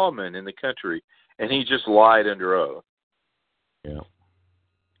top lawman in the country, and he just lied under oath. Yeah.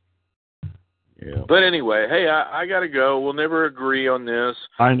 Yeah. But anyway, hey, I got to go. We'll never agree on this.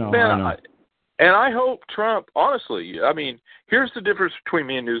 I know. Man, I know. And I hope Trump, honestly, I mean, here's the difference between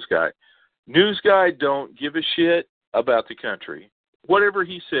me and News Guy. News Guy don't give a shit about the country. Whatever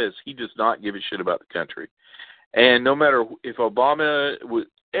he says, he does not give a shit about the country. And no matter if Obama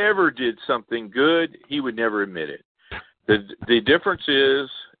ever did something good, he would never admit it. The difference is,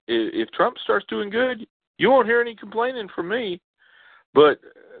 if Trump starts doing good, you won't hear any complaining from me. But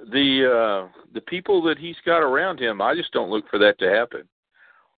the people that he's got around him, I just don't look for that to happen.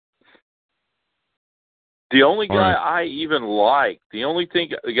 The only guy I even like, the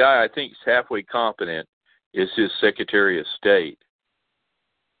guy I think is halfway competent is his Secretary of State.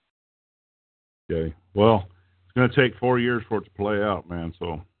 Okay. Well, it's going to take 4 years for it to play out, man.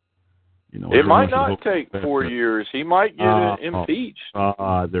 So, it might not take 4 years. He might get impeached.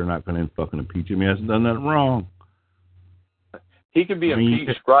 They're not going to fucking impeach him. He hasn't done nothing wrong. He can be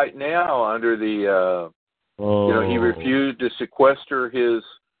impeached right now under the. He refused to sequester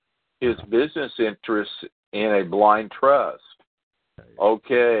his business interests in a blind trust.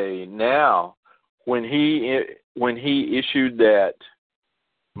 Okay, now when he issued that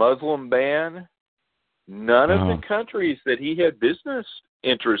Muslim ban, none of the countries that he had business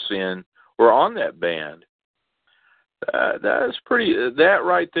interests in were on that ban. That's pretty. That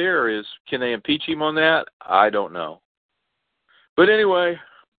right there is. Can they impeach him on that? I don't know. But anyway,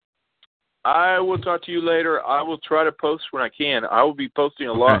 I will talk to you later. I will try to post when I can. I will be posting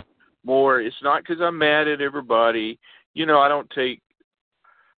a lot more. It's not because I'm mad at everybody. I don't take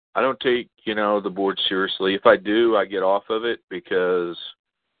the board seriously. If I do, I get off of it because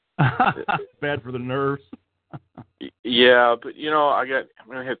bad for the nerves. Yeah, but I'm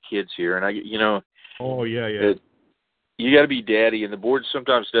gonna have kids here, and Oh yeah. You got to be daddy, and the board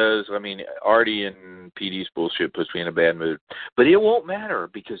sometimes does. I mean, Artie and PD's bullshit puts me in a bad mood. But it won't matter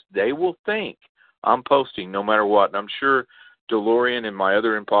because they will think I'm posting no matter what. And I'm sure DeLorean and my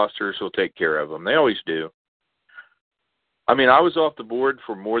other imposters will take care of them. They always do. I mean, I was off the board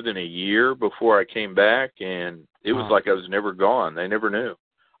for more than a year before I came back, and it was like I was never gone. They never knew.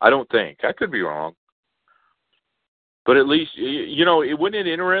 I don't think. I could be wrong. But at least, it wasn't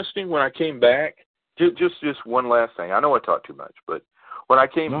interesting when I came back. Just one last thing. I know I talked too much, but when I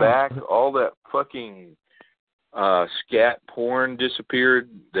came back, all that fucking scat porn disappeared.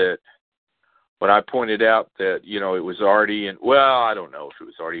 That when I pointed out that it was Artie, and I don't know if it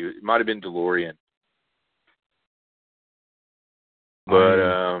was Artie. It might have been DeLorean, but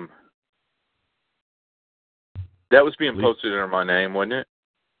that was being posted under my name, wasn't it?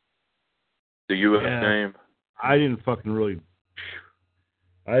 The U.S. name. I didn't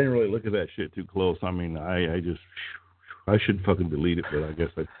really look at that shit too close. I mean, I should fucking delete it, but I guess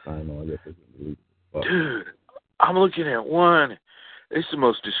I can delete it. Dude, I'm looking at one. It's the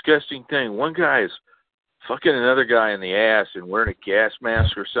most disgusting thing. One guy is fucking another guy in the ass and wearing a gas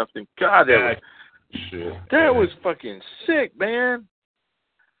mask or something. God, that was fucking sick, man.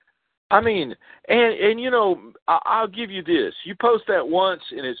 I mean, and I'll give you this. You post that once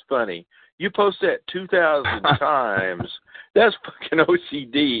and it's funny. You post that 2,000 times. That's fucking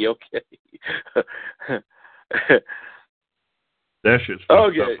OCD, okay? That shit's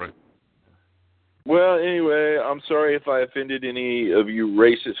fucked up, right? Well, anyway, I'm sorry if I offended any of you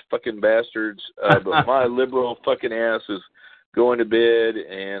racist fucking bastards, but my liberal fucking ass is going to bed,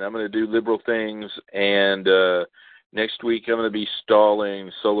 and I'm going to do liberal things, and next week I'm going to be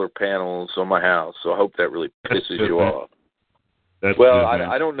installing solar panels on my house, so I hope that really pisses you off. That's good,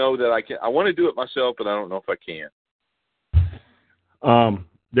 I don't know that I can. I want to do it myself, but I don't know if I can.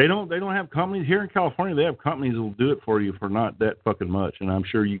 They don't have companies here in California. They have companies that will do it for you for not that fucking much, and I'm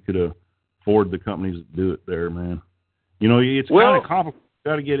sure you could afford the companies that do it there, man. It's kind of complicated.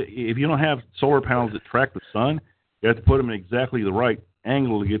 You got to get it. If you don't have solar panels that track the sun, you have to put them in exactly the right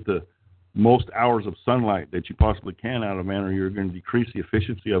angle to get the most hours of sunlight that you possibly can out of them, or you're going to decrease the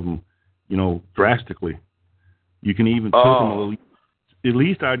efficiency of them, drastically. You can even tilt them a little. At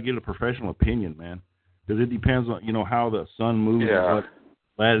least I'd get a professional opinion, man, because it depends on how the sun moves, and what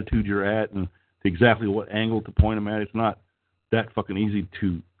latitude you're at, and exactly what angle to point them at. It's not that fucking easy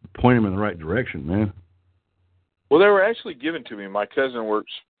to point them in the right direction, man. Well, they were actually given to me. My cousin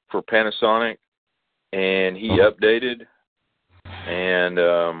works for Panasonic, and he updated, and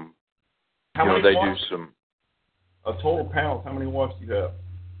How you know, many they watts? do some. Total panels, how many watts do you have?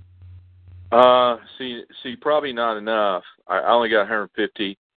 See, probably not enough. I only got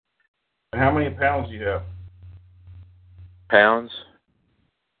 150 And how many panels do you have? pounds.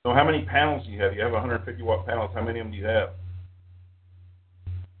 So how many panels do you have? You have 150 watt panels. How many of them do you have?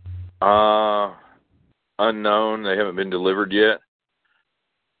 Unknown. They haven't been delivered yet.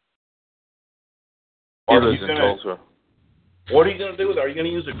 He Are you lives in gonna- Tulsa. What are you going to do with it? Are you going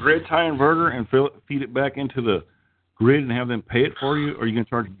to use a grid tie inverter and feed it back into the grid and have them pay it for you? Or are you going to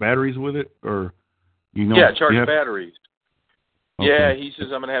charge batteries with it? Or Charge batteries. Okay. Yeah, he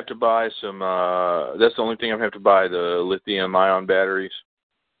says I'm going to have to buy some. That's the only thing I'm going to have to buy, the lithium-ion batteries.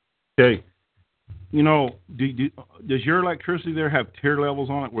 Okay. You know, does your electricity there have tier levels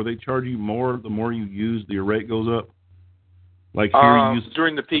on it where they charge you more the more you use, the rate goes up? Like here you use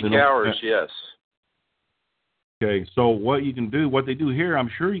during the peak hours, yes. Okay, so what you can do, what they do here, I'm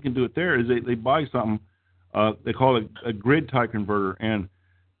sure you can do it there, is they buy something, they call it a grid tie converter, and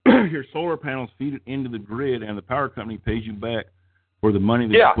your solar panels feed it into the grid, and the power company pays you back for the money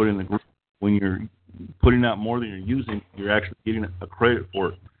that you put in the grid. When you're putting out more than you're using, you're actually getting a credit for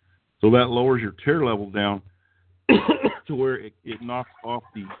it. So that lowers your tier level down to where it knocks off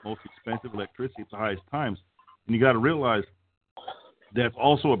the most expensive electricity at the highest times. And you got to realize that's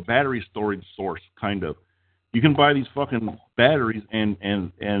also a battery storage source, kind of. You can buy these fucking batteries and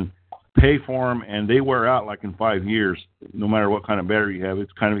pay for them, and they wear out like in 5 years, no matter what kind of battery you have.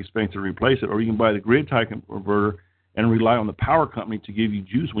 It's kind of expensive to replace it. Or you can buy the grid tie converter and rely on the power company to give you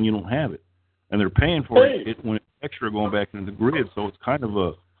juice when you don't have it. And they're paying for it when it's extra going back into the grid. So it's kind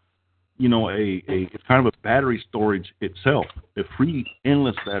of it's kind of a battery storage itself, a free,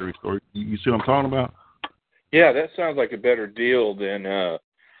 endless battery storage. You see what I'm talking about? Yeah, that sounds like a better deal than,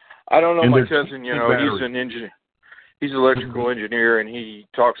 I don't know, my cousin, he's an engineer. He's an electrical engineer, and he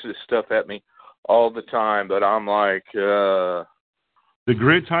talks this stuff at me all the time, but I'm like... The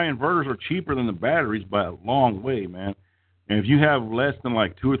grid tie inverters are cheaper than the batteries by a long way, man. And if you have less than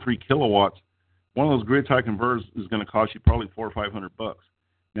like 2 or 3 kilowatts, one of those grid tie converters is going to cost you probably $400 or $500.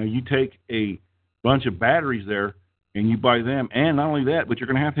 Now, you take a bunch of batteries there, and you buy them, and not only that, but you're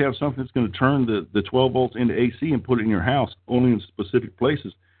going to have something that's going to turn the 12 volts into AC and put it in your house, only in specific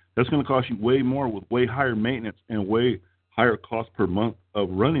places. That's going to cost you way more with way higher maintenance and way higher cost per month of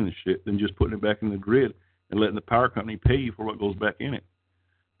running the shit than just putting it back in the grid and letting the power company pay you for what goes back in it.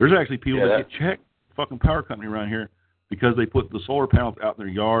 There's actually people that get checked, fucking power company around here, because they put the solar panels out in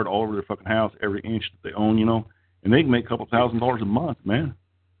their yard, all over their fucking house, every inch that they own, and they can make a couple $1,000s a month, man.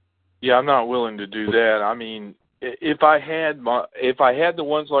 Yeah, I'm not willing to do that. I mean, if I had the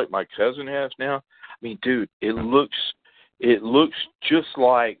ones like my cousin has now, I mean, dude, it looks just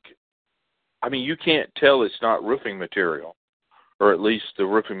like, I mean, you can't tell it's not roofing material, or at least the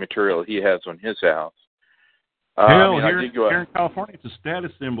roofing material he has on his house. Hell, here in California, it's a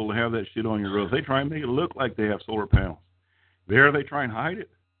status symbol to have that shit on your roof. They try and make it look like they have solar panels. There, they try and hide it.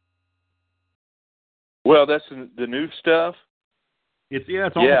 Well, that's the new stuff. It's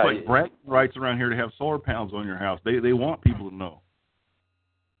almost like bragging rights around here to have solar panels on your house. They want people to know.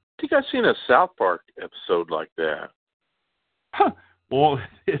 I think I've seen a South Park episode like that. Huh. Well,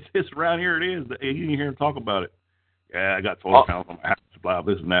 it's around here. It is. You hear them talk about it. Yeah, I got solar panels on my house, blah,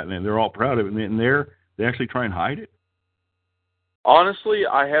 this and that, and they're all proud of it. And they actually try and hide it. Honestly,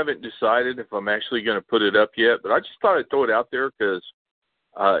 I haven't decided if I'm actually going to put it up yet, but I just thought I'd throw it out there because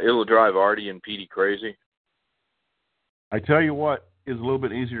it'll drive Artie and Petey crazy. I tell you what is a little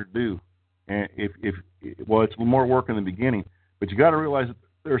bit easier to do, and it's more work in the beginning, but you got to realize that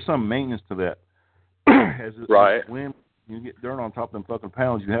there's some maintenance to that. When you get dirt on top of them fucking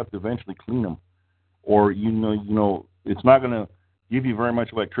panels, you have to eventually clean them, or it's not going to give you very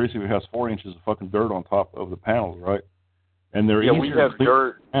much electricity if it has 4 inches of fucking dirt on top of the panels, right? And they're easier we have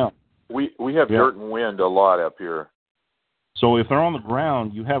dirt. Out. We have dirt and wind a lot up here. So if they're on the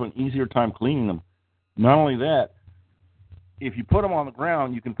ground, you have an easier time cleaning them. Not only that, if you put them on the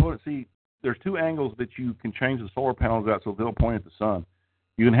ground, you can there's 2 angles that you can change the solar panels at so they'll point at the sun.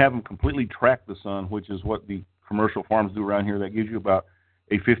 You can have them completely track the sun, which is what the commercial farms do around here. That gives you about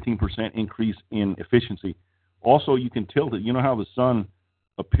a 15% increase in efficiency. Also, you can tilt it. You know how the sun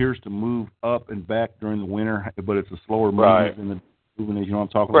appears to move up and back during the winter, but it's a slower movement than the movement, you know what I'm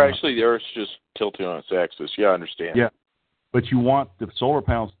talking about? Actually, the Earth's just tilting on its axis. Yeah, I understand. Yeah, but you want the solar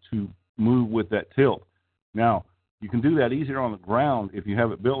panels to move with that tilt. Now, you can do that easier on the ground if you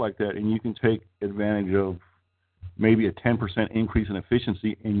have it built like that, and you can take advantage of maybe a 10% increase in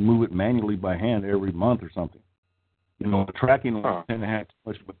efficiency and move it manually by hand every month or something. The tracking tend to have too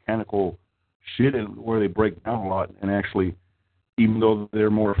much mechanical shit in where they break down a lot, and actually even though they're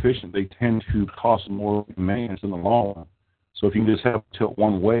more efficient, they tend to cost more maintenance in the long run. So if you can just have tilt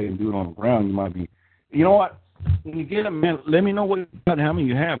one way and do it on the ground, you might be. You know what? When you get them, man, let me know what how many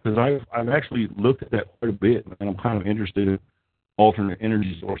you have, because I've actually looked at that quite a bit, and I'm kind of interested in alternate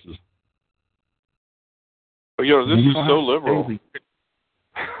energy sources. But, this is so liberal.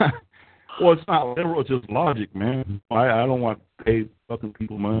 Well, it's not liberal, it's just logic, man. I don't want to pay fucking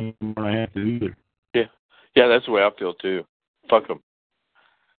people money when I have to either. Yeah, that's the way I feel too. Fuck them.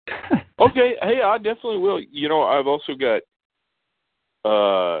 Okay, hey, I definitely will. I've also got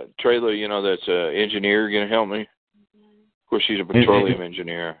Trayla, that's an engineer, going to help me. Of course, she's a petroleum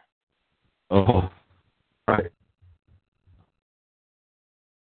engineer. Oh, right.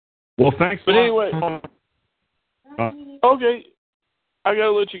 Well, thanks. But anyway, okay, I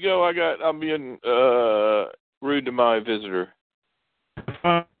gotta let you go. I'm being rude to my visitor.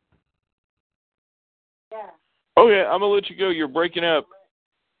 Okay, I'm gonna let you go. You're breaking up.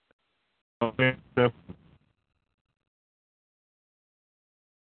 Okay.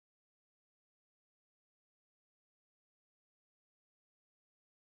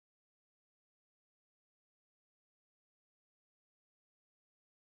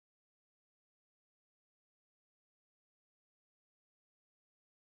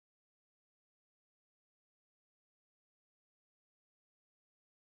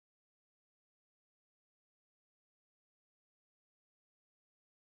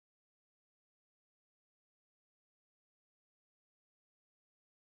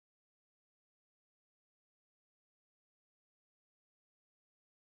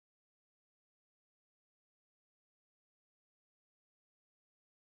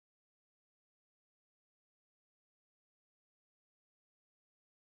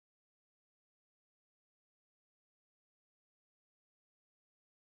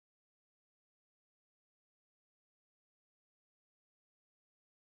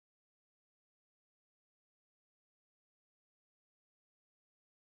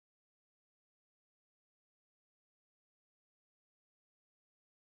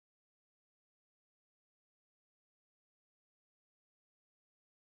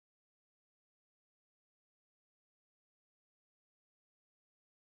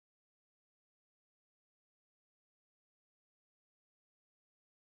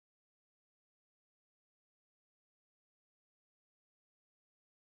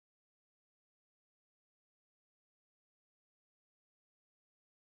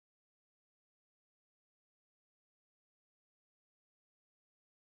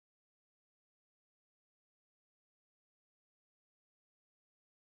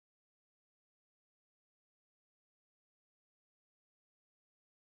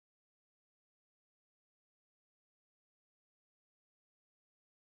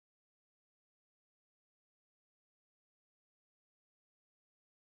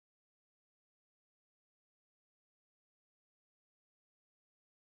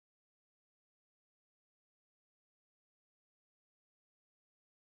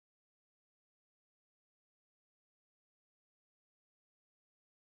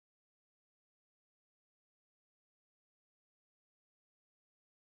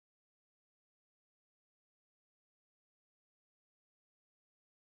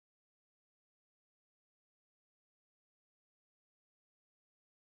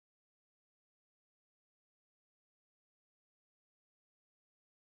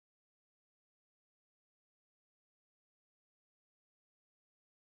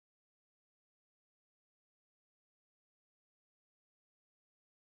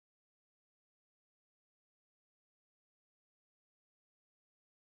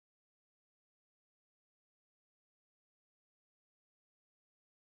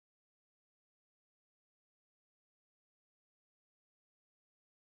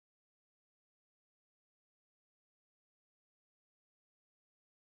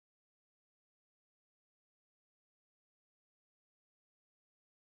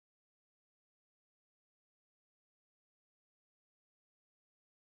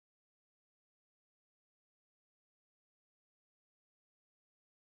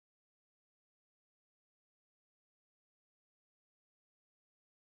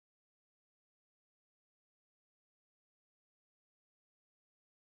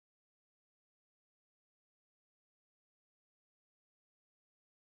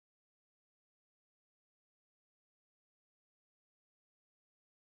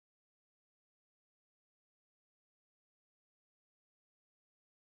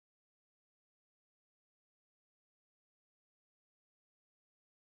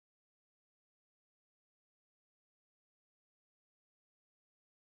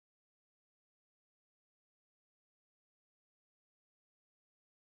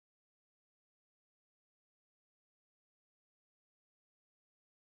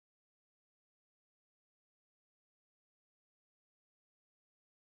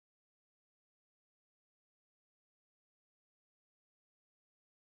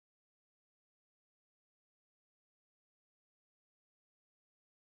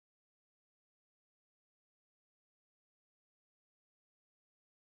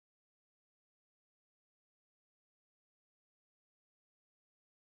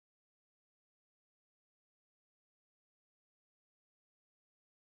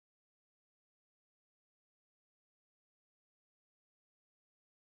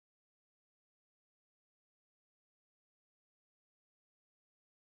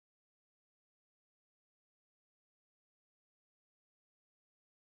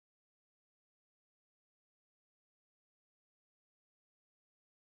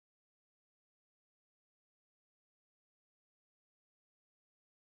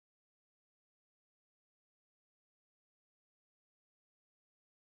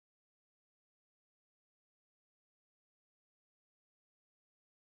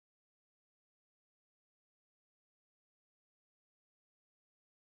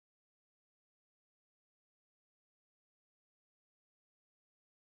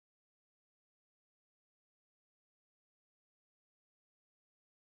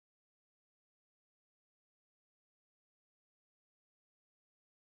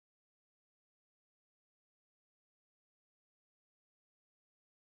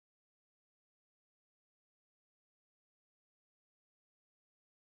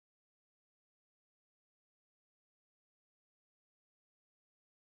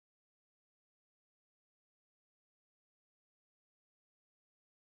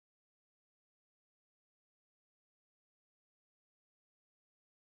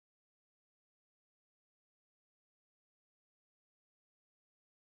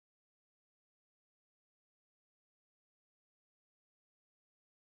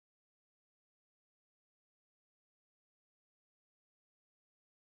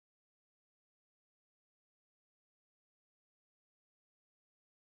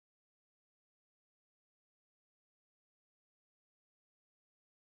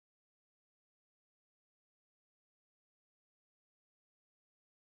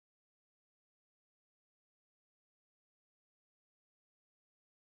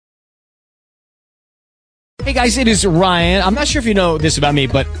 Hey guys, it is Ryan. I'm not sure if you know this about me,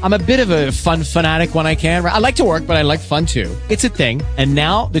 but I'm a bit of a fun fanatic when I can. I like to work, but I like fun too. It's a thing. And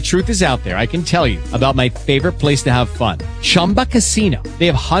now the truth is out there. I can tell you about my favorite place to have fun. Chumba Casino. They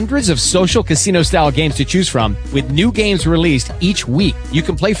have hundreds of social casino style games to choose from with new games released each week. You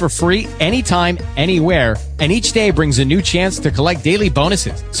can play for free anytime, anywhere. And each day brings a new chance to collect daily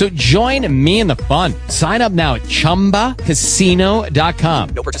bonuses. So join me in the fun. Sign up now at ChumbaCasino.com.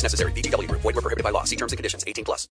 No purchase necessary. VGW Group. Void where prohibited by law. See terms and conditions. 18+.